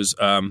I was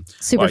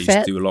super fit. I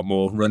used to do a lot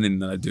more running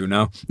than I do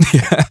now.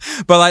 Yeah.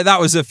 But like that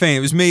was the thing.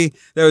 It was me.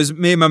 There was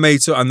me and my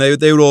mates, and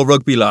they were all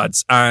rugby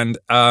lads. And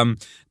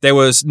there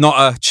was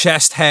not a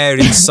chest hair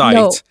in sight.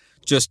 No.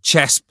 Just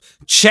chest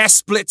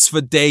splits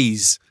for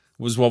days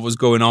was what was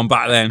going on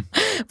back then.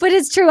 But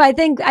it's true. I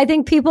think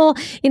people,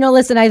 you know,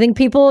 listen, I think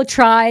people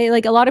try,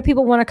 like a lot of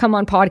people want to come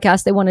on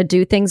podcasts. They want to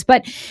do things.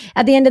 But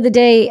at the end of the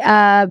day,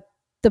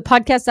 the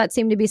podcasts that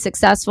seem to be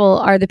successful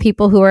are the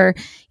people who are,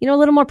 you know, a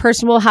little more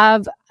personable,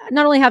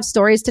 not only have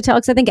stories to tell,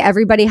 because I think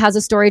everybody has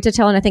a story to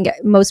tell. And I think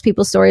most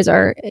people's stories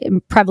are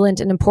prevalent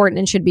and important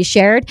and should be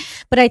shared.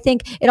 But I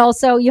think it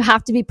also, you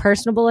have to be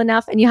personable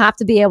enough and you have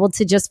to be able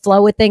to just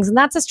flow with things. And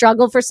that's a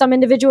struggle for some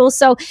individuals.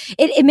 So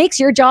it makes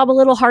your job a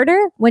little harder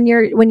when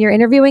you're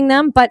interviewing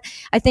them. But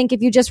I think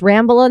if you just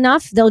ramble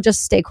enough, they'll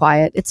just stay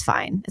quiet. It's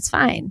fine. It's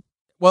fine.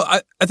 Well,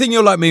 I think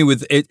you're like me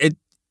with it.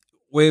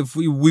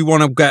 We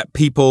want to get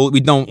people,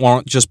 we don't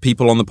want just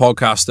people on the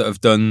podcast that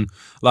have done,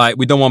 like,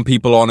 we don't want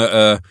people on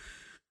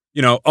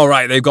you know, all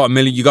right, they've got 1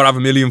 million, you got to have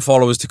 1 million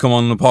followers to come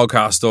on the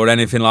podcast or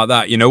anything like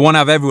that. You know, want to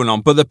have everyone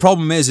on. But the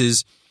problem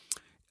is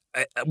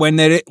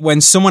when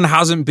someone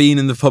hasn't been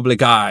in the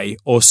public eye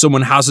or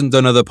someone hasn't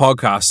done other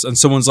podcasts and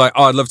someone's like,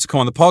 oh, I'd love to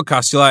come on the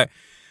podcast. You're like,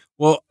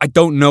 well, I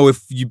don't know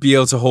if you'd be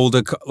able to hold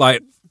a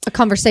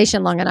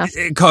conversation long enough.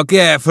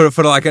 Yeah, for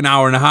like an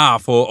hour and a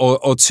half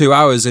or 2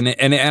 hours. And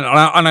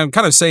I'm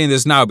kind of saying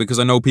this now because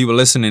I know people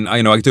listening,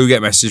 you know, I do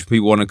get messages from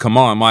people want to come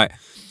on. I'm like,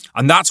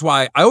 and that's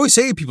why I always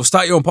say to people,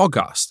 start your own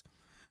podcast.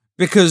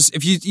 Because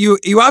if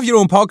you have your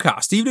own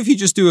podcast, even if you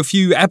just do a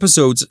few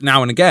episodes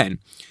now and again,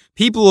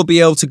 people will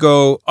be able to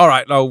go, all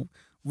right,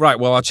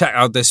 well, I'll check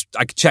out this,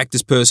 I could check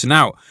this person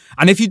out.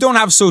 And if you don't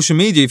have social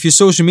media, if your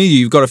social media,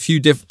 you've got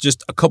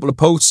just a couple of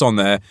posts on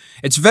there,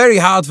 it's very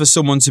hard for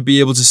someone to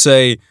be able to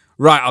say,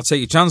 right, I'll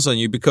take a chance on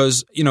you,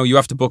 because, you know, you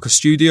have to book a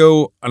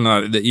studio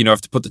and, you know,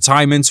 have to put the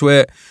time into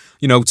it.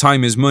 You know,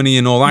 time is money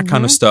and all that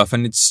kind of stuff.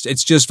 And it's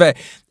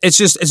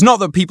not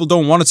that people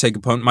don't want to take a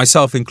punt,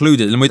 myself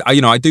included.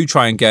 And I do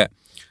try and get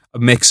a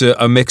mix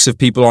of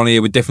people on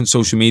here with different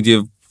social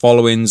media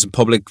followings and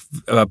public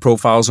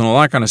profiles and all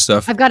that kind of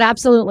stuff. I've got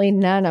absolutely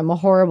none. I'm a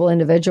horrible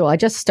individual. I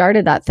just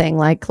started that thing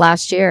like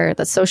last year,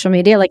 the social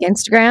media, like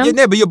Instagram.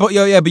 Yeah, but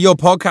your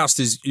podcast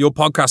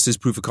is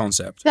proof of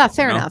concept. Yeah,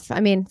 fair enough.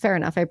 I mean, fair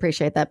enough. I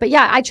appreciate that. But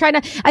yeah,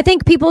 I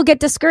think people get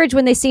discouraged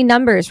when they see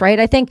numbers, right?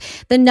 I think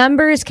the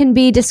numbers can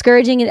be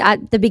discouraging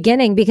at the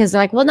beginning because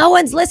they're like, well, no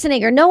one's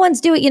listening or no one's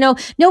doing, you know,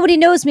 nobody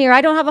knows me or I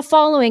don't have a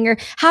following or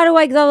how do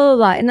I blah, blah,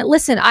 blah. And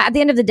listen, at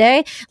the end of the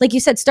day, like you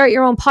said, start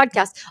your own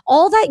podcast.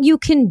 All that you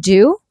can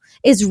do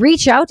is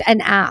reach out and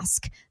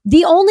ask.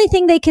 The only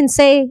thing they can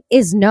say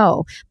is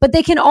no, but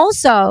they can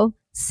also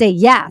say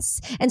yes.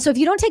 And so if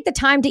you don't take the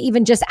time to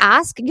even just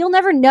ask, you'll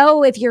never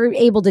know if you're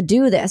able to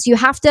do this. You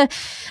have to,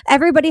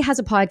 everybody has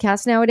a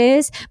podcast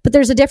nowadays, but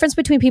there's a difference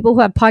between people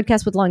who have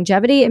podcasts with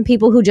longevity and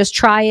people who just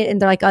try it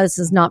and they're like, oh, this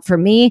is not for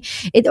me.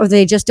 Or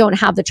they just don't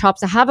have the chops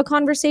to have a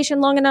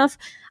conversation long enough.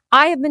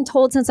 I have been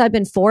told since I've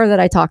been 4 that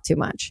I talk too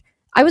much.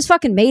 I was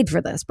fucking made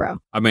for this, bro.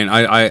 I mean,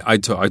 I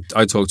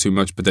talk too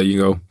much, but there you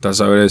go. That's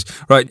how it is.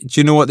 Right. Do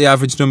you know what the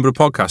average number of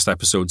podcast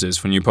episodes is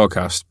for a new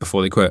podcast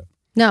before they quit?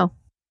 No.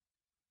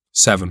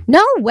 7.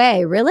 No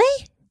way.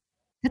 Really?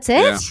 That's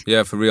it?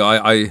 Yeah, for real.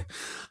 I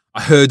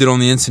heard it on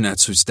the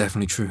internet, so it's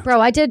definitely true. Bro,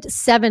 I did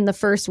 7 the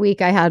first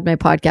week I had my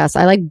podcast.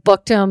 I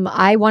booked them.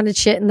 I wanted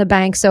shit in the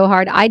bank so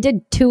hard. I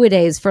did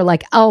 2-a-days for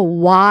a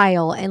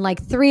while and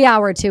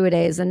 3-hour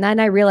 2-a-days. And then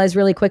I realized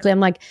really quickly, I'm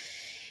like,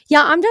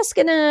 yeah, I'm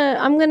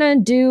gonna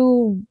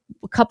do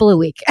a couple a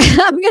week.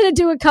 I'm gonna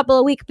do a couple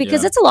a week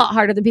because it's a lot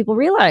harder than people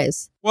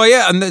realize. Well,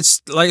 yeah, and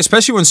it's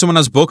especially when someone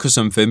has a book or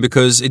something,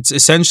 because it's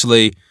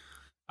essentially,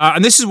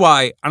 and this is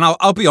why, and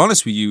I'll be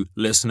honest with you,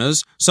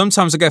 listeners,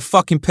 sometimes I get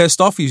fucking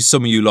pissed off with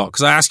some of you lot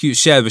because I ask you to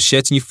share the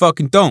shit and you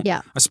fucking don't.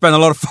 Yeah. I spend a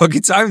lot of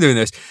fucking time doing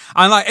this,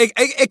 and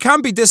it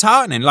can be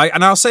disheartening.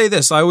 And I'll say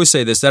this, I always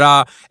say this, there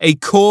are a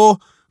core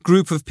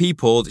group of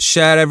people that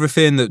share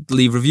everything, that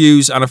leave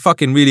reviews, and I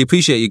fucking really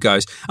appreciate you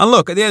guys. And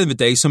look, at the end of the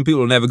day, some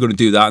people are never going to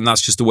do that, and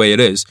that's just the way it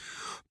is.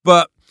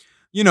 But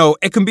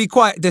it can be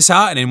quite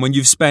disheartening when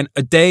you've spent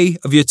a day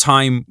of your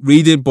time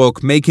reading a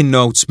book, making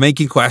notes,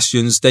 making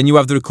questions, then you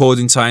have the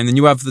recording time, then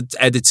you have the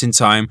editing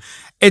time.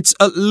 It's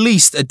at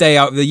least a day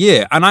out of the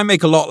year. And I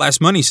make a lot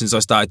less money since I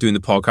started doing the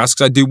podcast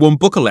because I do one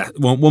book less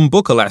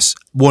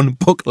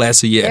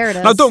a year. There it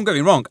is. Now, don't get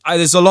me wrong.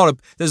 There's a lot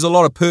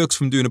of perks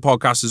from doing a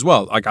podcast as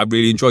well. I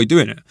really enjoy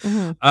doing it.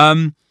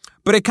 Mm-hmm.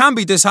 But it can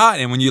be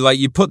disheartening when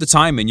you put the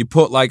time in, you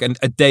put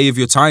a day of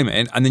your time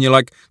in, and then you're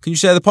like, can you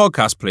share the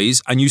podcast,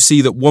 please? And you see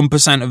that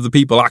 1% of the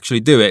people actually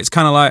do it. It's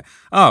kind of like,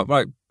 oh,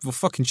 right, well,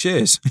 fucking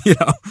cheers,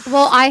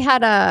 Well, I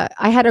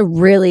had a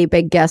really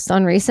big guest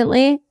on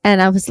recently,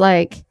 and I was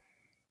like,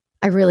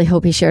 I really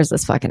hope he shares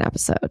this fucking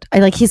episode.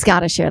 He's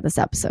got to share this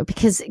episode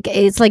because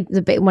it's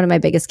one of my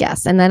biggest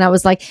guests. And then I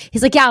was like,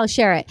 he's like, yeah, I'll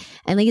share it.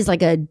 And he's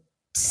like a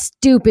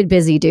stupid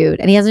busy dude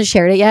and he hasn't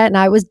shared it yet, and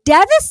I was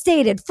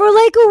devastated for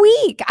a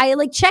week. I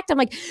checked, I'm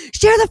like,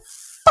 share the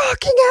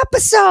fucking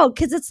episode,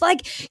 because it's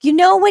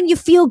when you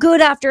feel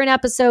good after an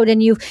episode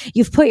and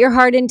you've put your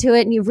heart into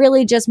it and you've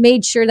really just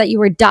made sure that you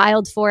were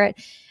dialed for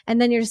it, and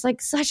then you're just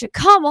like, Sasha,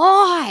 come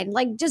on,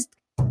 just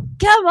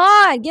come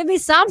on, give me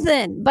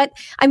something. But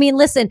I mean,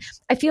 listen,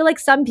 I feel like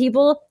some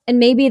people, and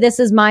maybe this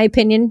is my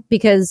opinion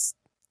because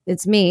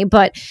it's me,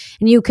 but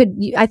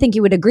I think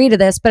you would agree to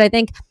this, but I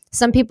think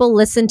some people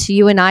listen to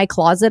you and I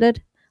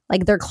closeted,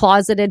 they're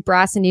closeted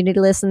Brass and Unity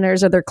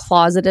listeners, or they're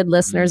closeted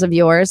listeners of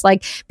yours,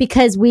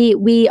 because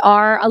we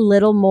are a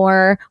little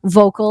more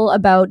vocal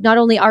about not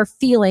only our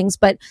feelings,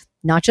 but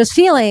not just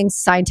feelings,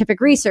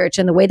 scientific research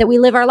and the way that we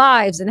live our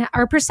lives and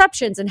our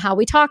perceptions and how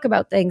we talk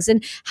about things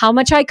and how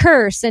much I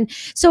curse. And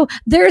so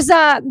you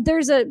get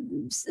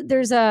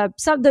the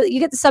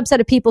subset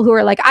of people who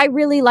are like, I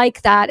really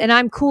like that and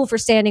I'm cool for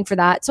standing for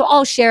that, so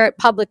I'll share it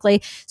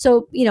publicly.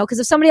 So, because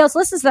if somebody else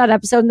listens to that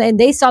episode and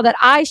they saw that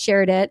I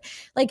shared it,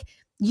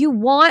 you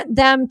want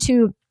them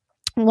to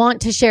want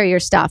to share your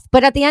stuff.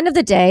 But at the end of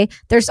the day,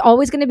 there's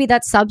always going to be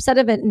that subset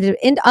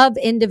of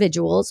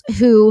individuals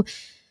who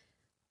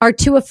are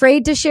too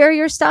afraid to share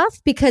your stuff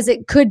because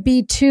it could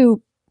be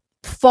too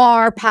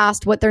far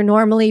past what they're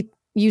normally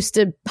used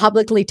to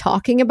publicly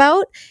talking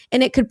about,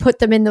 and it could put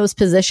them in those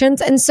positions.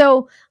 And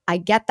so I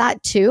get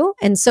that too.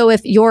 And so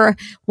if you're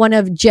one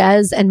of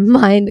Jez and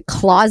mine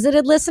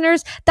closeted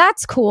listeners,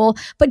 that's cool,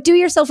 but do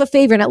yourself a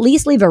favor and at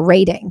least leave a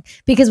rating,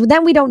 because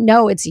then we don't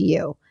know it's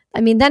you.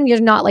 I mean, then you're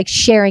not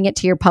sharing it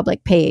to your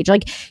public page.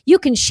 You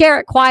can share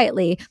it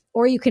quietly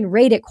or you can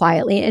rate it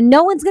quietly and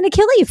no one's going to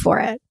kill you for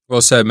it.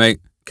 Well said, mate.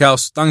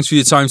 Kels, thanks for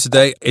your time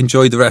today.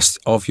 Enjoy the rest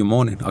of your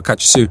morning. I'll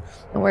catch you soon.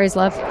 No worries,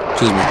 love.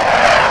 Cheers, mate.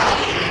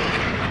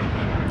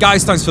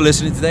 Guys, thanks for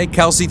listening today.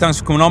 Kelsie, thanks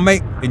for coming on,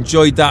 mate.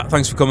 Enjoyed that.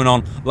 Thanks for coming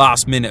on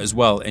last minute as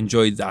well.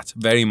 Enjoyed that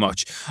very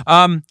much.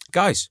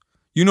 Guys,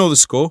 you know the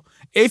score.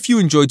 If you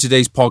enjoyed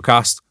today's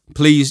podcast,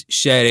 please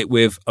share it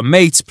with a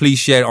mate. Please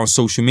share it on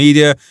social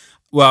media.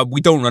 Well, we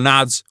don't run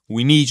ads.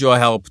 We need your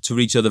help to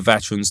reach other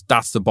veterans.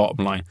 That's the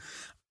bottom line.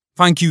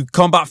 Thank you,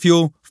 Combat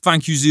Fuel.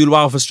 Thank you, Zulu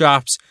Alpha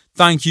Straps.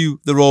 Thank you,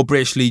 the Royal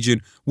British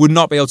Legion. Would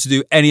not be able to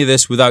do any of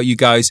this without you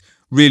guys.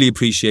 Really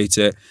appreciate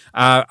it.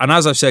 And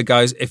as I've said,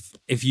 guys,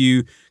 if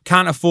you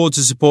can't afford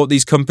to support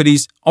these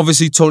companies,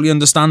 obviously totally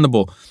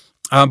understandable.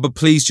 But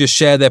please just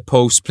share their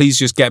posts. Please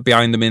just get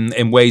behind them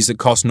in ways that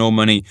cost no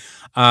money.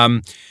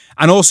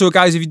 And also,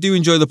 guys, if you do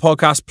enjoy the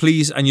podcast,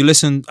 please, and you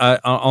listen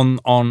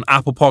on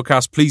Apple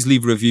Podcasts, please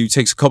leave a review. It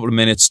takes a couple of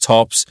minutes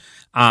tops,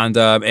 and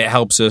it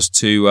helps us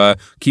to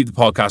keep the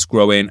podcast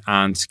growing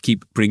and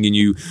keep bringing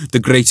you the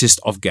greatest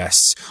of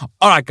guests.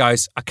 All right,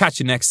 guys, I'll catch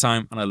you next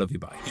time, and I love you.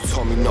 Bye. You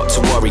told me not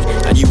to worry,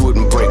 and you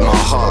wouldn't break my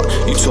heart.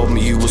 You told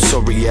me you were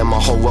sorry, yeah, my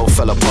whole world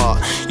fell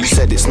apart. You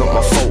said it's not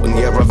my fault, and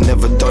yeah, I've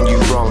never done you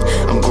wrong.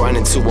 I'm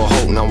grinding to a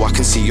halt, now I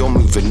can see you're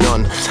moving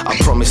on. I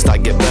promised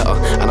I'd get better,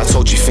 and I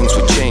told you things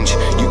would change.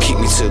 You keep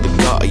me to the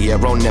gutter, yeah,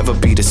 I'll never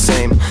be the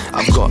same.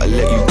 I've got to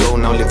let you go,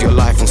 now live your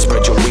life and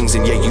spread your wings.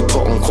 And yeah, you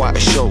put on quite a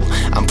show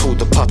and pulled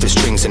the puppet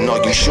strings. And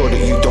are you sure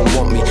that you don't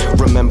want me?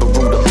 Remember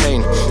all the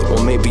pain,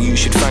 or maybe you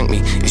should thank me.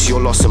 It's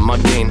your loss and my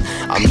gain.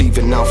 I'm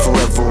leaving now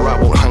forever,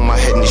 I won't hang my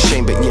head in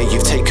shame. But yeah,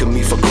 you've taken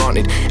me for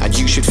granted, and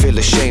you should feel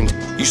ashamed.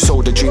 You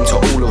sold a dream to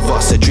all of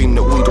us, a dream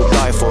that we'd all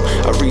die for,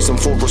 a reason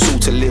for us all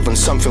to live and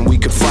something we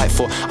could fight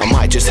for. I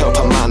might just help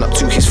a man up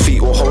to his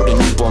feet or hold a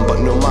newborn, but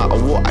no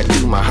matter what I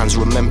do, my hands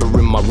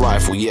remembering my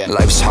rifle, yeah.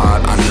 Life's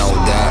hard, I know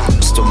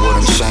that, still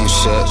wouldn't change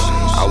shit.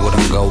 I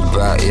wouldn't go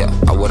back, yeah,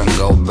 I wouldn't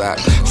go back.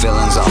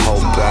 Feelings I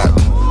hold back,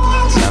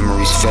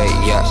 memories fade,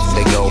 yeah,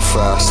 they go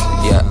fast,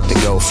 yeah, they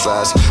go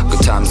fast.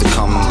 Good times that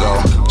come and go,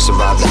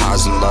 survive the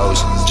highs and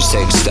lows. Just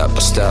take it step by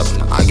step,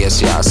 I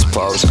guess, yeah, I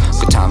suppose.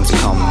 Good times that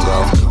come and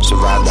go,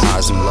 survive the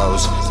highs and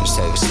lows. Just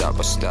take it step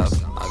by step,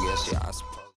 I guess, yeah.